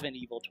 You have an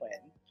evil twin.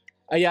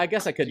 Yeah, I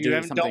guess I could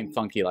do something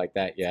funky like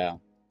that. Yeah.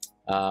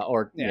 I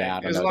don't know.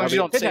 As long as you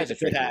don't say it's a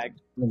pit hag.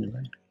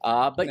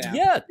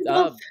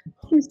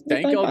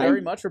 Thank you all very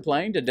much for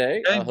playing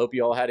today. I hope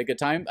you all had a good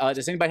time.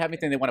 Does anybody have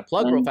anything they want to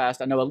plug real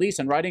fast? I know Elise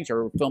and Writings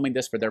are filming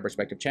this for their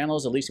respective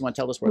channels. Elise, you want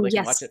to tell us where they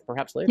can watch it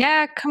perhaps later?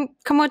 Yeah,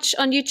 come watch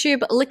on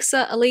YouTube,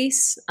 Elixir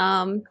Elise.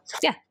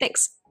 Yeah,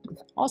 thanks.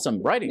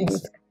 Awesome.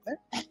 Writings.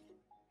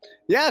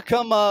 Yeah,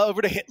 come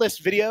over to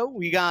Hitlist Video.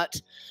 We got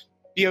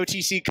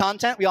BOTC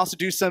content. We also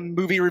do some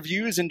movie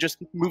reviews and just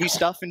movie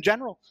stuff in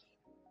general.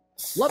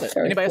 Love it.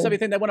 Anybody else have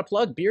anything they want to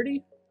plug?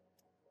 Beardy?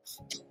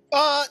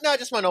 No,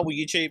 just my normal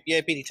YouTube.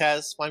 Yeah, BD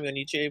Taz. Find me on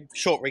YouTube.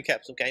 Short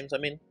recaps of games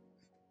I'm in.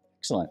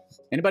 Excellent.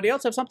 Anybody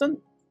else have something?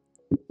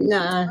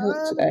 Nah,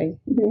 not today.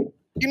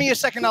 Give me a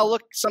second. I'll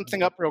look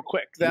something up real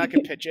quick. Then I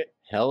can pitch it.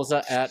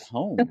 Helza at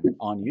Home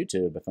on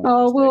YouTube. If I'm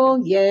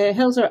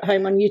Helza at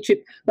Home on YouTube.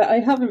 But I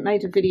haven't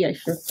made a video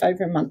for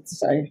over a month,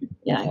 so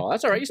yeah. Oh,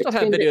 that's all right. You still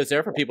have videos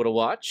there for people to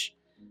watch.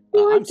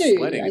 I'm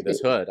sweating in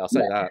this hood. I'll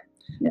say that.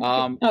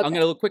 I'm going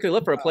to quickly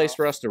look for a place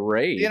for us to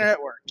raid. The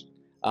internet worked.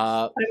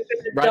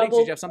 Writings,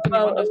 did you have something you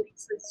wanted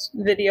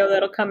to... video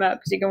that'll come out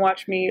because you can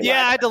watch me.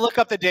 Yeah, I had to look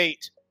up the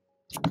date.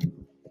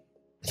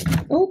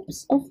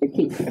 Oops, off the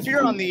key. If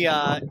you're on the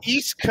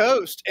East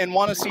Coast and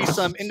want to see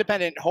some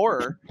independent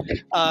horror,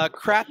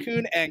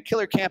 Crackoon and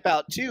Killer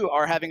Campout 2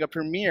 are having a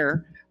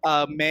premiere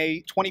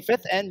May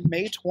 25th and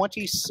May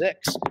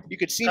 26th. You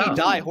could see me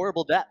die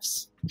horrible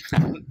deaths.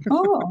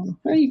 Oh,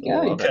 there you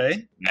go.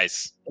 Okay.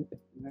 Nice.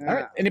 All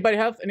right. Anybody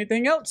have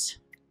anything else?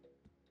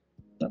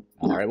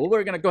 All right. Well,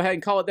 we're going to go ahead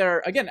and call it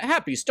there. Again,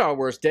 happy Star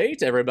Wars Day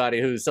to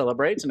everybody who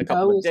celebrates in a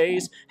couple of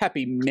days.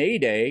 Happy May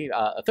Day,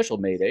 official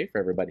May Day for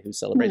everybody who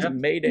celebrates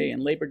May Day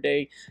and Labor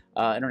Day,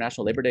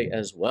 International Labor Day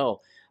as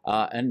well.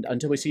 And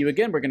until we see you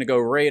again, we're going to go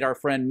raid our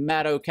friend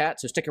Maddo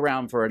Cat. So stick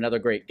around for another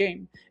great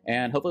game.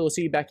 And hopefully we'll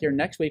see you back here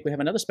next week. We have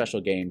another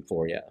special game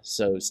for you.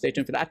 So stay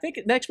tuned for that. I think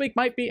next week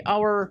might be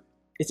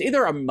it's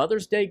either our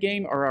Mother's Day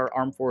game or our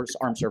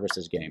Armed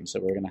Services game. So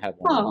we're going to have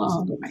one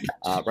of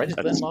those. Right as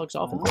Glenn logs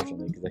off,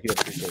 unfortunately, because he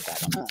doesn't appreciate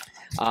that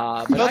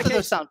one. Both of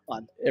those sound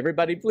fun.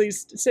 Everybody,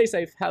 please stay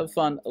safe, have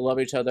fun, love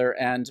each other,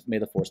 and may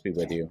the Force be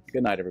with you.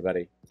 Good night,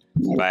 everybody.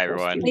 Bye,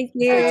 everyone. Thank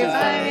you.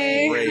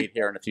 Bye. Great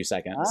here in a few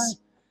seconds.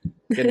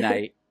 Bye. Good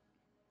night.